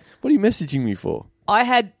 Yeah. What are you messaging me for? I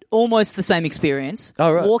had almost the same experience.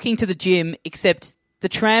 Oh, right. Walking to the gym, except the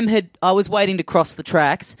tram I was waiting to cross the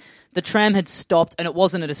tracks. The tram had stopped, and it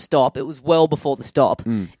wasn't at a stop. It was well before the stop.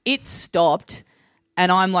 It stopped,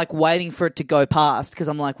 and I'm like waiting for it to go past, because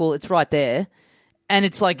I'm like, well, it's right there. And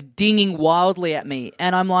it's like dinging wildly at me.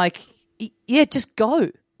 And I'm like, yeah, just go.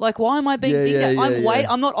 Like, why am I being dinged at?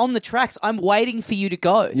 I'm not on the tracks. I'm waiting for you to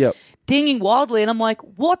go. Yep. Dinging wildly. And I'm like,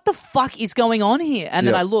 what the fuck is going on here? And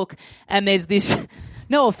then I look, and there's this,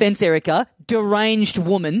 no offense, Erica, deranged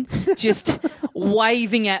woman just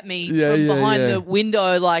waving at me from behind the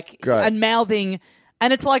window, like, and mouthing.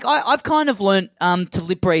 And it's like, I've kind of learnt to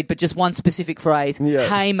lip read, but just one specific phrase. Yeah.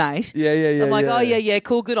 Hey, mate. Yeah. So I'm like,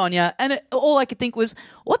 cool, good on you. And all I could think was,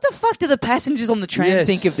 what the fuck do the passengers on the tram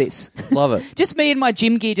think of this? Love it. Just me in my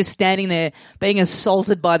gym gear just standing there being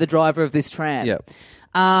assaulted by the driver of this tram. Yeah.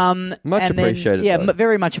 Much appreciated. Yeah,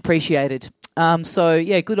 very much appreciated. So,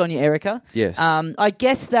 yeah, good on you, Erica. Yes. I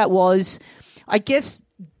guess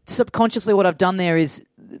subconsciously what I've done there is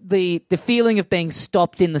the feeling of being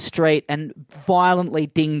stopped in the street and violently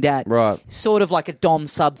dinged at, sort of like a dom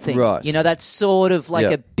sub thing, right? That's sort of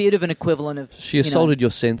like a bit of an equivalent of. She assaulted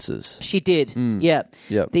your senses. She did, yeah.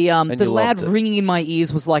 The loud ringing in my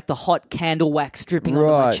ears was like the hot candle wax dripping onto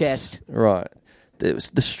my chest. Right.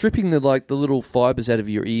 The stripping the little fibers out of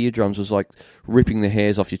your eardrums was like ripping the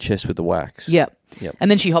hairs off your chest with the wax. Yep.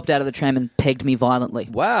 And then she hopped out of the tram and pegged me violently.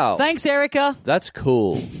 Wow. Thanks, Erica. That's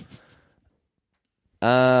cool.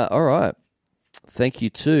 All right. Thank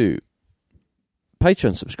you to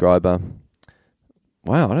Patreon subscriber.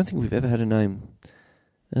 Wow, I don't think we've ever had a name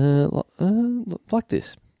like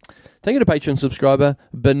this. Thank you to Patreon subscriber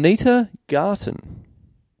Benita Garton.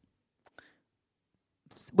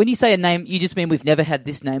 When you say a name, you just mean we've never had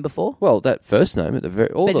this name before? Well, that first name at the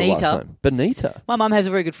very, or Benita. the last name. Benita. My mum has a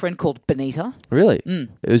very good friend called Benita. Really?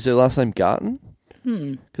 Is their last name Garton?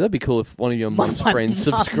 Because that'd be cool if one of your mum's friends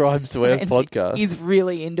subscribed to our podcast. He's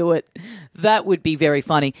really into it. That would be very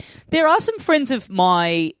funny. There are some friends of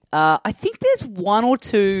my... I think there's one or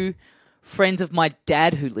two friends of my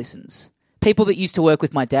dad who listens. People that used to work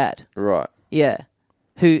with my dad. Right. Yeah.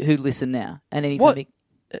 Who listen now. And anytime he...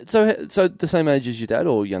 So the same age as your dad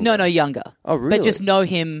or younger? No, younger. Oh, really? But just know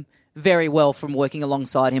him very well from working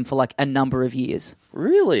alongside him for like a number of years.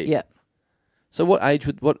 Really? Yeah. So what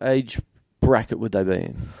age bracket would they be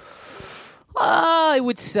in? I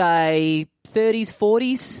would say 30s,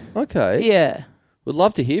 40s. Okay. Yeah. Would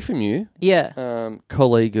love to hear from you. Yeah.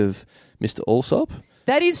 colleague of Mr. Alsop.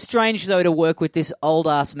 That is strange, though, to work with this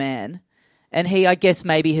old-ass man. And he, I guess,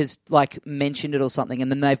 maybe has, like, mentioned it or something,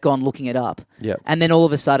 and then they've gone looking it up. Yep. And then all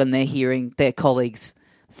of a sudden they're hearing their colleague's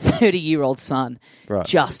 30-year-old son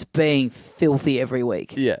just being filthy every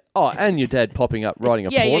week. Yeah. Oh, and your dad popping up writing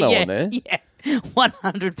a porno on there. Yeah,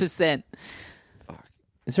 100%.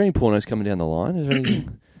 Is there any pornos coming down the line? Is there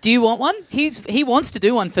anything? Do you want one? He wants to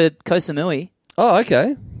do one for Koh Samui. Oh,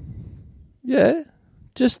 okay. Yeah.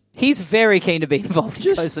 He's very keen to be involved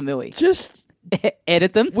in Koh Samui. Just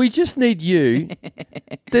edit them. We just need you.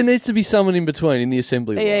 There needs to be someone in between in the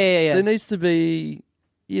assembly line. Yeah. There needs to be,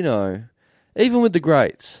 even with the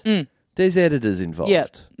greats, there's editors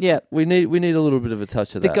involved. Yeah. We need a little bit of a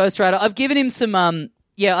touch of the that. ghostwriter. I've given him some.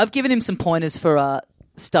 I've given him some pointers for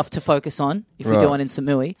stuff to focus on if we do one in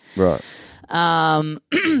Samui. Right.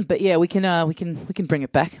 But yeah, we can bring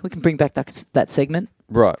it back. We can bring back that segment.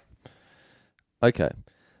 Right. Okay.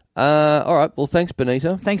 All right. Well, thanks,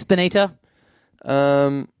 Benita. Thanks, Benita.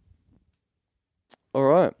 All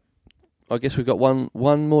right. I guess we've got one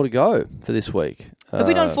more to go for this week. Have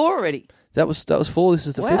we done 4 already? That was 4. This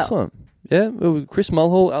is the 5th one. Yeah, Chris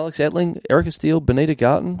Mulhall, Alex Etling, Erica Steele, Benita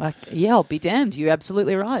Garton. I'll be damned. You're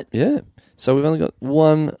absolutely right. Yeah. So we've only got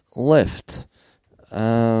one left.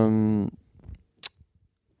 Okay.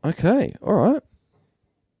 All right.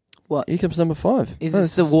 What? Here comes number 5. Is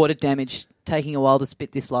this the water damage taking a while to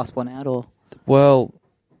spit this last one out, or? Well,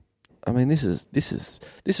 I mean, this is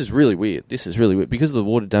really weird. This is really weird because of the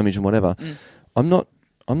water damage and whatever. I'm not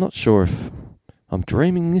sure if I'm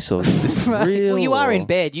dreaming this or this is real. Well, you are in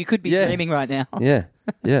bed. You could be dreaming right now. Yeah.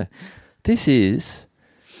 This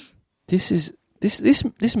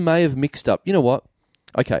may have mixed up. You know what?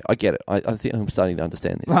 Okay, I get it. I think I'm starting to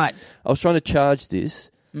understand this. Right. I was trying to charge this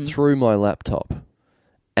through my laptop,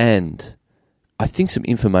 and I think some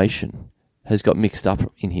information has got mixed up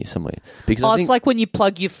in here somewhere. Because it's like when you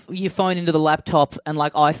plug your phone into the laptop and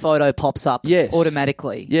like iPhoto pops up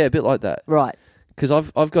automatically. Yeah, a bit like that. Right.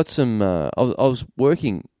 Because I've got some. I was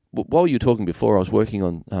working while you were talking before. I was working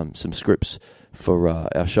on some scripts for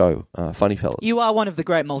our show, Funny Fellas. You are one of the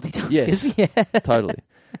great multitaskers. Yes, yeah. Totally.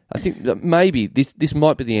 I think that maybe this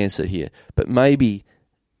might be the answer here, but maybe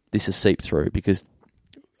this has seeped through because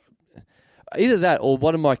either that or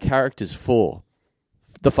one of my characters for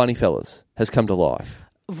the Funny Fellas has come to life.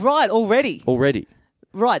 Right, already.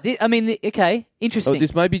 Right. I mean, okay, interesting. Oh,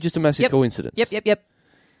 this may be just a massive coincidence. Yep.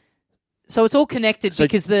 So it's all connected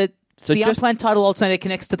because the unplanned title alternator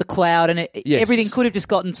connects to the cloud, and everything could have just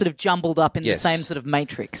gotten sort of jumbled up in the same sort of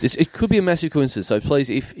matrix. It could be a massive coincidence. So please,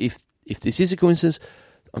 if this is a coincidence,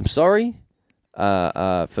 I'm sorry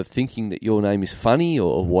for thinking that your name is funny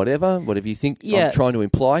or whatever you think I'm trying to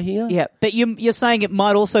imply here. Yeah, but you're saying it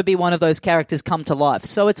might also be one of those characters come to life.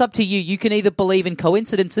 So it's up to you. You can either believe in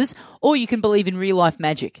coincidences or you can believe in real-life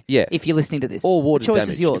magic if you're listening to this. Or water the choice damage,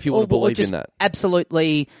 is yours. if you want to believe in that.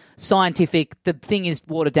 Absolutely scientific. The thing is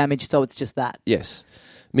water damage, so it's just that. Yes.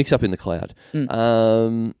 Mix up in the cloud.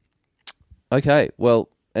 Okay, well,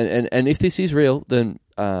 and if this is real, then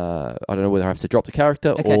I don't know whether I have to drop the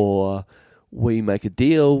character or we make a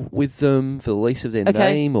deal with them for the lease of their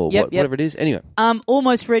name or whatever it is. Anyway.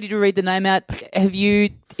 Almost ready to read the name out.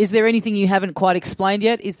 Is there anything you haven't quite explained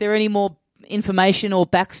yet? Is there any more information or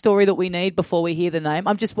backstory that we need before we hear the name?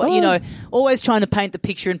 I'm just, always trying to paint the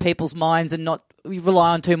picture in people's minds and not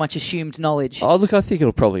rely on too much assumed knowledge. Oh, look, I think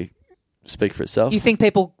it'll probably speak for itself. You think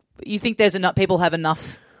there's enough people have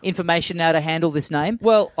enough information now to handle this name?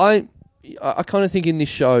 Well, I kind of think in this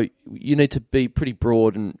show you need to be pretty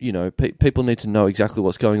broad and, people need to know exactly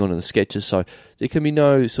what's going on in the sketches, so there can be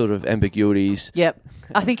no sort of ambiguities. Yep.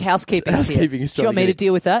 I think housekeeping's here. Do you want me to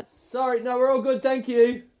deal with that? Sorry, no, we're all good, thank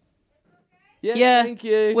you. Yeah. Thank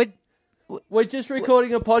you. We're just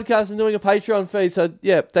recording a podcast and doing a Patreon feed, so,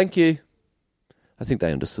 yeah, thank you. I think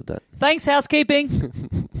they understood that. Thanks, housekeeping.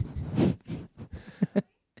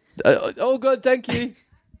 All good, thank you.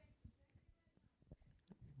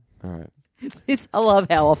 All right. I love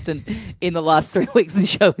how often in the last 3 weeks the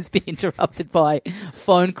show has been interrupted by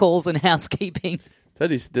phone calls and housekeeping.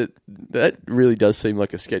 That really does seem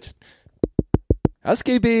like a sketch.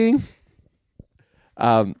 Housekeeping.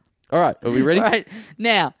 All right, are we ready? All right,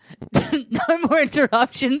 now, no more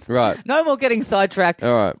interruptions. Right. No more getting sidetracked.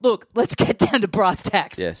 All right. Look, let's get down to brass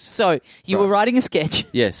tacks. Yes. So, you were writing a sketch.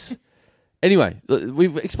 Yes. Anyway,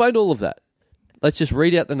 we've explained all of that. Let's just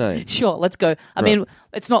read out the name. Sure, let's go. I mean,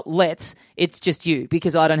 it's not it's just you,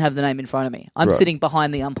 because I don't have the name in front of me. I'm sitting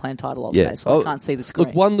behind the unplanned title alternator, so I can't see the screen.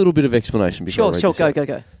 Look, one little bit of explanation before I read this out.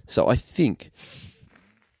 Go. So I think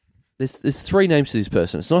there's 3 names to this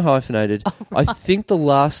person. It's not hyphenated. I think the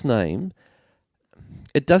last name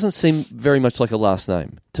it doesn't seem very much like a last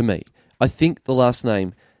name to me. I think the last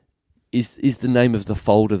name is the name of the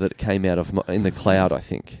folder that it came out of in the cloud, I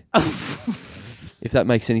think. If that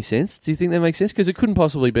makes any sense. Do you think that makes sense? Because it couldn't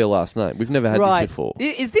possibly be a last name. We've never had this before.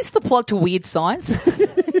 Is this the plot to Weird Science?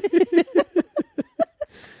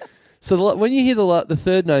 So when you hear the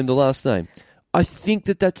third name, the last name, I think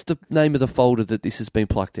that's the name of the folder that this has been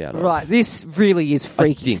plucked out of. Right. This really is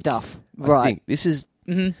freaky stuff. Right. I think this is...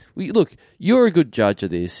 Look, you're a good judge of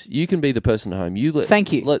this. You can be the person at home.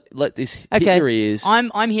 Thank you. Let this hit your ears.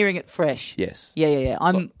 I'm hearing it fresh. Yes. Yeah.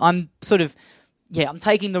 I'm sort of... Yeah, I'm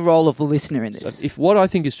taking the role of the listener in this. So if what I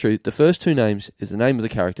think is true, the first two names is the name of the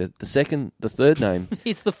character. The third name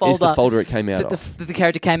is the folder it came out of. The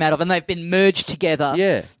character came out of, and they've been merged together.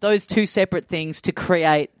 Yeah. Those two separate things to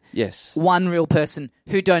create one real person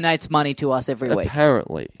who donates money to us every week.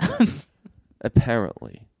 Apparently.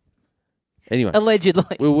 Anyway,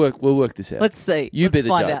 allegedly, we'll work this out. Let's see. Let's be the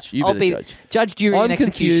judge. I'll be the judge. Judge, jury, and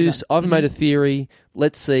executioner. I'm confused. I've made a theory.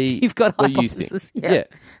 Let's see. You've got what you think. Yeah.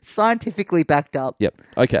 Scientifically backed up. Yep.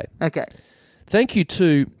 Okay. Thank you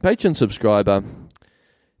to Patreon subscriber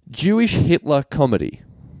Jewish Hitler Comedy.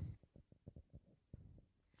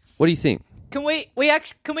 What do you think? Can we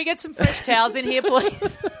get some fresh towels in here,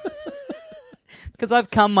 please? Because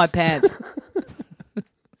I've cum my pants.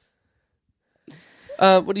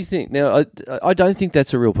 What do you think? Now, I don't think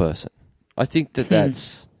that's a real person. I think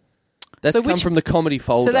that's come from the comedy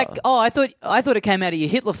folder. I thought it came out of your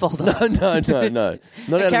Hitler folder. No.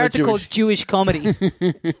 Not a character called Jewish Comedy.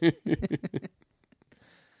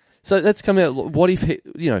 So that's coming out. What if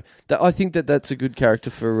I think that's a good character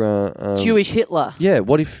for Jewish Hitler. Yeah.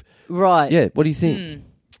 What if? Right. Yeah. What do you think?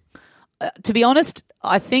 To be honest,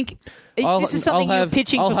 I think this is something you're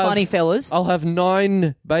pitching for Funny Fellas. I'll have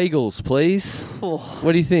 9 bagels, please. Oh.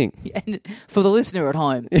 What do you think? And for the listener at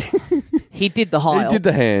home, he did the heil. He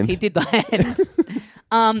did the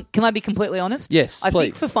hand. Can I be completely honest? Yes, I please.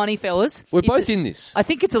 think for Funny Fellas... We're both in this. I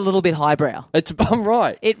think it's a little bit highbrow. I'm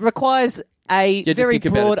right. It requires a very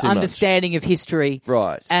broad understanding of history.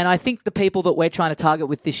 Right. And I think the people that we're trying to target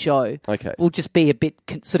with this show will just be a bit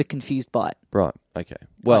sort of confused by it. Right. Okay.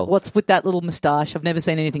 Well, what's with that little moustache? I've never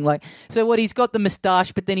seen anything like. So he's got the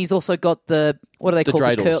moustache, but then he's also got the what do they call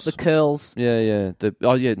the curls? Yeah.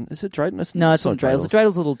 Is it dreidels? No, it's not dreidels. The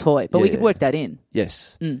dreidels a little toy, but we could work that in.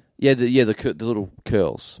 Yes. Yeah. The little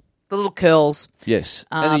curls. The little curls. Yes.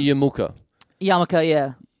 And the yarmulke. Yarmulke,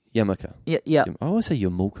 yeah. Yarmulke. Yeah. I always say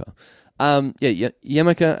yarmulke.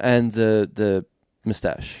 Yarmulke and the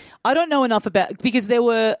moustache. I don't know enough about because there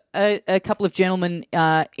were a couple of gentlemen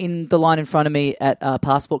in the line in front of me at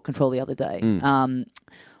passport control the other day.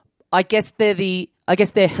 I guess they're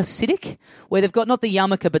Hasidic, where they've got not the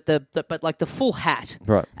yarmulke but like the full hat,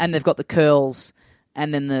 right? And they've got the curls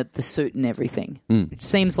and then the suit and everything. It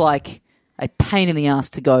seems like a pain in the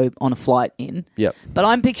ass to go on a flight in. Yep. But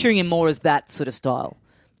I'm picturing him more as that sort of style,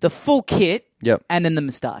 the full kit. Yep. And then the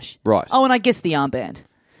moustache. Right. Oh, and I guess the armband.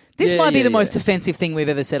 This might be the most offensive thing we've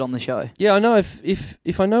ever said on the show. Yeah, I know.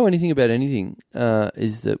 If I know anything about anything,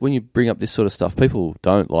 is that when you bring up this sort of stuff, people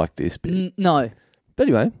don't like this bit. No. But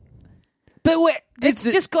anyway. But it's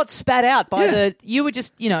just got spat out by the... You were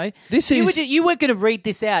just, you weren't going to read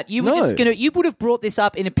this out. You were just going to... You would have brought this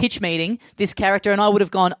up in a pitch meeting, this character, and I would have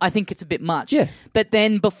gone, I think it's a bit much. Yeah. But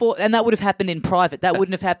then before... And that would have happened in private. That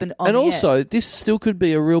wouldn't have happened on the air. And also, this still could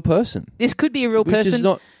be a real person. This could be a real person. Which is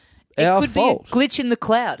not our fault. It could be a glitch in the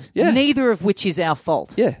cloud. Yeah. Neither of which is our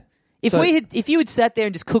fault. Yeah. If you had sat there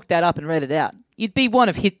and just cooked that up and read it out, you'd be one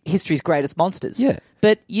of history's greatest monsters. Yeah.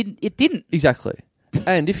 But it didn't. Exactly.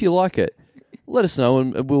 And if you like it, let us know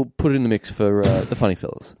and we'll put it in the mix for the Funny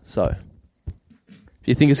Fellas. So, if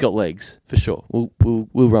you think it's got legs, for sure, we'll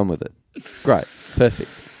run with it. Great. Perfect.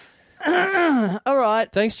 All right.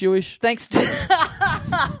 Thanks, Jewish. Thanks.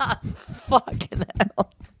 Fucking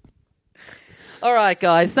hell. All right,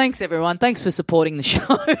 guys. Thanks, everyone. Thanks for supporting the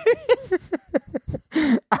show.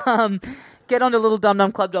 Get onto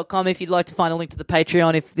littledumdumclub.com if you'd like to find a link to the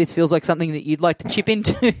Patreon if this feels like something that you'd like to chip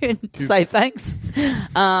into and say thanks.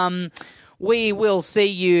 We will see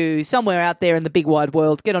you somewhere out there in the big wide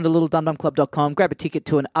world. Get onto littledumdumclub.com, grab a ticket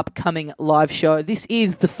to an upcoming live show. This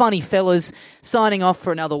is the Funny Fellas signing off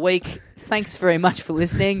for another week. Thanks very much for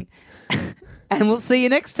listening, and we'll see you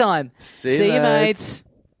next time. See you, mates.